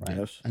back, right?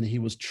 Yes. And he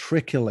was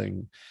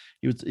trickling.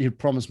 He'd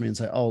promise me and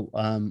say, "Oh,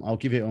 I'll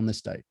give you it on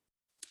this date,"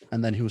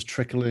 and then he was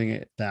trickling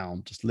it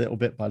down just little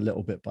bit by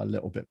little bit by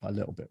little bit by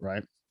little bit,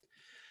 right?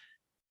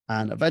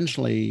 And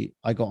eventually,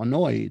 I got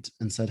annoyed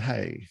and said,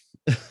 "Hey."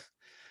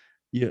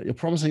 You're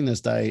promising this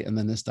day and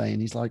then this day.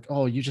 And he's like,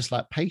 oh, you just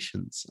lack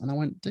patience. And I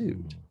went,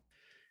 dude, Mm.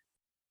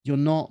 you're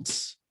not,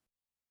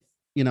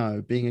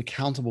 being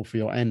accountable for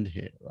your end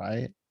here,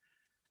 right?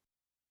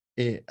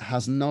 It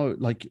has no,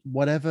 like,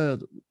 whatever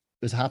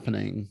is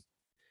happening,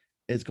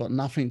 it's got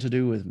nothing to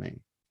do with me.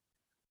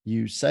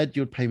 You said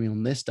you'd pay me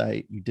on this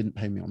date. You didn't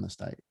pay me on this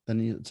date. Then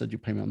you said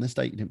you'd pay me on this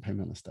date. You didn't pay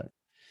me on this date.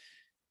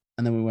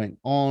 And then we went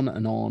on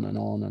and on and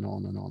on and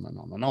on and on and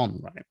on and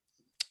on,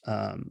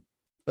 right?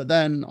 But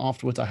then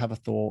afterwards, I have a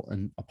thought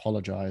and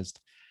apologized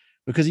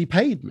because he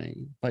paid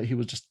me, but he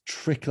was just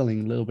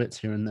trickling little bits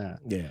here and there.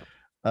 Yeah.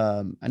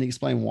 And he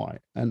explained why.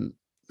 And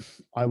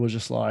I was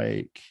just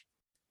like,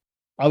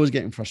 I was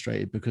getting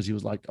frustrated because he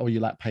was like, oh, you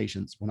lack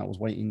patience, when I was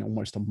waiting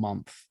almost a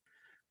month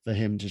for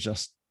him to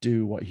just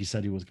do what he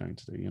said he was going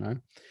to do,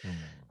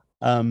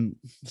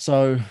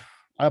 So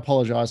I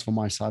apologize for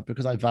my side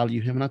because I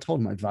value him and I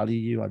told him I value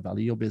you, I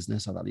value your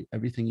business, I value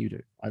everything you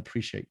do. I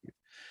appreciate you.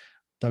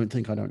 Don't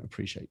think I don't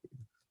appreciate you.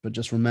 But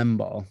just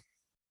remember,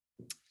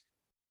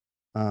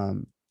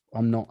 I'm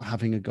not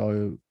having a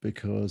go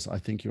because I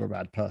think you're a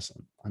bad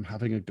person. I'm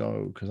having a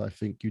go because I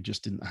think you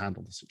just didn't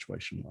handle the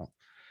situation well.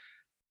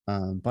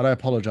 But I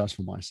apologize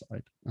for my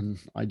side, and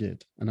I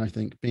did. And I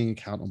think being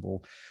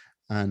accountable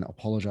and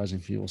apologizing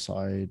for your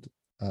side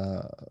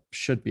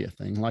should be a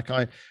thing.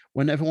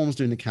 When everyone was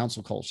doing the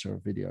cancel culture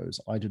videos,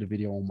 I did a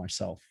video on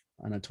myself,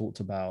 and I talked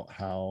about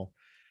how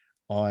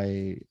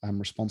I am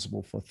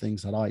responsible for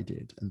things that I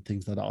did and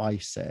things that I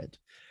said.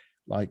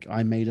 Like,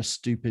 I made a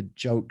stupid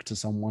joke to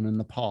someone in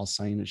the past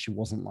saying that she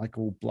wasn't like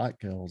all black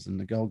girls, and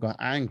the girl got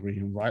angry,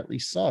 and rightly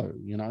so,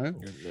 you know.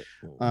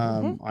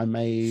 Mhm. I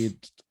made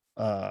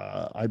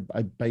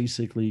I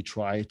basically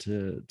tried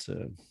to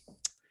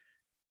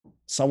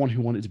someone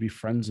who wanted to be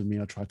friends with me,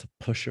 I tried to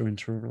push her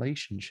into a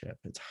relationship.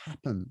 It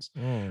happens.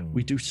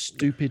 We do Mm.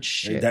 stupid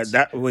shit.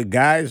 That with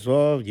guys,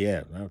 well,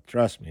 yeah,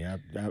 trust me,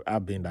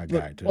 I've been that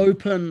But guy too.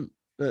 open,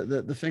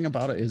 the thing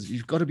about it is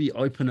you've got to be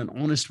open and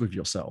honest with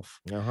yourself,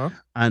 Uh-huh.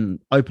 and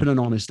open and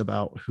honest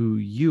about who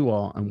you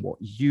are and what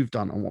you've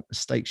done and what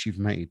mistakes you've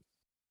made.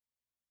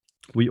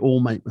 We all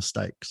make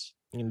mistakes,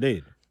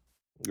 Indeed.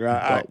 I,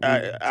 but we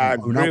I need I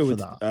to own agree up for with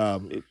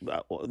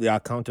that. the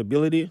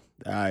accountability.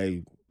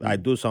 I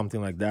Mm. do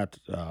something like that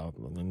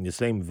in the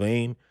same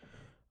vein.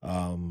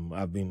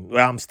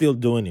 I'm still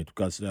doing it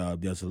because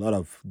there's a lot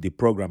of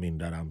deprogramming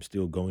that I'm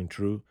still going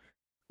through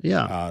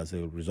Yeah. as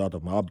a result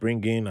of my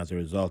upbringing, as a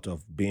result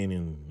of being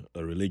in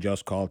a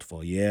religious cult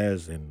for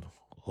years and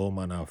whole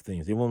manner of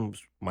things. Even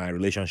my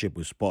relationship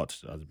with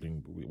sports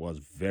was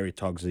very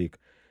toxic,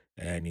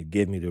 and it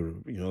gave me the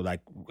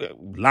like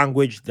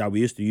language that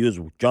we used to use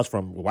just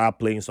from while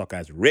playing soccer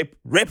as rip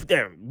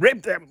them,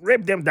 rip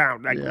them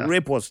down. Like Yeah.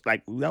 rape was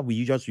like that.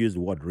 We just use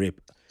the word rape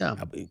Yeah.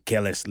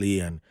 carelessly,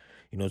 and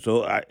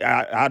so I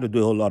had to do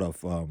a whole lot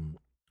of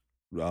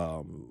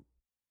um,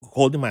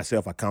 holding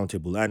myself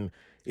accountable. And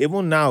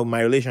even now,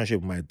 my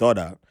relationship with my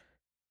daughter,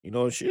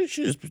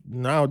 she's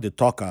now the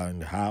talker in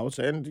the house.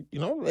 And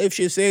if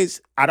she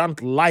says I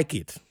don't like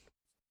it,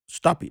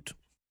 stop it.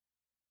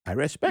 I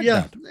respect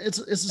Yeah. that. It's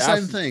the same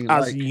As thing.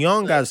 as Like,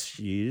 young as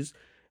she is,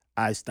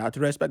 I start to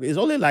respect it. It's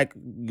only like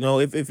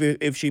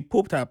if she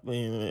pooped her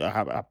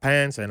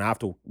pants and I have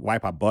to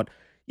wipe her butt.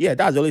 Yeah,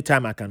 that's the only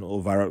time I can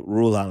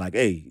overrule her. Like,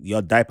 hey,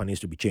 your diaper needs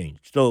to be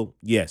changed. So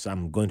yes,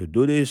 I'm going to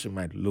do this. You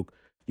might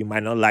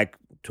not like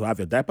to have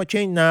your diaper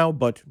changed now,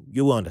 but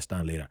you will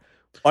understand later.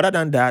 Other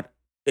than that,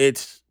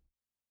 it's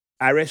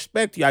I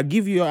respect you.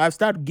 I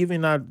start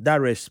giving her that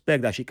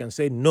respect that she can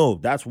say no.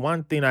 That's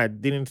one thing I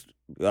didn't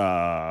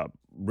uh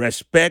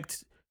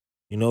respect.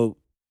 You know,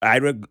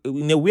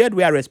 in a weird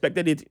way I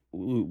respected it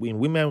in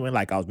women when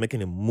like I was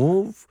making a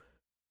move,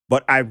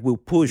 but yeah.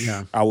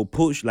 I will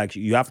push like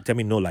you have to tell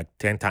me no like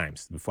 10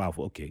 times before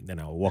okay, then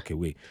I'll walk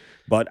away.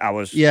 But I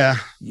was Yeah.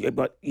 yeah,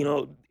 but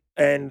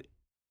and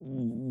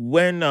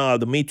when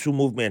the Me Too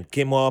movement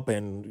came up,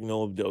 and a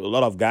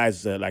lot of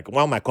guys, like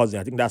one of my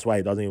cousins, I think that's why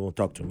he doesn't even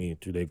talk to me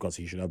today because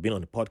he should have been on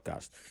the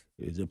podcast.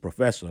 He's a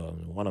professor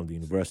in one of the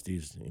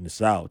universities in the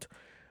South,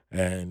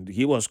 and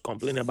he was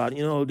complaining about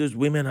these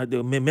women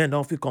the men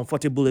don't feel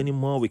comfortable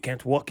anymore. We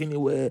can't walk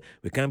anywhere.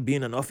 We can't be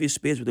in an office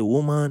space with a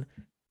woman.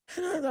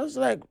 And I was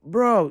like,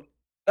 bro,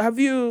 have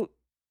you?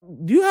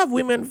 Do you have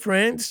women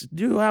friends?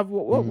 Do you have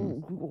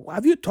Mm.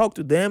 have you talked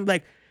to them?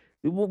 Like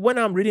when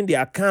I'm reading the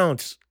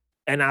accounts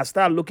and I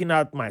start looking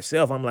at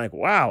myself, I'm like,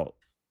 wow,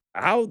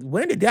 how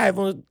when did I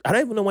don't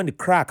even know when the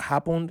crack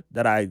happened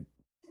that I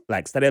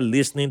like started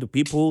listening to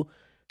people,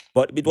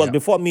 but it was Yeah.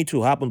 before Me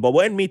Too happened. But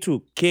when Me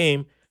Too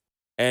came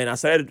and I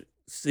started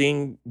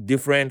seeing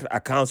different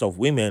accounts of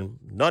women,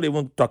 not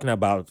even talking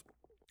about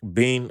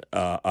being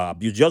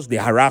abused, just the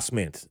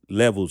harassment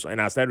levels.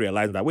 And I started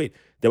realizing that wait,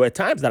 there were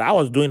times that I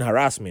was doing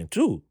harassment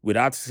too,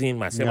 without seeing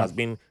myself Yeah. as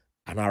being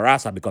an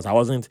harasser because I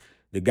wasn't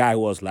the guy who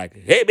was like,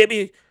 "Hey,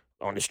 baby,"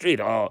 on the street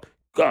or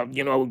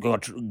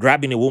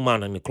grabbing a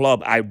woman in the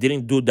club. I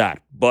didn't do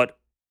that, but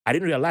I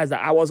didn't realize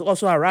that I was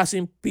also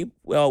harassing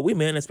people,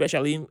 women,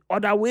 especially in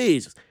other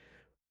ways.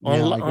 Yeah. I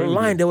agree with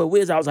Online, you. there were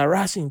ways I was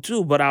harassing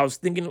too, but I was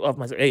thinking of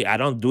myself, hey, I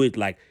don't do it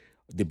like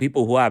the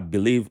people who I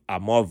believe are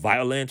more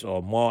violent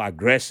or more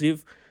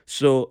aggressive.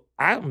 So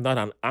I'm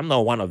not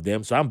one of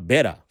them. So I'm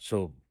better.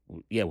 So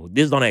yeah, well,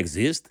 this don't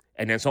exist.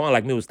 And then someone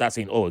like me will start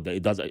saying, "Oh,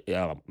 it does.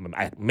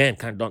 Men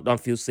can't don't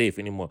feel safe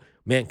anymore.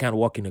 Men can't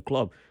walk in a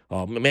club.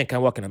 Or men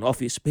can't walk in an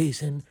office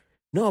space." And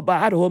no, but I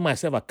had to hold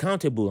myself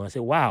accountable and say,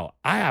 "Wow,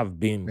 I have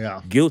been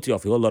Yeah. guilty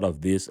of a whole lot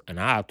of this, and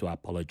I have to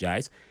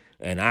apologize."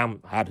 And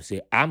I'm how to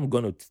say I'm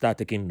gonna start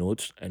taking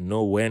notes and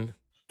know when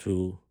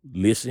to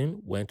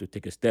listen, when to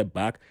take a step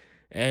back,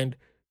 and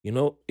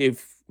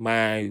if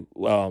my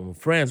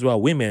friends who are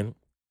women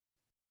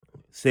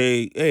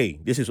say, "Hey,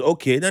 this is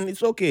okay," then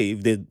it's okay.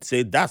 If they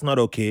say that's not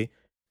okay,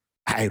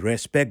 I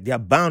respect their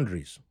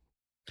boundaries.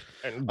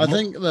 And I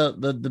think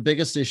the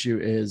biggest issue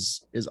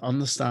is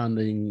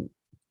understanding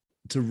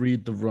to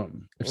read the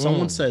room. If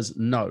someone mm, says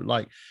no,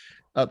 like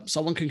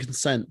someone can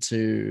consent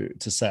to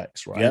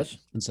sex, right, yes,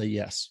 and say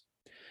yes,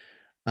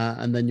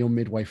 and then you're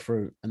midway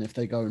through, and if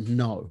they go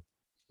no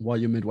while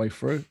you're midway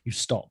through, you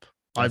stop.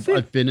 that's it.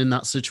 I've been in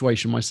that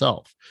situation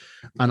myself,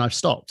 and I've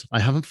stopped. I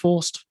haven't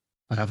forced.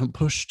 I haven't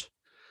pushed.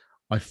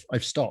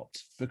 I've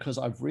stopped because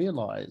I've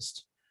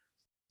realized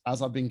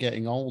as I've been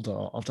getting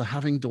older, after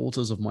having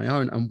daughters of my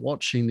own and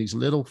watching these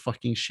little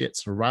fucking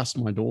shits harass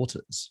my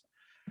daughters,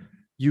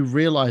 you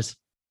realize,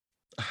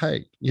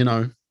 hey,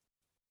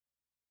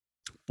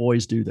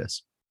 boys do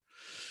this.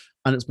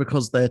 And it's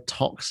because their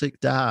toxic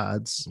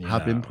dads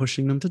have been Yeah.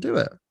 pushing them to do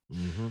it.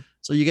 Mm-hmm.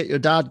 So you get your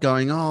dad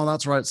going, "Oh,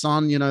 that's right,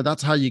 son.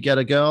 That's how you get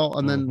a girl."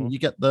 And then Mm-hmm. you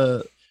get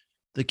the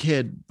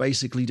kid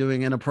basically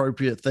doing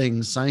inappropriate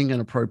things, saying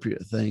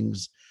inappropriate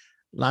things,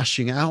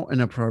 lashing out in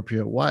an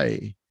appropriate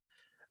way.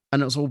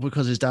 And it's all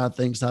because his dad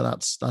thinks that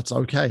that's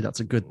okay. That's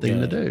a good thing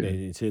to Yeah. do.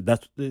 They say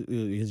that's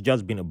he's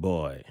just been a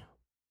boy.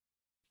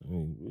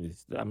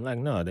 I'm like,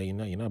 no,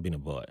 you're not being a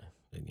boy.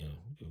 You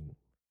know,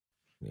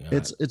 yeah,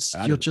 It's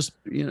I you're don't- just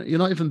you're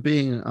not even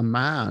being a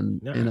man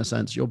in no, a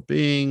sense. You're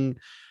being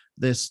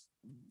this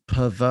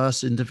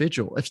perverse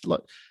individual. It's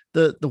like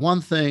the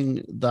one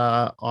thing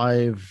that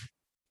I've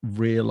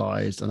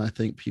realized, and I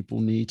think people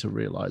need to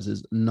realize,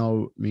 is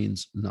no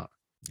means no.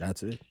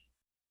 that's it.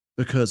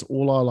 Because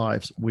all our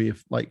lives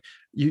we've like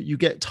you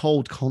get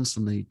told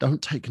constantly,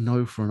 don't take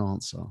no for an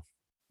answer.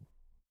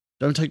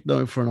 Don't take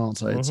no for an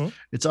answer. It's Mm-hmm.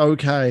 it's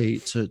okay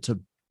to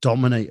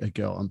dominate a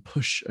girl and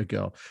push a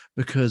girl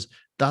because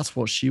that's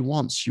what she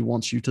wants. She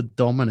wants you to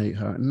dominate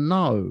her.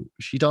 No,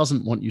 she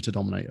doesn't want you to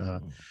dominate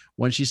her.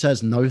 When she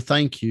says no,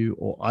 thank you,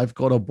 or I've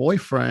got a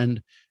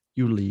boyfriend,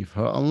 you leave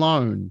her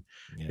alone.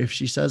 Yeah. If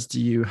she says to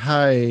you,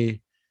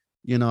 hey,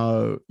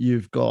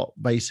 you've got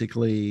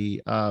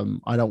basically,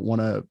 I don't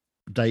want to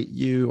date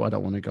you. I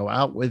don't want to go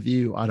out with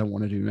you. I don't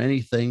want to do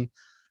anything.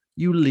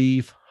 You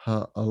leave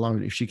her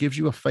alone. If she gives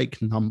you a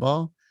fake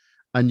number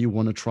and you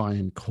want to try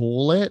and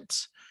call it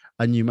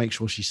and you make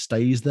sure she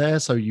stays there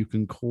so you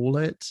can call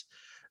it,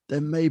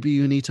 then maybe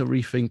you need to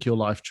rethink your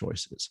life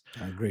choices.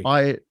 I agree.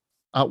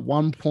 At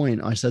one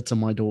point, I said to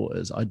my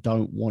daughters, I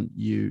don't want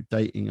you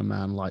dating a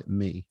man like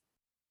me,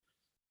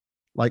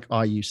 like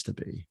I used to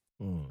be.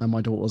 Mm. And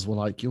my daughters were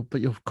like, but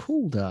you're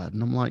cool, dad.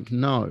 And I'm like,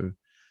 no,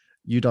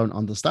 you don't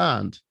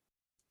understand.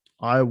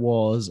 I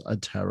was a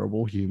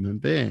terrible human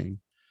being.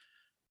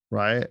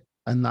 Right.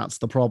 And that's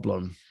the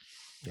problem.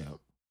 Yeah.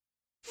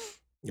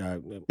 Yeah.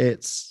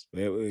 It's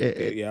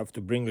it You have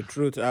to bring the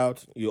truth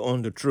out. You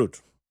own the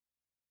truth.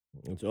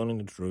 It's owning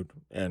the truth,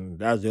 and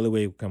that's the only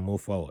way you can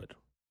move forward.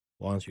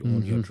 Once you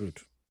own your mhm,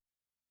 truth.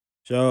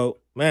 So,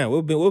 man,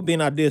 we've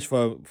been at this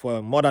for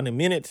more than a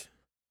minute,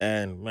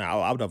 and man,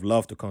 I would have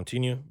loved to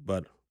continue,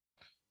 but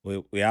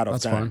we're out of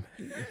that's time.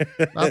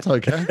 fine. That's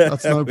okay.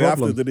 That's no We have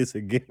to problem. do this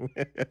again.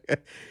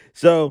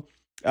 So,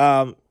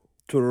 um,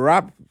 to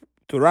wrap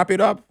it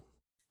up,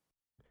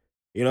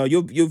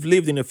 you've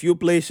lived in a few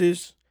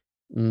places.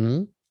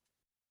 Mhm.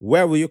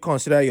 Where will you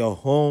consider your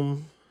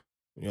home?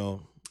 You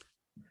know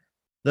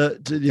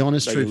The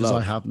honest that you truth is I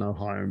love. have no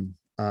home.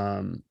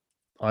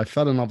 I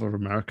fell in love with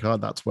America.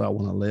 That's where I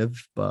want to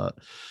live, but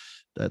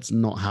that's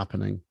not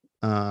happening.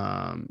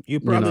 You You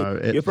probably know,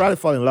 you it probably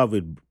fall in love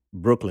with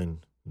Brooklyn,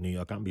 New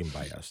York. I'm being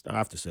biased. I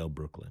have to sell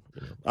Brooklyn.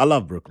 I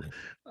love Brooklyn,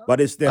 but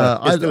it's still I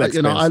expensive though.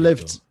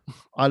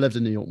 lived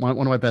in New York. One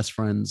of my best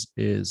friends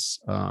is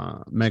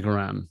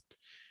Megaran,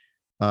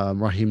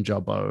 Raheem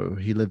Jabbo.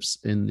 He lives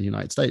in the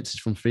United States. He's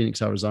from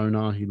Phoenix,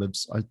 Arizona.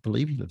 I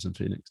believe he lives in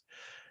Phoenix.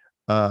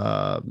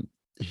 Um,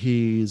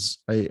 he's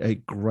a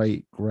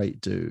great,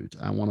 great dude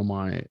and one of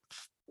my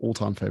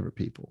all-time favorite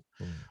people.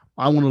 Mm.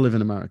 I want to live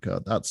in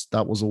America.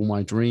 That was all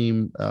my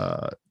dream.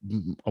 I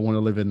want to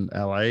live in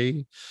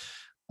LA.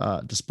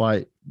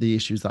 Despite the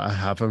issues that I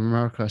have in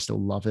America, I still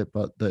love it,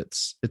 but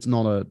it's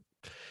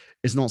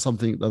not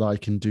something that I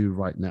can do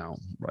right now,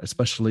 right?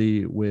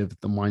 Especially with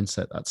the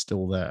mindset that's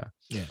still there.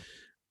 Yeah.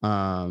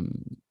 Um,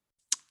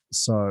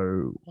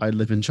 so I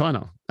live in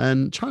China,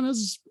 and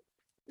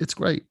it's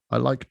great. I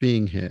like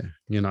being here.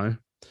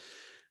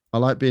 I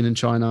like being in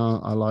China.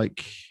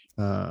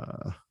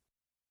 Uh,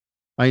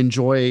 I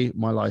enjoy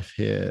my life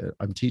here.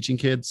 I'm teaching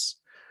kids.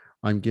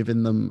 I'm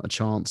giving them a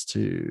chance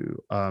to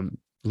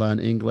learn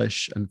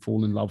English and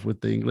fall in love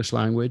with the English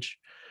language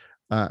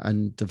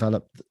and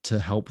develop to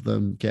help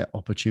them get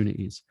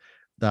opportunities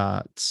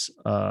that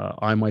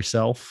I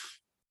myself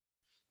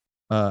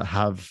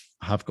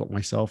have got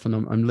myself, and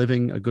I'm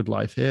living a good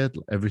life here.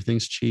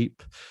 Everything's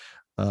cheap.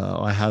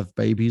 I have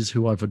babies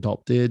who I've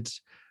adopted,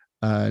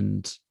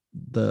 and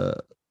the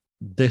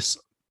this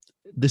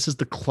this is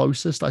the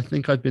closest I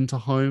think I've been to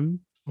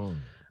home, Mm.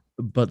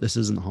 but this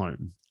isn't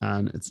home.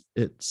 And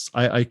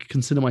I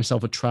consider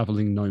myself a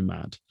traveling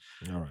nomad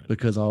All right.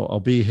 because I'll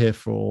be here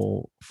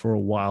for a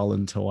while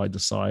until I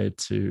decide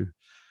to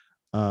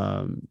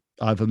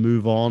either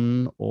move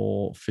on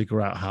or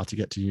figure out how to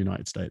get to the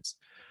United States.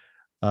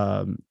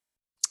 Um,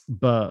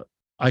 but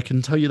I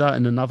can tell you that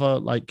in another,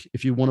 like,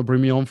 if you want to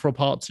bring me on for a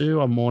part two,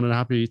 I'm more than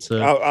happy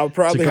I'll to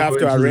probably go have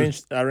to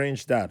into the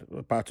arrange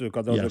that part two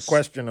because there was a yes.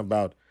 question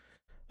about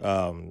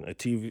a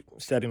TV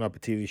setting up a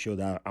TV show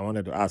that I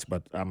wanted to ask,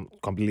 but I'm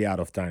completely out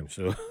of time,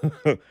 so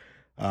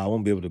I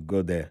won't be able to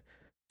go there.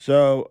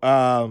 So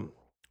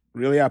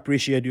really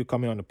appreciate you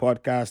coming on the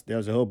podcast.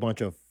 There's a whole bunch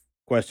of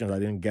questions I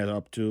didn't get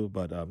up to,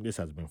 but this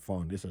has been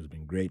fun. This has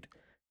been great.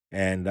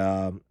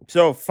 And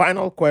so,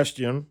 final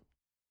question: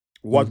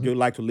 what do Mhm. you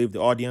like to leave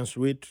the audience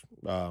with?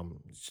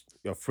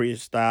 Your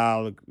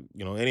freestyle,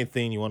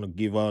 anything you want to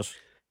give us.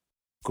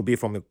 Could be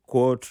from a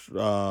quote,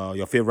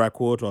 your favorite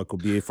quote, or it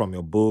could be from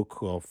your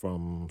book or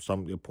from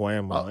some your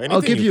poem or I'll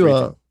anything give you've you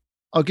written.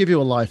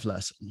 a life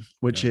lesson,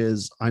 which Yeah.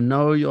 is I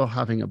know you're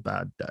having a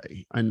bad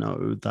day. I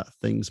know that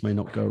things may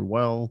not go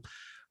well.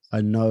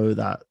 I know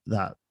that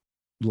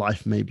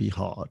life may be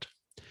hard.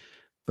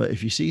 But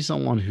if you see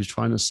someone who's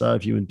trying to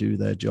serve you and do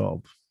their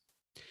job,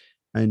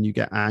 and you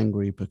get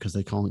angry because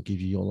they can't give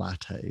you your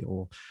latte,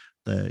 or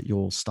that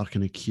you're stuck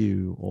in a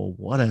queue or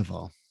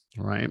whatever,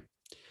 right?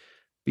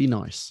 Be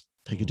nice.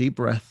 Take a Mm, deep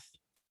breath,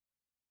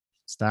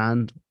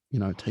 stand,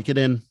 take it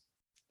in.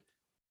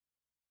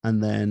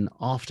 And then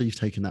after you've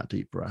taken that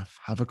deep breath,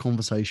 have a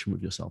conversation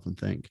with yourself and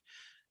think,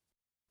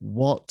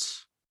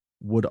 what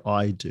would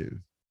I do?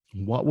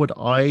 What would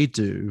I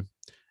do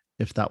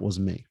if that was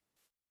me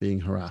being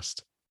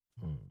harassed?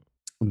 mm.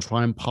 And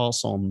try and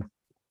pass on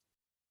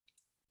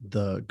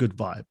the good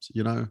vibes,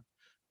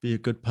 be a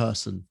good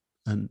person.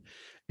 And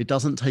it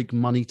doesn't take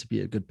money to be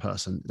a good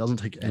person, it doesn't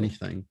take Nope.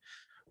 anything.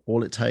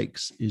 All it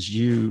takes is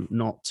you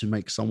not to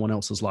make someone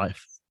else's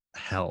life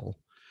hell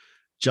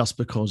just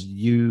because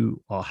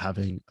you are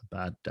having a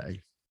bad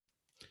day.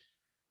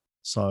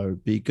 So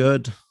be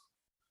good,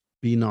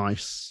 be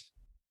nice,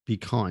 be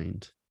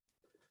kind,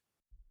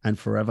 and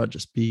forever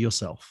just be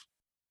yourself.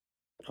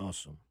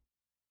 Awesome.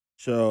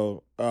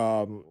 So,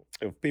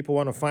 if people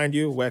want to find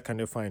you, where can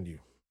they find you?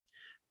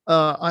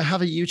 I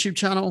have a YouTube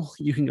channel.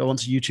 You can go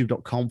onto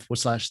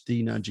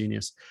youtube.com/the nerd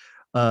genius.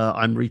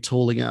 I'm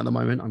retooling it at the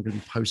moment. I'm going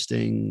to be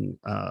posting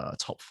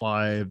top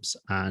fives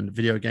and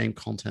video game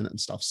content and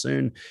stuff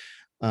soon.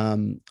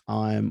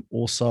 I'm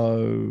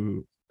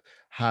also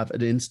have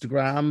an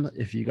Instagram.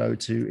 If you go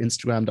to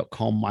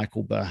instagram.com,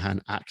 Michael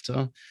Burhan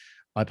Actor,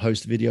 I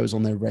post videos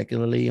on there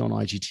regularly on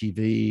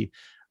IGTV,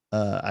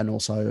 and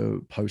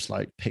also post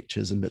like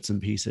pictures and bits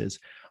and pieces.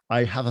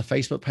 I have a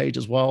Facebook page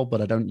as well,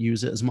 but I don't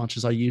use it as much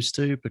as I used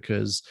to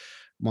because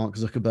Mark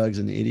Zuckerberg's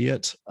an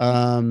idiot.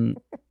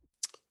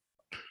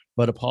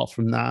 But apart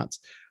from that,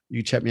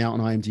 you check me out on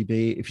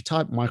IMDb. If you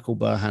type Michael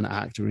Burhan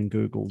Actor in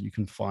Google, you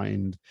can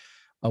find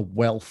a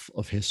wealth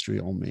of history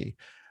on me.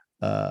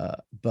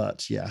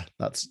 But yeah,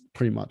 that's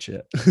pretty much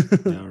it.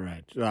 All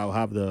right. So I'll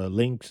have the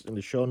links in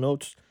the show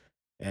notes.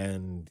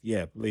 And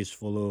yeah, please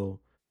follow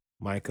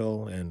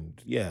Michael.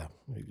 And yeah,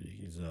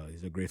 he's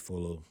a great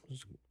follow.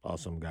 He's an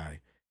awesome guy.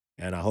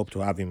 And I hope to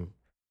have him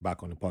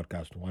back on the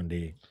podcast one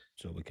day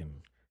so we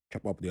can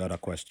chop up the other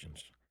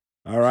questions.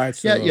 All right.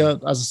 Yeah, So yeah.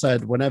 As I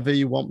said, whenever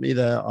you want me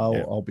there,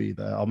 yeah. I'll be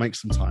there. I'll make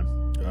some time.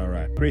 All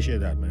right. Appreciate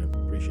that, man.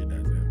 Appreciate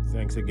that, man.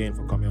 Thanks again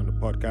for coming on the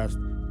podcast.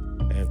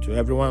 And to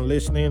everyone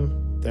listening,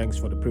 thanks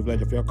for the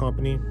privilege of your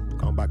company.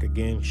 Come back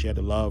again, share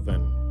the love,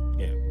 and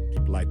yeah,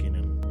 keep liking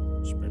and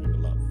spreading the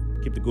love.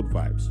 Keep the good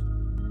vibes.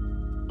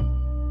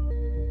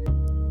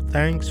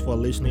 Thanks for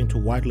listening to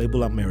White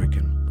Label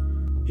American.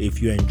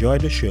 If you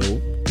enjoyed the show,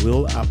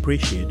 we'll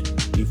appreciate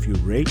if you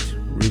rate,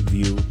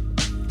 review,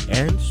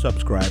 and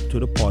subscribe to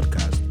the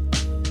podcast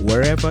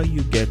wherever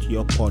you get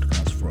your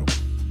podcast from.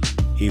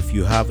 If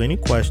you have any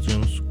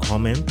questions,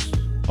 comments,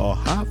 or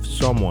have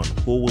someone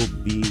who will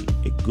be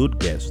a good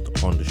guest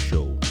on the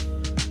show,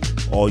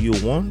 or you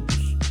want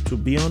to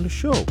be on the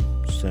show,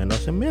 send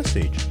us a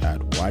message at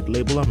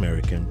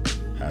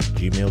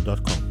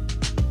whitelabelamerican@gmail.com.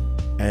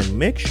 And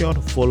make sure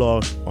to follow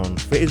us on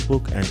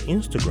Facebook and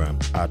Instagram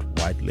at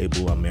White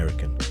Label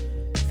American.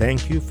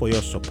 Thank you for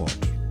your support.